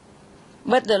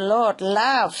 But the Lord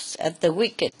laughs at the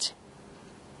wicked,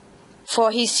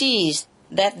 for he sees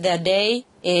that their day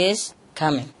is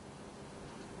coming.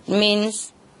 It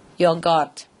means your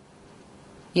God,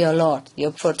 your Lord,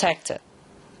 your protector,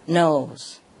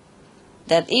 knows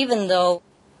that even though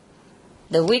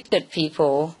the wicked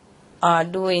people are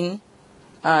doing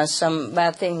some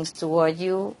bad things toward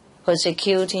you,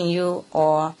 persecuting you,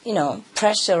 or,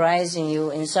 pressurizing you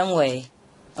in some way,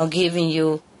 or giving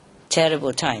you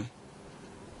terrible time.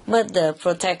 But the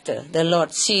protector, the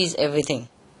Lord, sees everything.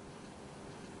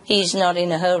 He is not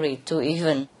in a hurry to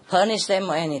even punish them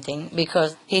or anything,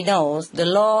 because he knows the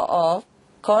law of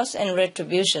cause and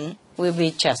retribution will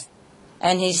be just.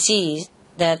 And he sees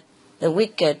that the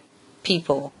wicked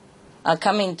people are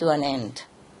coming to an end.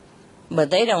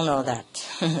 But they don't know that.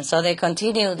 So they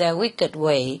continue their wicked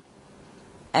way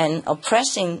and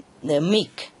oppressing the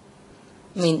meek,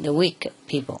 the weak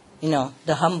people,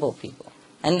 the humble people.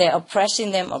 And they're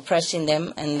oppressing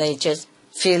them, and they just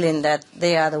feeling that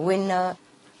they are the winner,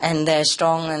 and they're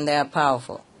strong and they're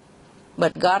powerful.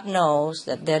 But God knows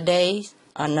that their days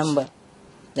are numbered,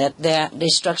 that their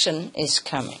destruction is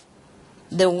coming.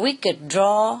 The wicked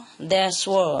draw their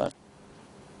sword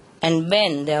and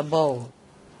bend their bow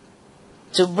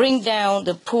to bring down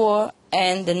the poor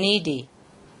and the needy,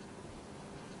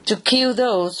 to kill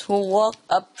those who walk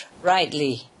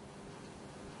uprightly.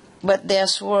 But their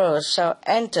swords shall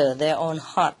enter their own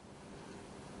heart,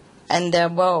 and their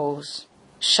bows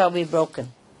shall be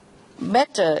broken.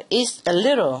 Better is a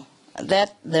little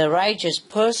that the righteous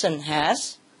person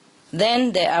has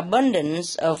than the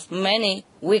abundance of many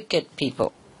wicked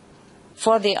people.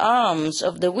 For the arms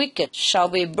of the wicked shall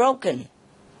be broken,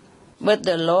 but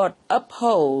the Lord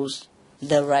upholds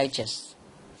the righteous.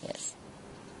 Yes.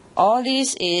 All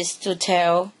this is to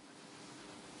tell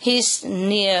His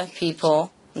near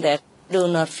people that do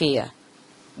not fear,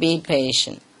 be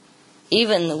patient.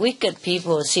 Even wicked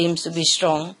people seems to be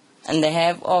strong, and they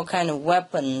have all kind of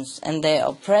weapons, and they are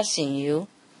oppressing you,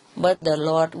 but the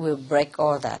Lord will break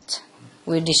all that.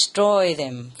 Will destroy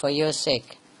them for your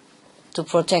sake, to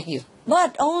protect you.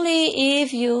 But only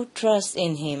if you trust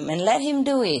in Him and let Him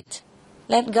do it.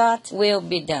 Let God's will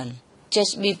be done.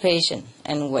 Just be patient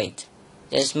and wait.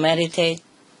 Just meditate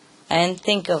and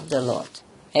think of the Lord.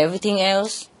 Everything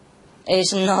else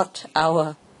is not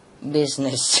our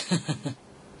business.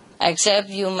 Except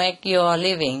you make your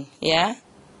living, yeah?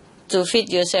 To feed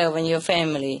yourself and your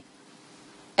family.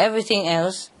 Everything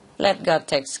else, let God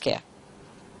take care.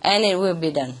 And it will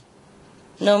be done.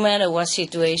 No matter what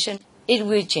situation, it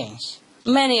will change.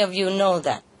 Many of you know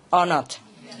that, or not?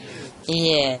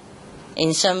 Yeah.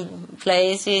 In some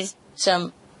places,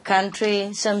 some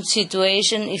country, some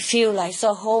situation, it feels like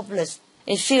so hopeless.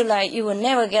 It feels like you will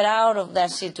never get out of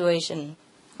that situation.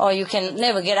 Or you can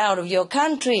never get out of your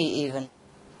country even.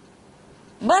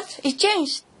 But it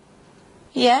changed.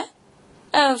 Yeah.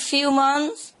 A few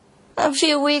months, a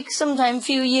few weeks, sometimes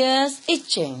few years, it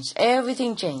changed.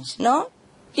 Everything changed. No?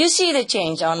 You see the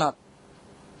change or not?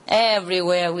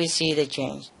 Everywhere we see the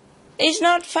change. It's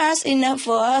not fast enough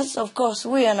for us. Of course,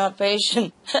 we are not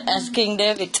patient. As King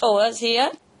David told us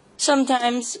here,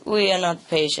 sometimes we are not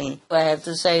patient. I have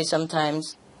to say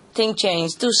sometimes things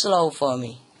change too slow for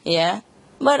me. Yeah?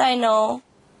 But I know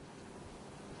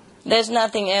there's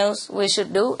nothing else we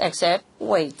should do except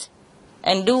wait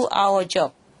and do our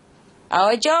job.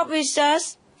 Our job is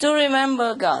just to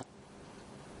remember God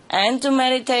and to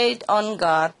meditate on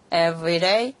God every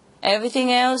day.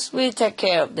 Everything else will take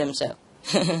care of themselves.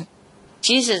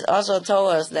 Jesus also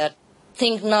told us that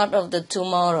think not of the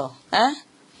tomorrow.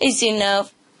 It's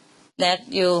enough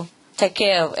that you take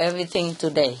care of everything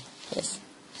today. Yes.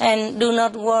 And do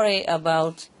not worry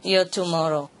about your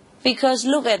tomorrow. Because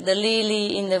look at the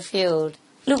lily in the field.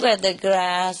 Look at the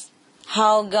grass.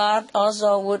 How God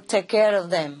also would take care of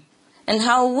them. And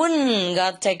how wouldn't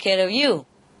God take care of you?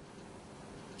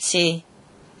 See,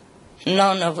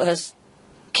 none of us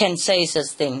can say such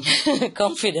thing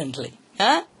confidently.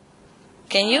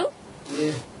 Can you?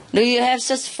 Yeah. Do you have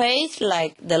such faith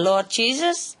like the Lord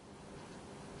Jesus?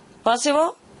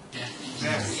 Possible?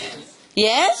 Yes.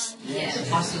 Yes? Yes.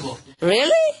 Possible.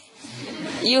 Really?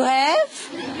 You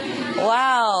have?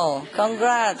 Wow,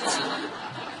 congrats.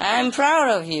 I'm proud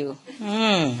of you.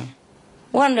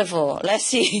 Wonderful. Let's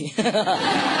see.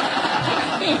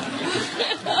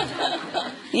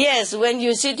 Yes, when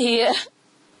you sit here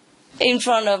in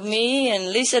front of me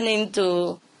and listening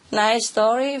to nice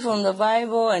story from the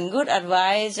Bible and good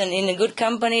advice and in a good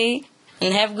company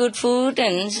and have good food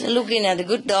and looking at a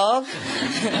good dog,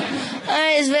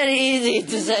 it's very easy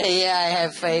to say, yeah, I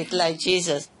have faith like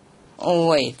Jesus. Oh,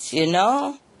 wait,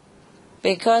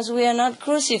 because we are not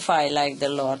crucified like the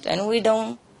Lord and we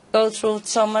don't go through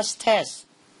so much tests.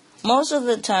 Most of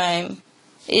the time,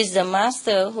 it's the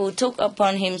Master who took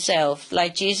upon Himself,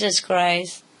 like Jesus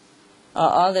Christ or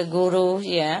other gurus,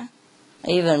 yeah,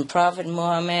 even Prophet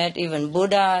Muhammad, even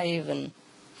Buddha, even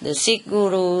the Sikh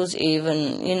gurus,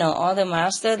 even, all the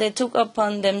Masters, they took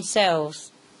upon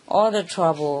themselves all the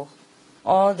trouble,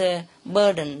 all the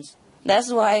burdens.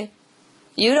 That's why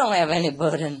you don't have any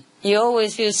burden. You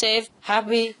always feel safe,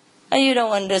 happy, and you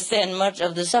don't understand much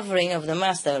of the suffering of the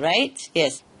Master, right?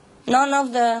 Yes. None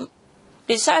of the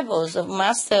disciples of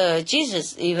Master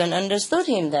Jesus even understood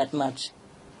Him that much.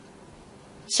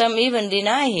 Some even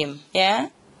deny Him, yeah?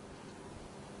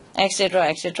 Etc.,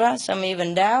 etc. Some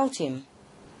even doubt Him.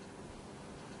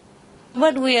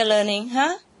 But we are learning,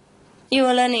 You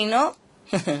are learning, no?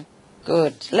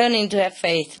 Good. Learning to have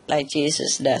faith like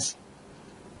Jesus does.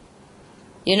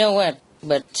 You know what?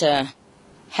 But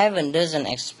heaven doesn't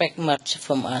expect much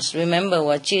from us. Remember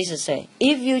what Jesus said.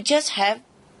 If you just have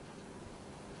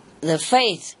the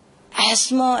faith as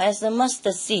small as the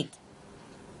mustard seed,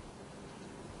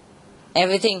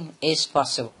 everything is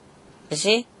possible. You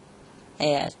see?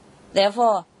 Yes.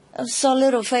 Therefore, so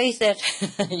little faith that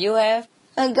you have,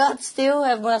 and God still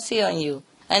have mercy on you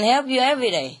and help you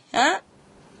every day, huh?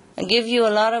 And give you a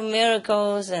lot of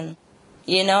miracles and,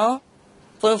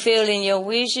 fulfilling your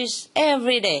wishes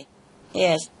every day.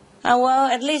 Yes.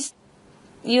 Well, at least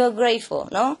you are grateful,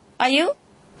 no? Are you?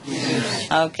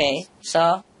 Yes. Okay.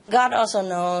 So, God also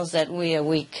knows that we are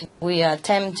weak. We are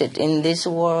tempted in this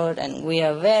world and we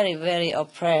are very, very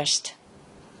oppressed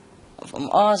from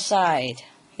all sides.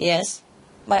 Yes.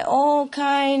 By all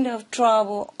kind of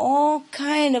trouble, all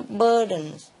kind of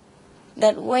burdens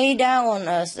that weigh down on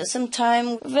us.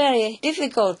 Sometimes very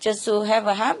difficult just to have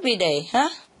a happy day, huh?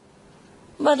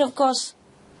 But of course,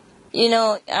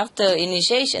 after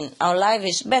initiation, our life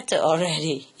is better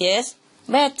already. Yes,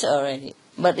 better already.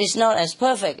 But it's not as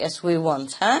perfect as we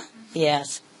want, huh?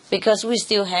 Yes, because we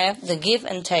still have the give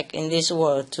and take in this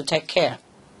world to take care.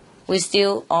 We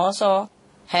still also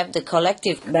have the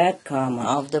collective bad karma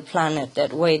of the planet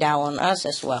that weigh down on us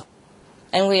as well.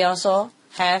 And we also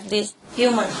have this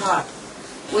human heart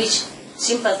which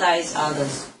sympathize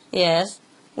others. Yes,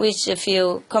 which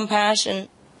feel compassion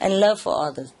and love for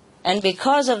others. And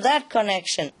because of that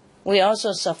connection, we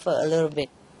also suffer a little bit,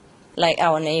 like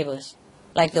our neighbors,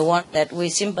 like the one that we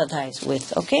sympathize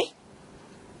with, okay?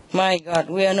 My God,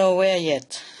 we are nowhere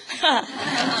yet.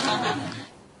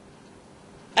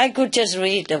 I could just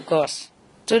read, of course.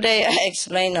 Today I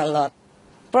explained a lot.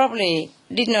 Probably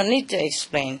did not need to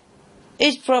explain.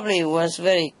 It probably was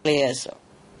very clear, so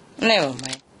never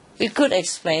mind. We could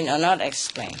explain or not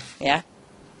explain, yeah?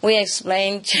 We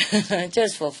explain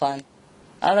just for fun.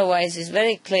 Otherwise it's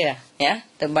very clear, yeah?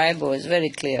 The Bible is very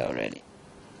clear already.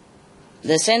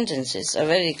 The sentences are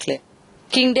very clear.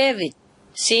 King David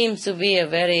seems to be a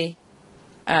very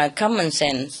common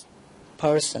sense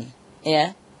person,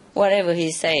 yeah? Whatever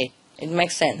he said, it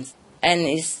makes sense. And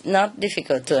it's not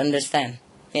difficult to understand,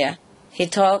 yeah? He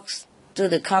talks to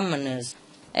the commoners.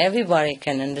 Everybody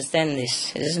can understand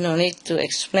this. There's no need to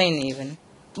explain even.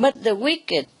 But the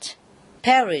wicked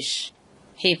perish,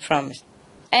 he promised.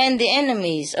 And the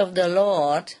enemies of the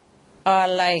Lord are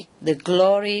like the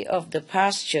glory of the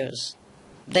pastures.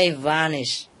 They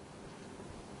vanish.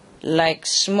 Like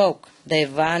smoke, they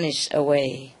vanish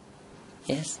away.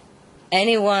 Yes.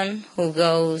 Anyone who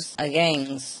goes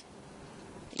against,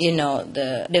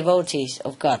 the devotees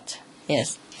of God.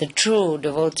 Yes. The true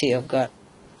devotee of God.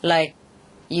 Like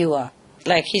you are.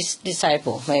 Like his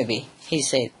disciple, maybe, he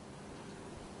said.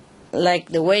 Like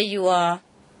the way you are,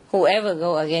 whoever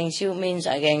go against you means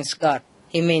against God.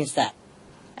 He means that.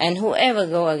 And whoever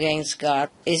go against God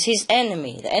is his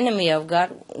enemy. The enemy of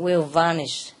God will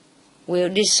vanish, will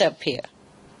disappear.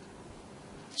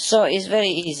 So it's very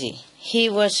easy. He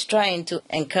was trying to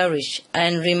encourage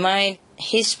and remind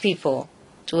his people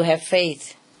to have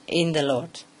faith in the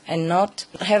Lord and not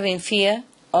having fear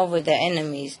over their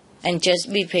enemies and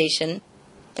just be patient.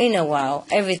 In a while,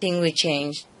 everything will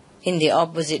change in the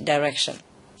opposite direction.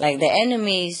 Like the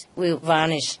enemies will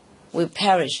vanish, will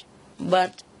perish,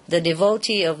 but the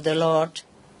devotee of the Lord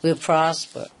will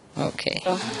prosper. Okay.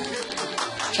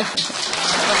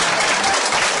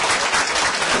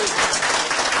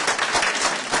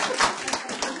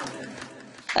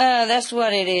 That's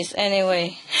what it is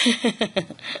anyway.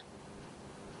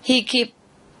 He keep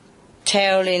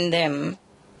telling them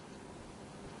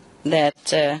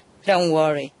that don't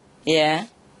worry, yeah?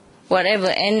 Whatever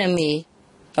enemy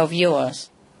of yours,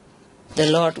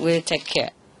 the Lord will take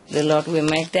care. The Lord will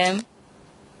make them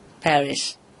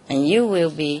perish. And you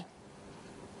will be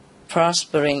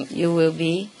prospering. You will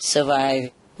be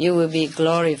surviving. You will be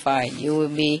glorified. You will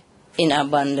be in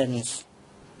abundance.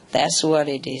 That's what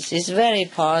it is. It's very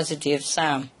positive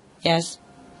psalm. Yes.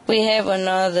 We have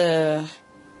another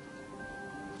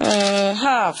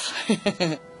half.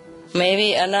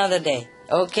 Maybe another day.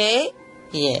 Okay?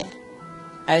 Yeah.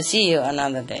 I'll see you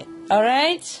another day. All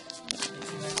right?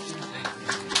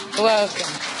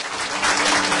 Welcome.